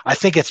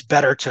it's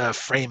better to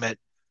frame it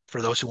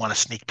for those who want to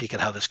sneak peek at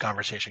how this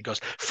conversation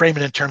goes. Frame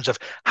it in terms of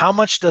how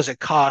much does it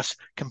cost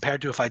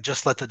compared to if I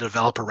just let the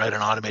developer write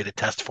an automated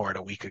test for it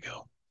a week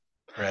ago,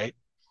 right?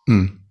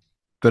 Mm.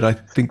 But I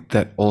think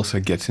that also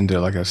gets into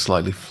like a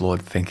slightly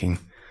flawed thinking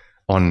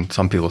on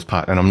some people's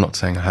part. And I'm not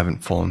saying I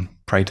haven't fallen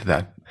prey to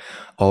that.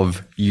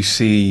 Of you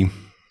see,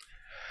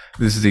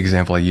 this is the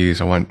example I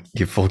use. I won't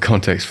give full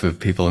context for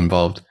people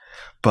involved,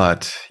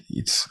 but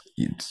it's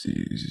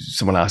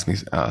someone asked me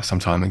some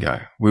time ago.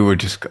 We were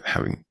just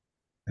having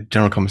a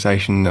general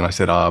conversation, and I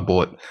said, I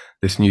bought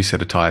this new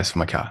set of tires for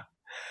my car,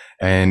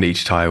 and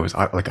each tire was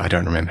like, I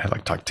don't remember, had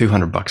like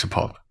 $200 a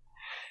pop.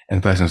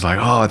 And the person was like,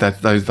 "Oh,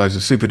 those are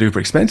super duper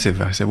expensive."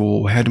 I said,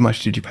 "Well, how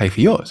much did you pay for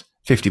yours?"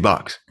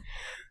 $50.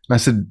 And I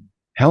said,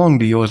 "How long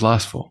do yours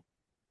last for?"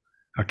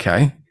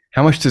 Okay.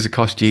 How much does it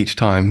cost you each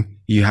time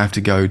you have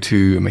to go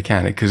to a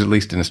mechanic? Because at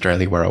least in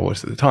Australia, where I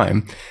was at the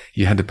time,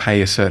 you had to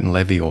pay a certain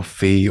levy or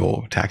fee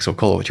or tax or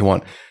call it what you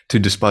want to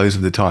dispose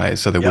of the tires,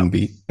 so they Yep. wouldn't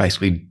be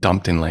basically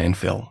dumped in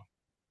landfill,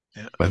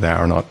 Yeah. whether they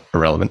are or not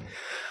irrelevant.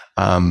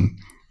 And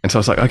so I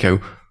was like, okay,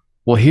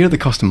 well, here are the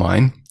cost of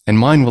mine, and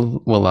mine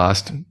will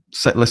last,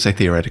 let's say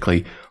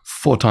theoretically,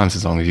 4 times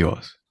as long as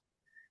yours.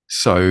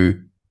 So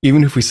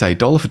even if we say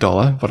dollar for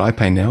dollar, what I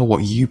pay now,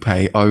 what you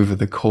pay over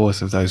the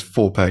course of those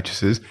 4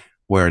 purchases,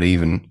 we're at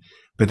even.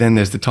 But then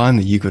there's the time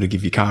that you've got to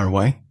give your car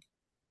away.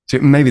 So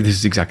maybe this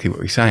is exactly what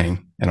we're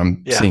saying, and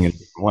I'm seeing it a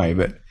different way,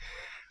 but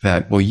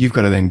that, well, you've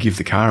got to then give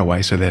the car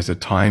away. So there's a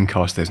time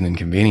cost, there's an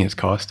inconvenience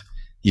cost.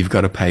 You've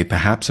got to pay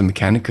perhaps a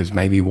mechanic because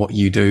maybe what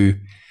you do,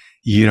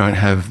 you don't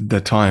have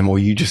the time, or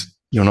you just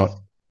you're not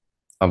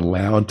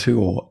allowed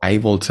to or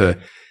able to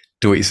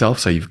do it yourself.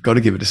 So you've got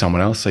to give it to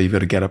someone else. So you've got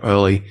to get up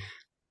early,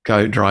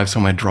 go drive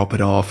somewhere, drop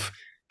it off,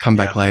 come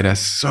back Yeah. later.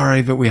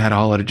 Sorry, but we had a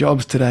whole lot of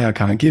jobs today. I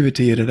can't give it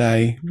to you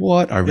today.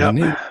 What? I really Yeah.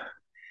 need it.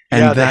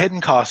 And Yeah, that,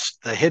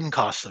 the hidden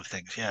costs of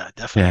things. Yeah, yeah,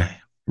 definitely.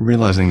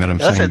 realizing that I'm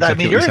Yeah, that's saying it. I exactly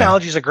mean, what you're your saying.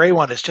 analogy is a great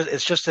one. I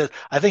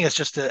think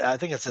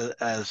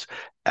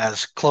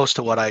as close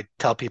to what I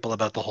tell people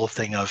about the whole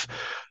thing of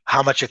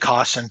how much it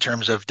costs in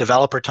terms of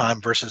developer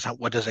time versus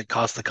what does it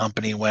cost the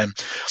company when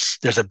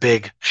there's a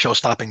big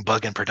show-stopping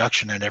bug in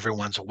production and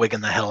everyone's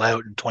wigging the hell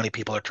out and 20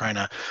 people are trying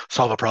to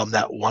solve a problem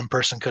that one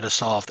person could have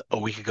solved a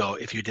week ago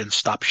if you didn't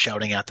stop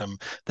shouting at them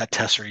that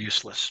tests are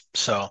useless.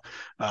 So,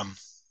 um,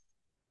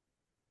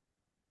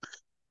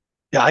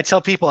 yeah, I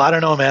tell people, I don't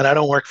know, man. I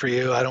don't work for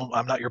you.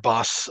 I'm not your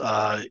boss.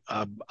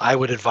 I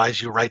would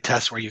advise you write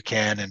tests where you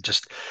can, and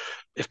just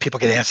if people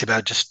get antsy about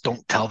it, just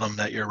don't tell them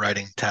that you're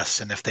writing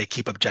tests. And if they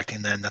keep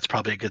objecting, then that's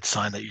probably a good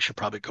sign that you should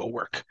probably go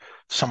work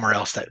somewhere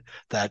else that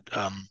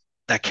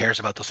cares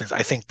about those things.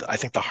 I think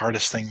the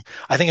hardest thing,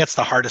 I think it's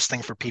the hardest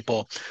thing for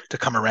people to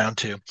come around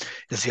to,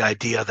 is the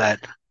idea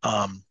that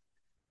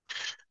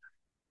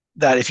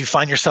if you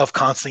find yourself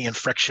constantly in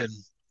friction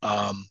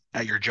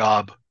at your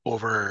job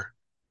over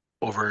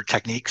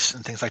techniques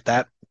and things like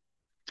that,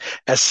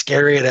 as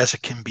scary as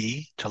it can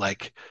be to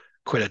like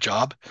quit a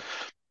job,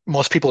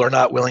 most people are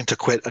not willing to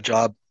quit a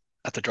job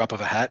at the drop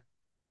of a hat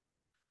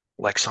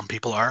like some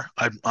people are.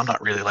 I'm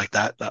not really like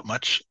that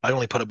much. I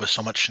only put up with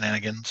so much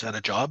shenanigans at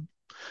a job.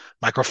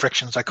 Micro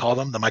frictions, I call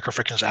them. The micro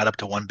frictions add up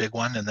to one big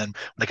one, and then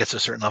when it gets to a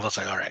certain level, it's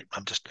like, all right, I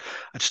just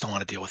don't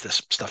want to deal with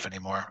this stuff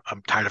anymore.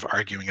 I'm tired of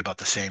arguing about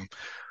the same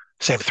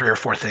three or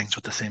four things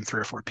with the same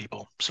three or four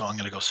people. So I'm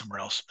going to go somewhere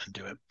else and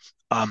do it.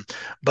 Um,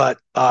 but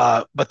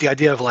the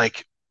idea of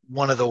like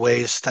one of the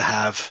ways to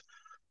have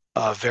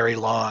a very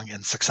long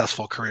and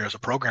successful career as a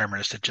programmer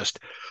is to just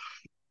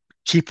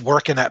keep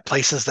working at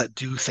places that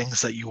do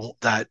things that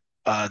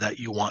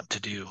you want to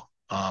do.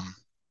 Um,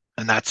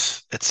 and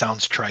that's it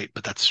sounds trite,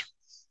 but that's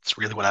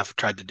really what I've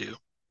tried to do.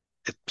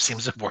 It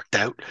seems to have worked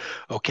out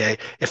okay.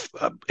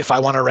 If I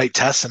want to write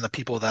tests and the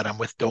people that I'm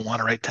with don't want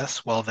to write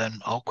tests, well then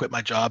I'll quit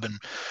my job and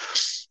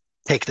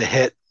take the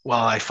hit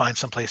while I find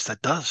some place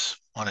that does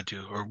want to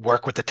do or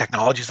work with the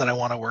technologies that I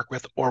want to work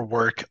with or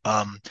work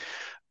um,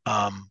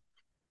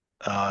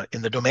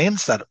 in the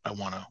domains that I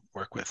want to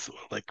work with.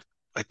 Like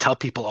I tell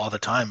people all the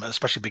time,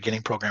 especially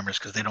beginning programmers,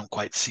 because they don't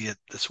quite see it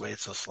this way.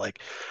 It's just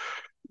like,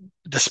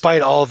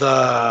 despite all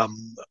the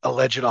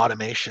alleged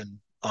automation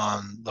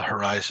on the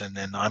horizon,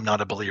 and I'm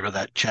not a believer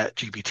that Chat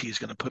GPT is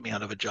going to put me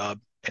out of a job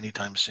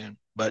anytime soon,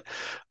 but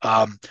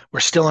we're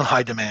still in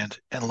high demand,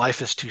 and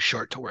life is too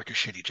short to work a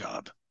shitty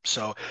job.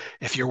 So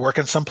if you're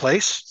working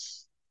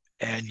someplace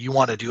and you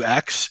want to do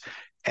X,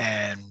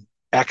 and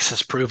X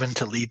has proven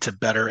to lead to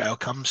better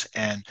outcomes,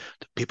 and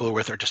the people who are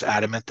with are just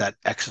adamant that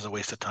X is a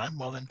waste of time,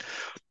 well, then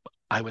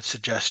I would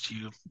suggest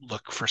you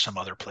look for some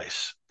other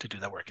place to do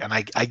that work. And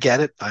I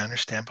get it. I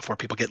understand before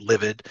people get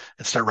livid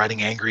and start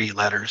writing angry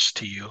letters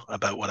to you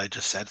about what I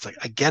just said. It's like,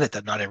 I get it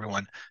that not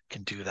everyone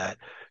can do that.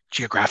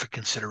 Geographic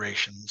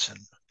considerations and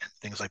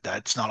things like that.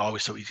 It's not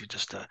always so easy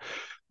just to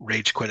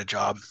rage quit a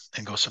job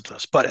and go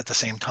someplace. But at the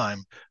same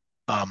time,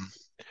 um,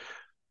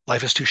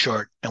 life is too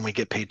short and we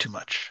get paid too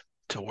much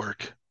to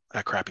work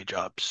at crappy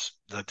jobs.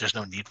 There's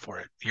no need for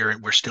it.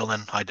 We're still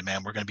in high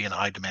demand. We're going to be in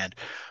high demand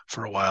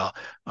for a while.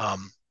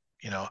 Um,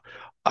 you know,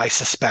 I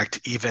suspect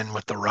even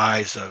with the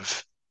rise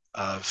of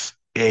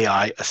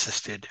AI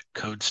assisted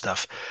code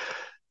stuff,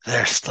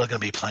 there's still going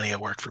to be plenty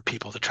of work for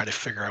people to try to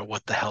figure out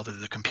what the hell did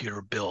the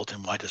computer build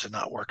and why does it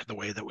not work the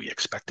way that we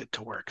expect it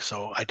to work.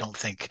 So I don't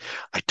think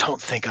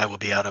I will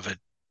be out of it.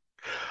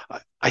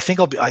 I think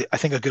I'll be. I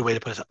think a good way to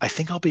put it is, I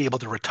think I'll be able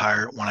to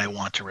retire when I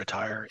want to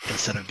retire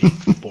instead of being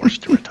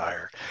forced to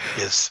retire.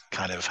 Is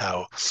kind of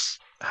how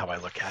I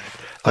look at it.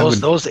 I Those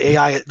would,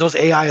 those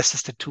AI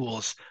assisted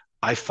tools,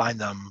 I find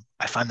them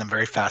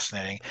very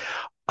fascinating.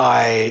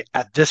 I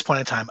At this point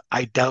in time,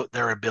 I doubt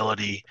their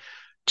ability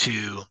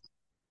to,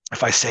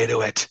 if I say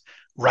to it,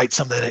 write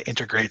something that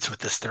integrates with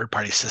this third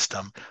party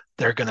system,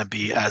 they're going to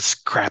be as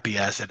crappy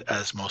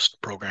as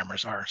most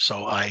programmers are.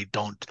 So I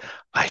don't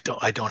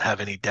have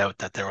any doubt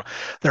that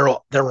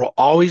there will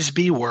always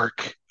be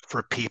work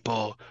for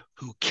people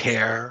who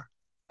care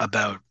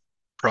about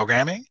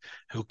programming,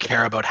 who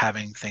care about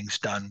having things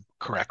done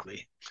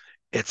correctly.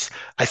 It's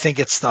I think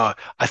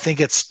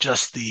it's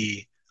just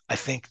the I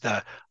think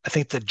the I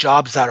think the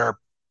jobs that are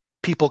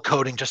people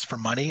coding just for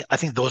money, I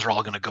think those are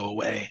all going to go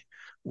away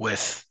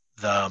with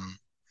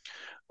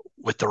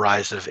with the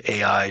rise of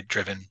AI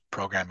driven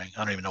programming.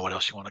 I don't even know what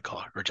else you want to call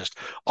it, or just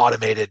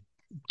automated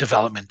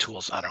development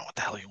tools. I don't know what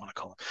the hell you want to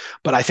call them.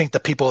 But I think the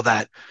people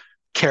that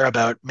care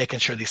about making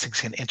sure these things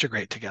can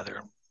integrate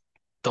together,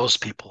 those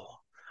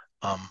people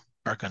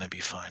are going to be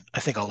fine. I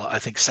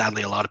think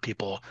sadly a lot of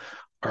people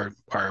are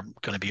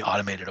going to be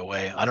automated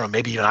away. I don't know.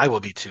 Maybe even I will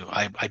be too.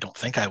 I don't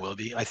think I will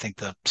be. I think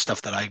the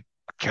stuff that I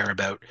care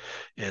about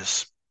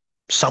is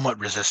somewhat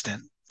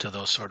resistant to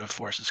those sort of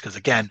forces because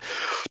again,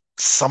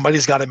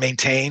 somebody's got to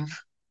maintain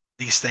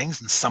these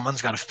things, and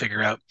someone's got to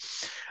figure out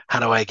how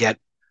do I get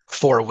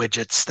four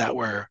widgets that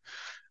were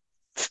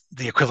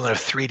the equivalent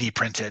of 3D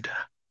printed.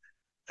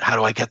 How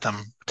do I get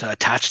them to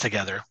attach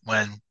together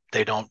when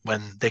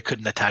they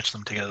couldn't attach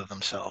them together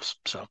themselves?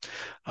 So,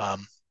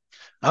 um,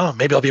 oh,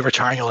 maybe I'll be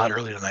retiring a lot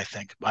earlier than I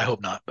think. I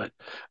hope not, but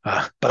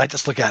I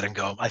just look at it and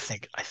go, I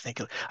think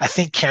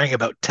caring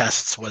about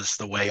tests was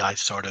the way I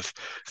sort of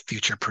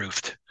future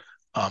proofed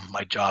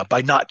my job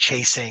by not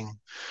chasing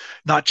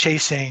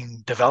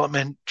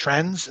development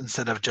trends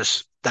instead of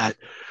just that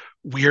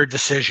weird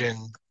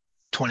decision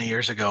 20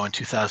 years ago in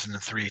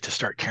 2003 to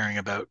start caring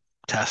about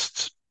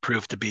tests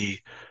proved to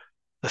be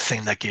the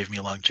thing that gave me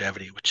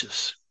longevity, which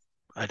is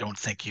I don't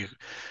think you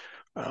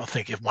I don't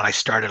think if when I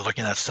started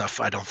looking at stuff,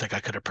 I don't think I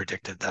could have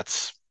predicted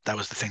that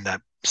was the thing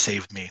that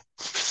saved me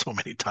so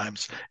many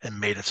times and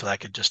made it so that I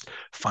could just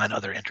find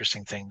other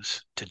interesting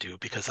things to do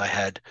because I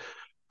had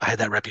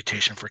that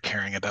reputation for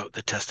caring about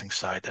the testing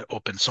side that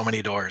opened so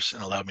many doors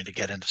and allowed me to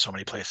get into so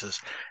many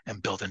places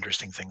and build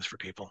interesting things for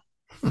people.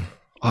 Well,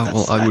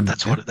 That's I that, would.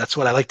 that's Yeah.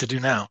 what I like to do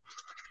now.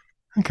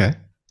 Okay.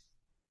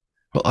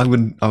 Well,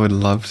 I would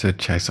love to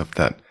chase up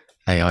that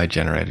AI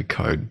generated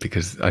code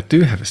because I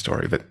do have a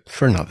story, but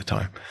for another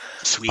time.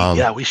 Sweet. Um,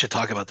 Yeah, we should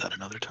talk about that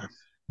another time.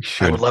 we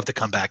I would should. love to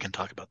come back and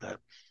talk about that.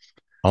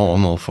 Oh,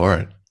 I'm all for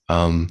it.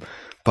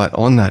 But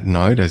on that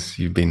note, as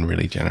you've been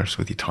really generous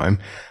with your time,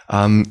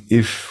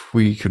 if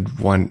we could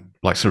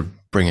sort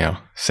of bring our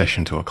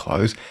session to a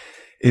close,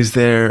 is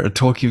there a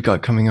talk you've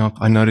got coming up?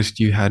 I noticed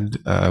you had,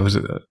 was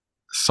it a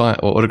sign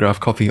or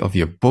autographed copy of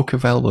your book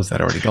available? Is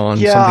that already gone?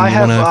 Yeah, Something I you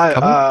want have.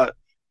 to cover?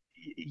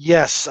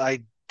 Yes, I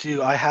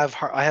do. I have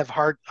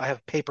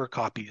paper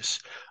copies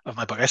of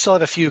my book. I still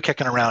have a few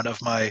kicking around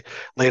of my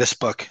latest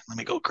book. Let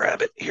me go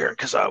grab it here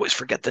because I always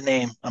forget the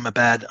name. I'm a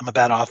bad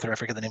author. I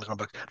forget the names of my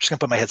book. I'm just gonna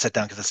put my headset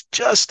down because it's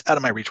just out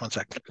of my reach. One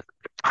second.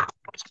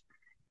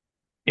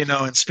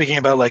 And speaking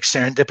about like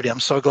serendipity, I'm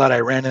so glad I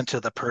ran into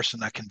the person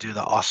that can do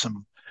the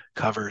awesome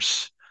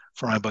covers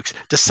for my books.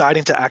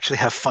 Deciding to actually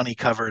have funny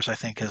covers, I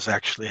think, has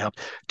actually helped.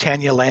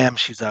 Tanya Lamb,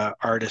 she's an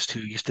artist who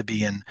used to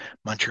be in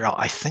Montreal.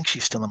 I think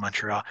she's still in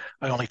Montreal.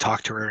 I only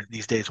talk to her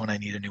these days when I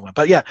need a new one.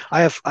 But yeah,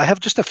 I have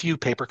just a few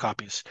paper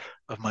copies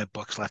of my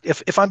books left.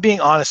 If I'm being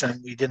honest,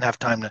 and we didn't have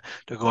time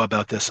to go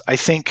about this, I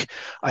think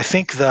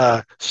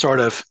the sort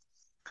of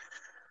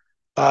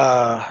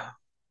uh,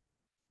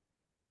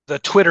 the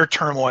Twitter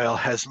turmoil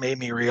has made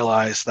me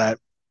realize that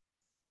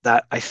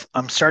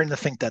I'm starting to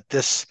think that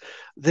this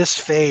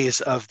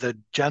phase of the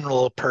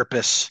general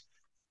purpose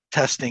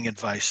testing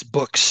advice,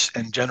 books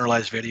and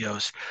generalized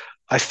videos,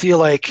 I feel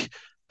like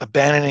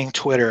abandoning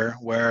Twitter,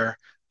 where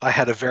I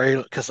had a very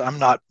because I'm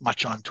not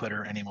much on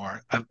Twitter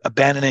anymore.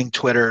 Abandoning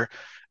Twitter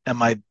and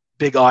my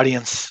big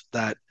audience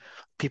that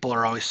people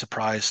are always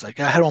surprised. Like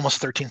I had almost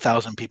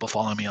 13,000 people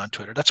following me on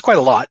Twitter. That's quite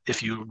a lot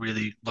if you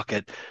really look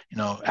at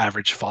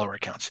average follower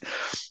accounts.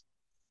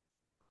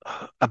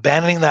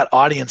 Abandoning that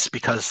audience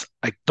because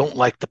I don't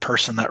like the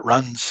person that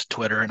runs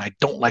Twitter and I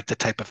don't like the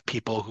type of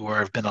people who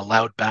have been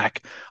allowed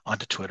back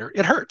onto Twitter.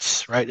 It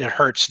hurts, right? It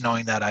hurts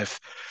knowing that I've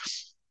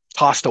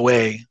tossed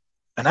away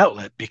an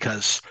outlet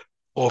because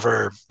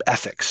over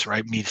ethics,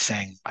 right? Me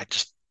saying I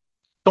just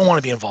don't want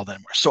to be involved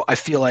anymore. So I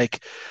feel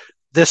like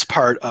this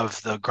part of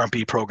the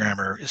grumpy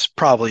programmer is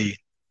probably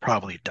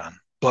done.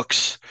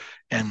 Books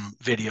and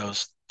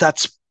videos,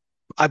 that's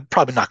I'm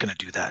probably not going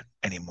to do that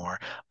anymore.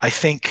 I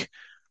think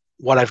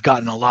what I've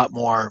gotten a lot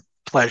more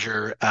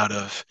pleasure out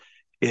of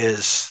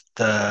is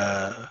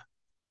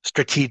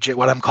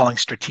what I'm calling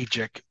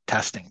strategic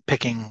testing,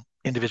 picking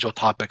individual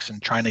topics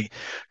and trying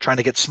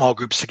to get small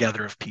groups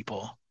together of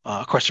people.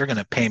 Of course, they're going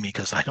to pay me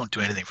because I don't do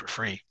anything for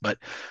free, but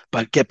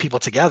get people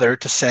together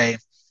to say,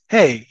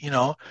 hey,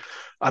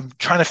 I'm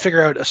trying to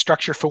figure out a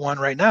structure for one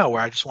right now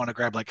where I just want to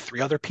grab like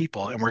three other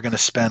people and we're going to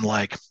spend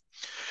like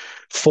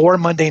 4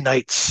 Monday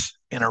nights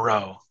in a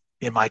row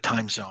in my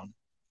time zone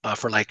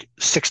for like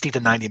 60 to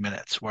 90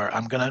 minutes where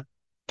I'm going to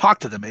talk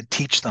to them and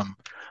teach them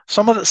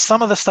some of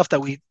the stuff that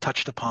we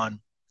touched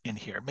upon in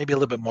here, maybe a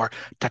little bit more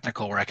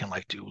technical where I can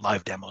like do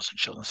live demos and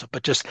show them stuff,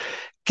 but just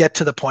get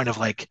to the point of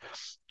like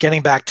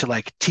getting back to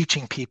like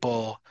teaching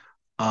people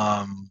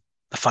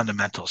the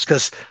fundamentals.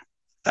 Because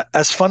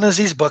as fun as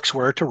these books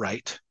were to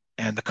write,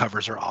 and the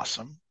covers are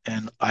awesome,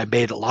 and I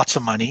made lots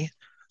of money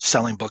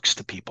selling books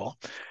to people,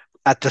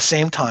 at the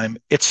same time,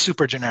 it's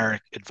super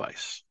generic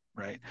advice,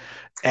 right?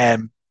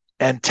 And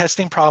and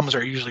testing problems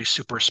are usually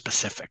super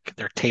specific.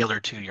 They're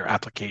tailored to your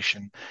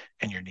application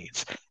and your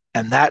needs.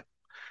 And that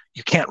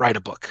you can't write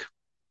a book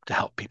to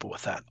help people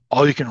with that.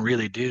 All you can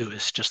really do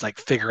is just like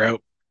figure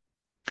out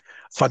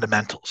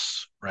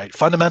fundamentals, right?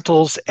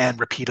 Fundamentals and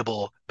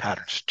repeatable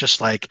patterns.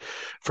 Just like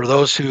for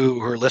those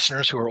who are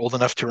listeners who are old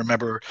enough to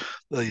remember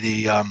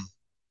the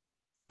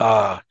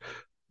uh,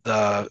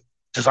 the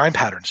design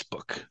patterns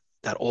book,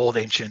 that old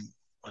ancient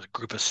was a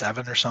group of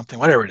seven or something,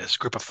 whatever it is,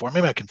 group of four.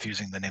 Maybe I'm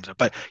confusing the names of it,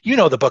 but you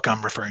know the book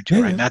I'm referring to,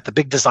 Yeah, right, yeah. Matt? The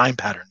big design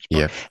patterns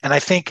book. Yeah. And I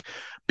think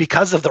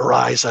because of the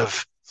rise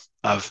of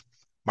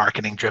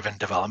marketing driven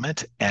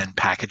development and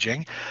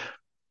packaging,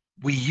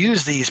 we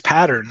use these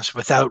patterns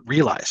without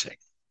realizing.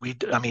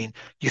 I mean,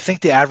 you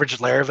think the average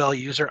Laravel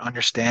user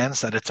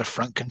understands that it's a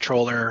front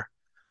controller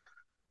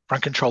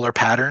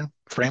pattern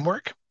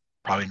framework?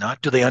 Probably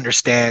not. Do they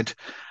understand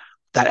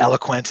that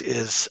Eloquent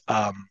is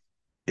a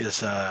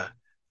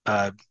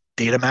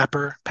data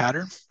mapper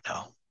pattern?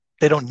 No,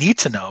 they don't need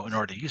to know in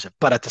order to use it.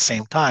 But at the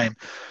same time,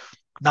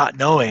 not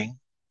knowing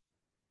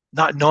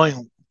not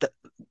knowing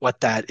what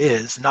that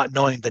is, not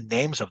knowing the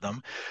names of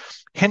them,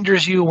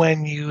 hinders you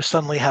when you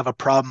suddenly have a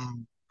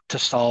problem to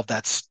solve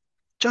that's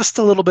just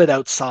a little bit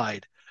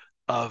outside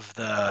of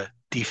the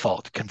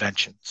default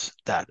conventions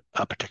that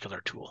a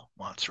particular tool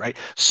wants, right?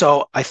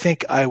 So I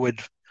think I would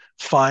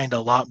find a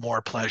lot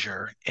more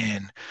pleasure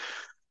in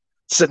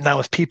sitting down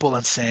with people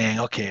and saying,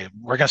 okay,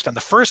 we're going to spend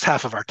the first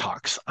half of our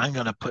talks. I'm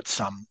going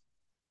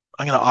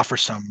to offer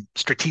some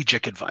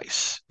strategic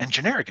advice and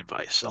generic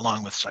advice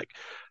along with like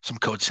some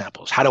code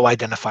samples. How to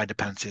identify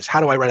dependencies?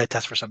 How do I write a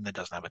test for something that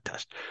doesn't have a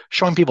test?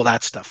 Showing people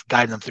that stuff,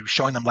 guiding them through,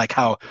 showing them like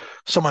how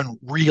someone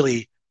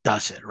really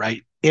does it,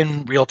 right?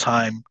 In real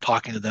time,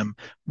 talking to them,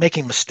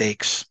 making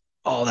mistakes,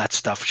 all that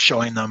stuff,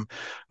 showing them,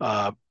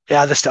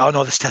 yeah, oh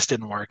no, this test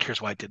didn't work.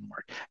 Here's why it didn't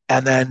work.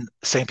 And then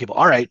saying people,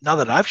 all right, now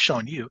that I've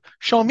shown you,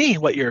 show me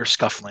what you're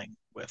scuffling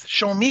with.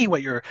 Show me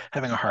what you're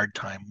having a hard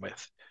time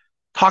with.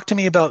 Talk to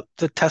me about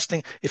the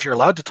testing. If you're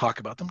allowed to talk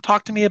about them,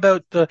 talk to me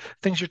about the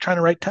things you're trying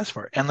to write tests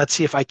for. And let's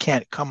see if I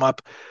can't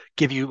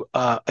give you,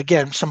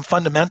 again, some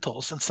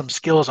fundamentals and some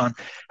skills on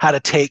how to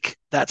take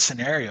that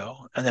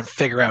scenario and then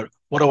figure out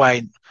what do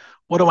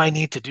I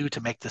need to do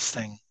to make this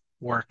thing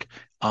work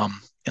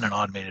in an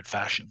automated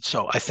fashion.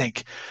 So I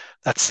think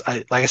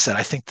like I said,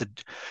 I think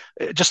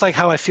just like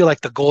how I feel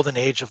like the golden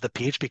age of the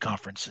PHP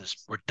conferences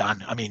were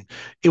done. I mean,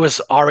 it was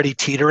already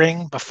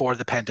teetering before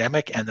the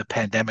pandemic, and the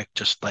pandemic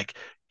just like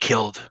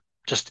killed,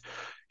 just,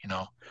 you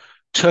know,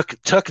 took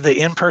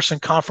the in-person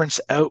conference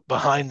out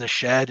behind the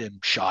shed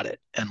and shot it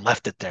and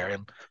left it there.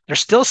 And there's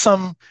still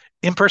some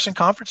in-person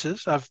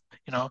conferences. I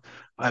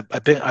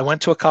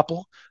went to a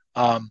couple.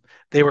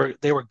 They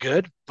were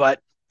good, but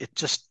it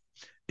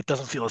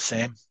doesn't feel the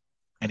same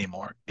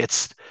anymore. And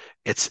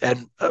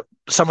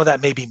some of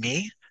that may be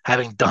me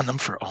having done them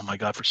for, oh my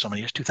God, for so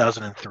many years.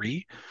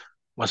 2003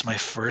 was my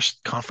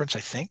first conference,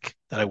 I think,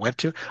 that I went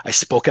to. I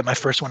spoke at my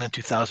first one in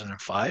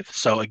 2005.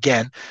 So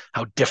again,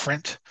 how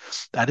different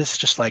that is.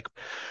 Just like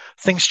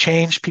things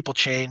change, people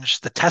change.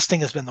 The testing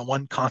has been the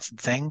one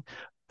constant thing.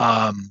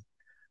 I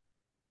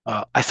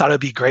thought it'd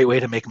be a great way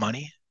to make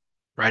money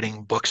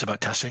writing books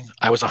about testing.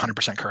 I was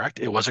 100% correct.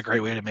 It was a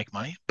great way to make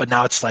money. But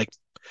now it's time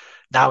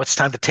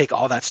to take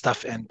all that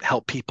stuff and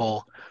help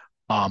people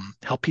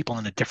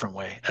in a different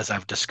way, as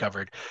I've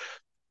discovered.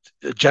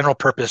 General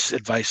purpose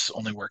advice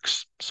only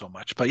works so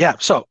much. But yeah,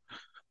 so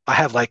I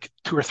have like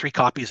 2 or 3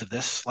 copies of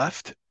this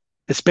left.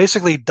 It's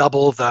basically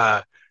double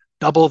the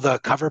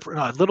cover,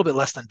 no, a little bit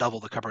less than double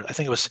the cover. I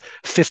think it was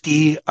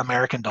 50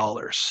 American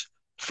dollars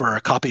for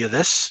a copy of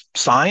this,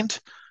 signed,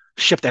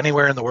 shipped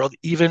anywhere in the world,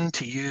 even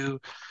to you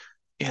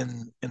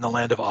in the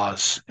land of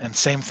Oz. And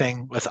same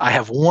thing with, I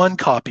have 1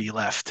 copy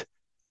left.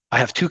 I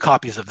have 2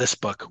 copies of this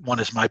book. One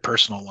is my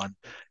personal one,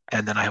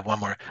 and then I have one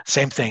more.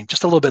 Same thing,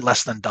 just a little bit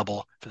less than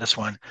double for this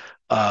one.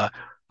 I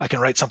can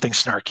write something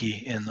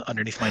snarky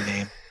underneath my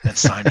name and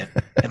sign it.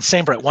 And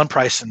same at one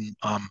price, and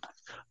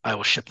I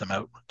will ship them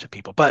out to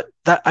people. But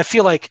that, I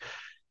feel like,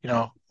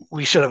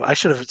 I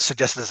should have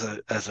suggested this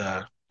as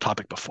a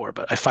topic before,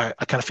 but I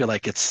kind of feel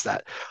like it's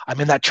that I'm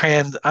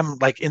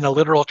like in a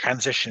literal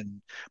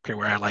transition period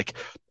where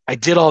I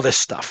did all this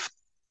stuff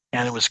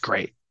and it was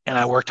great. And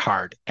I worked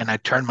hard and I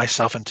turned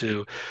myself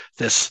into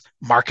this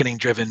marketing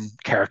driven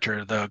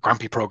character, the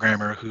grumpy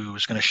programmer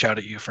who's going to shout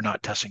at you for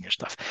not testing your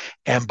stuff.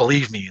 And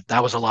believe me,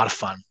 that was a lot of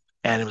fun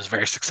and it was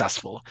very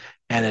successful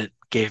and it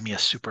gave me a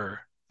super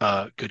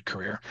good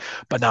career.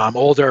 But now I'm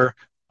older,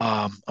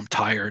 I'm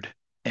tired,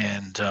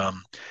 and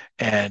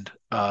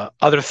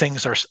other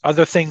things in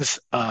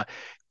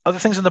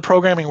the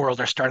programming world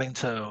are starting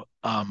to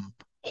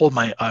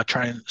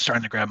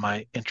starting to grab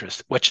my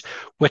interest, which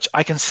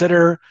I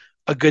consider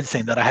a good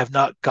thing, that I've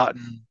not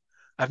gotten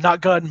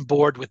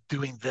bored with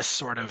doing this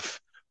sort of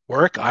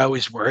work. I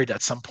always worried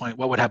at some point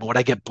what would happen. Would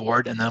I get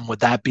bored? And then would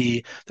that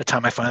be the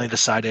time I finally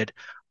decided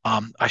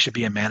I should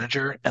be a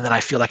manager? And then I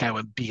feel like I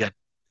would be a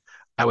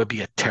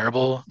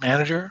terrible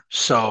manager.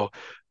 So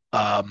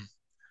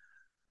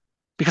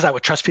because I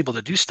would trust people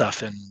to do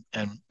stuff, and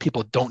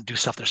people don't do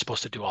stuff they're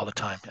supposed to do all the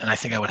time. And I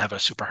think I would have a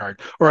super hard,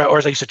 or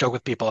as I used to joke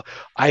with people,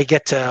 I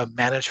get to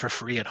manage for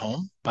free at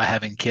home by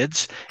having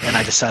kids, and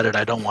I decided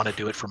I don't want to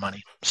do it for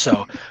money.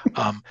 So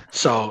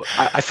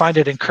I find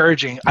it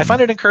encouraging. I find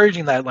it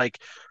encouraging that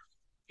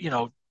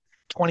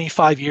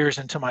 25 years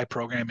into my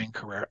programming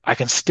career, I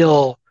can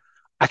still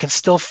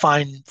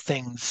find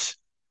things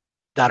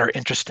that are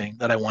interesting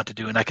that I want to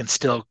do, and I can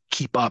still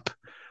keep up.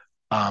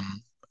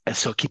 And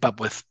so keep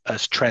up with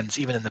as trends,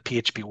 even in the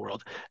PHP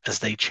world, as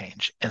they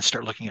change, and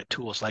start looking at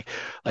tools like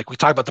we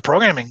talk about the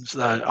programming,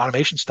 the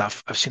automation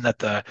stuff. I've seen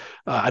that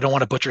I don't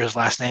want to butcher his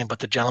last name, but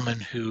the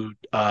gentleman who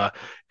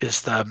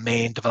is the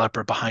main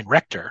developer behind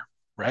Rector,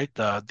 right?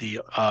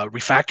 The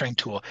refactoring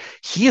tool.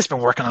 He has been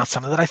working on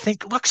something that I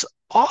think looks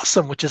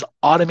awesome, which is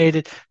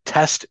automated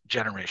test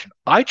generation.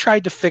 I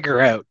tried to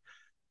figure out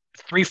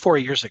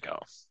 3-4 years ago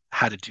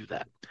how to do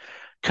that.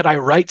 Could I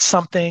write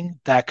something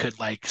that could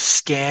like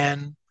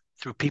scan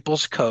through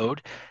people's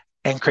code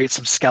and create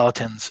some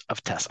skeletons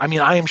of tests? I mean,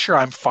 I am sure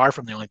I'm far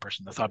from the only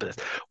person that thought of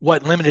this.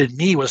 What limited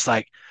me was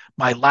like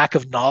my lack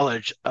of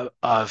knowledge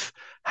of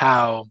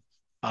how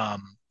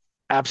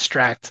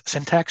abstract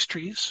syntax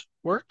trees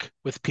work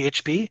with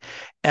PHP,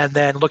 and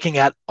then looking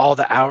at all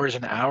the hours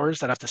and hours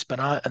that I have to spend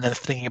on it, and then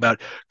thinking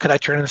about, could I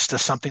turn this to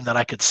something that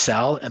I could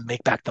sell and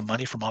make back the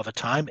money from all the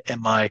time?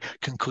 And my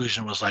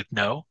conclusion was like,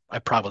 no, I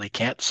probably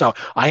can't. So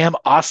I am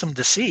awesome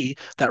to see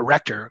that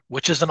Rector,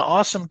 which is an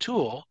awesome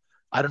tool.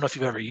 I don't know if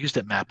you've ever used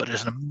it, Matt, but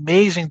it's an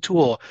amazing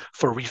tool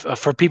for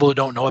people who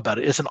don't know about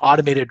it. It's an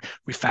automated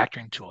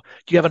refactoring tool.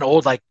 Do you have an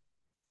old like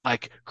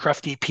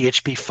crufty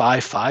PHP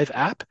 5.5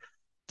 app?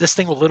 This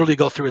thing will literally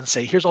go through and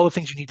say, here's all the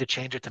things you need to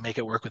change it to make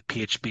it work with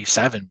PHP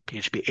 7,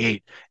 PHP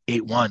 8,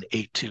 8.1,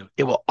 8.2.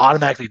 It will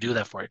automatically do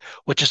that for you,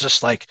 which is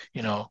just like,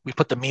 we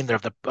put the meme there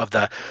of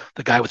the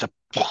guy with the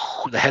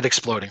head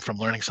exploding from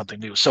learning something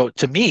new. So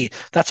to me,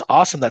 that's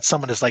awesome that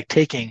someone is like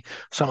taking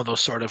some of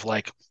those sort of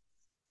like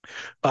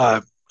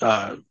Chat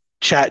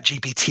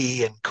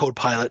GPT and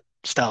Copilot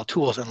style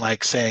tools and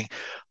like saying,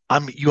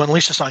 you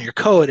unleash this on your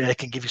code and it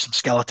can give you some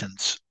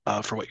skeletons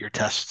for what your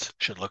tests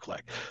should look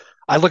like.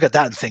 I look at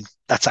that and think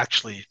that's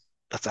actually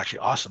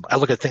awesome. I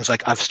look at things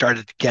like I've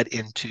started to get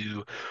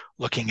into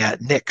looking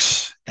at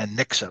Nix and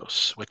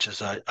Nixos, which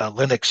is a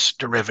Linux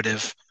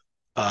derivative.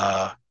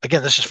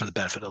 Again, this is for the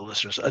benefit of the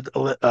listeners. A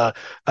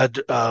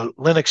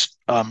Linux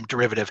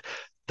derivative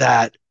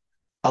that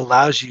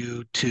allows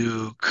you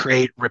to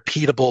create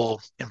repeatable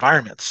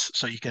environments.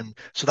 So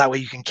that way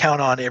you can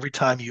count on every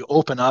time you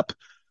open up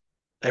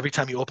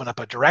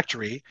a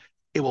directory,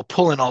 it will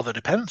pull in all the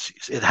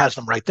dependencies. It has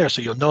them right there.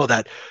 So you'll know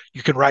that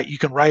you can write,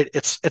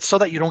 it's so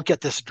that you don't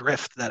get this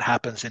drift that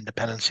happens in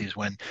dependencies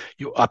when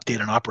you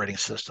update an operating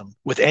system.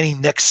 With any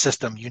Nix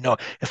system,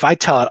 if I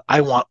tell it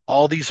I want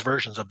all these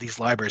versions of these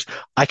libraries,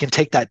 I can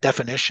take that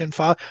definition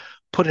file,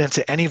 put it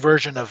into any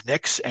version of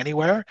Nix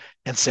anywhere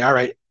and say, all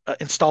right,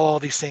 install all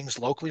these things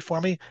locally for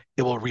me.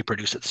 It will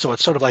reproduce it. So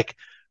it's sort of like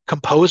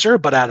Composer,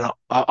 but at an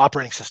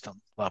operating system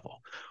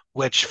level,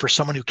 which for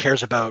someone who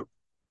cares about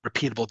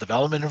repeatable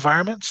development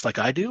environments like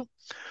I do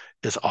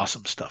is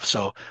awesome stuff.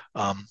 So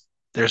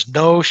there's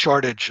no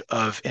shortage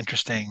of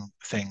interesting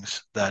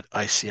things that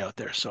I see out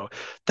there. So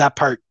that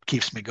part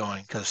keeps me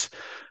going because,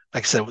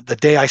 like I said, the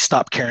day I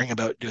stop caring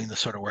about doing this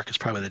sort of work is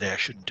probably the day I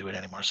shouldn't do it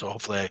anymore. So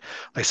hopefully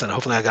I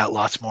got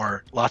lots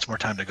more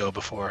time to go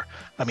before.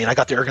 I mean, I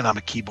got the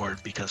ergonomic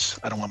keyboard because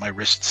I don't want my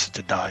wrists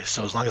to die.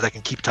 So as long as I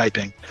can keep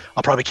typing,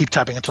 I'll probably keep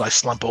typing until I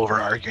slump over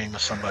arguing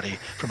with somebody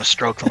from a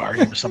stroke from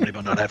arguing with somebody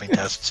about not having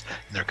tests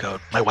in their code.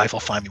 My wife will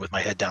find me with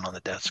my head down on the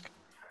desk.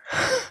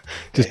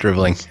 Just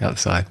dribbling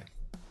outside.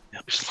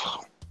 Yeah,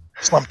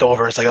 slumped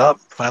over. It's like, oh,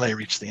 finally I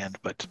reached the end,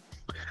 but...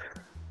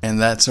 And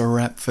that's a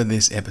wrap for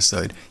this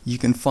episode. You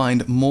can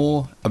find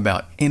more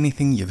about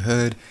anything you've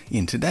heard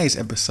in today's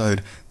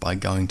episode by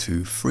going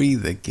to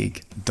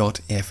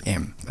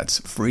freethegeek.fm. That's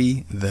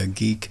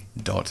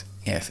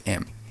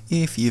freethegeek.fm.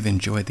 If you've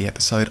enjoyed the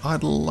episode,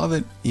 I'd love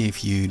it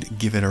if you'd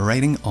give it a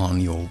rating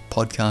on your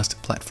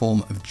podcast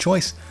platform of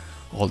choice.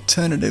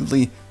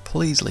 Alternatively,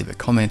 please leave a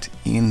comment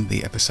in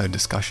the episode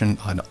discussion.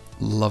 I'd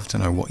love to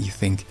know what you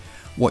think,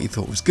 what you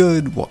thought was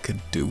good, what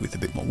could do with a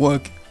bit more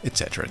work,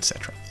 etc.,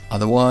 etc.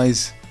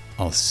 Otherwise,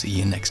 I'll see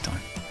you next time.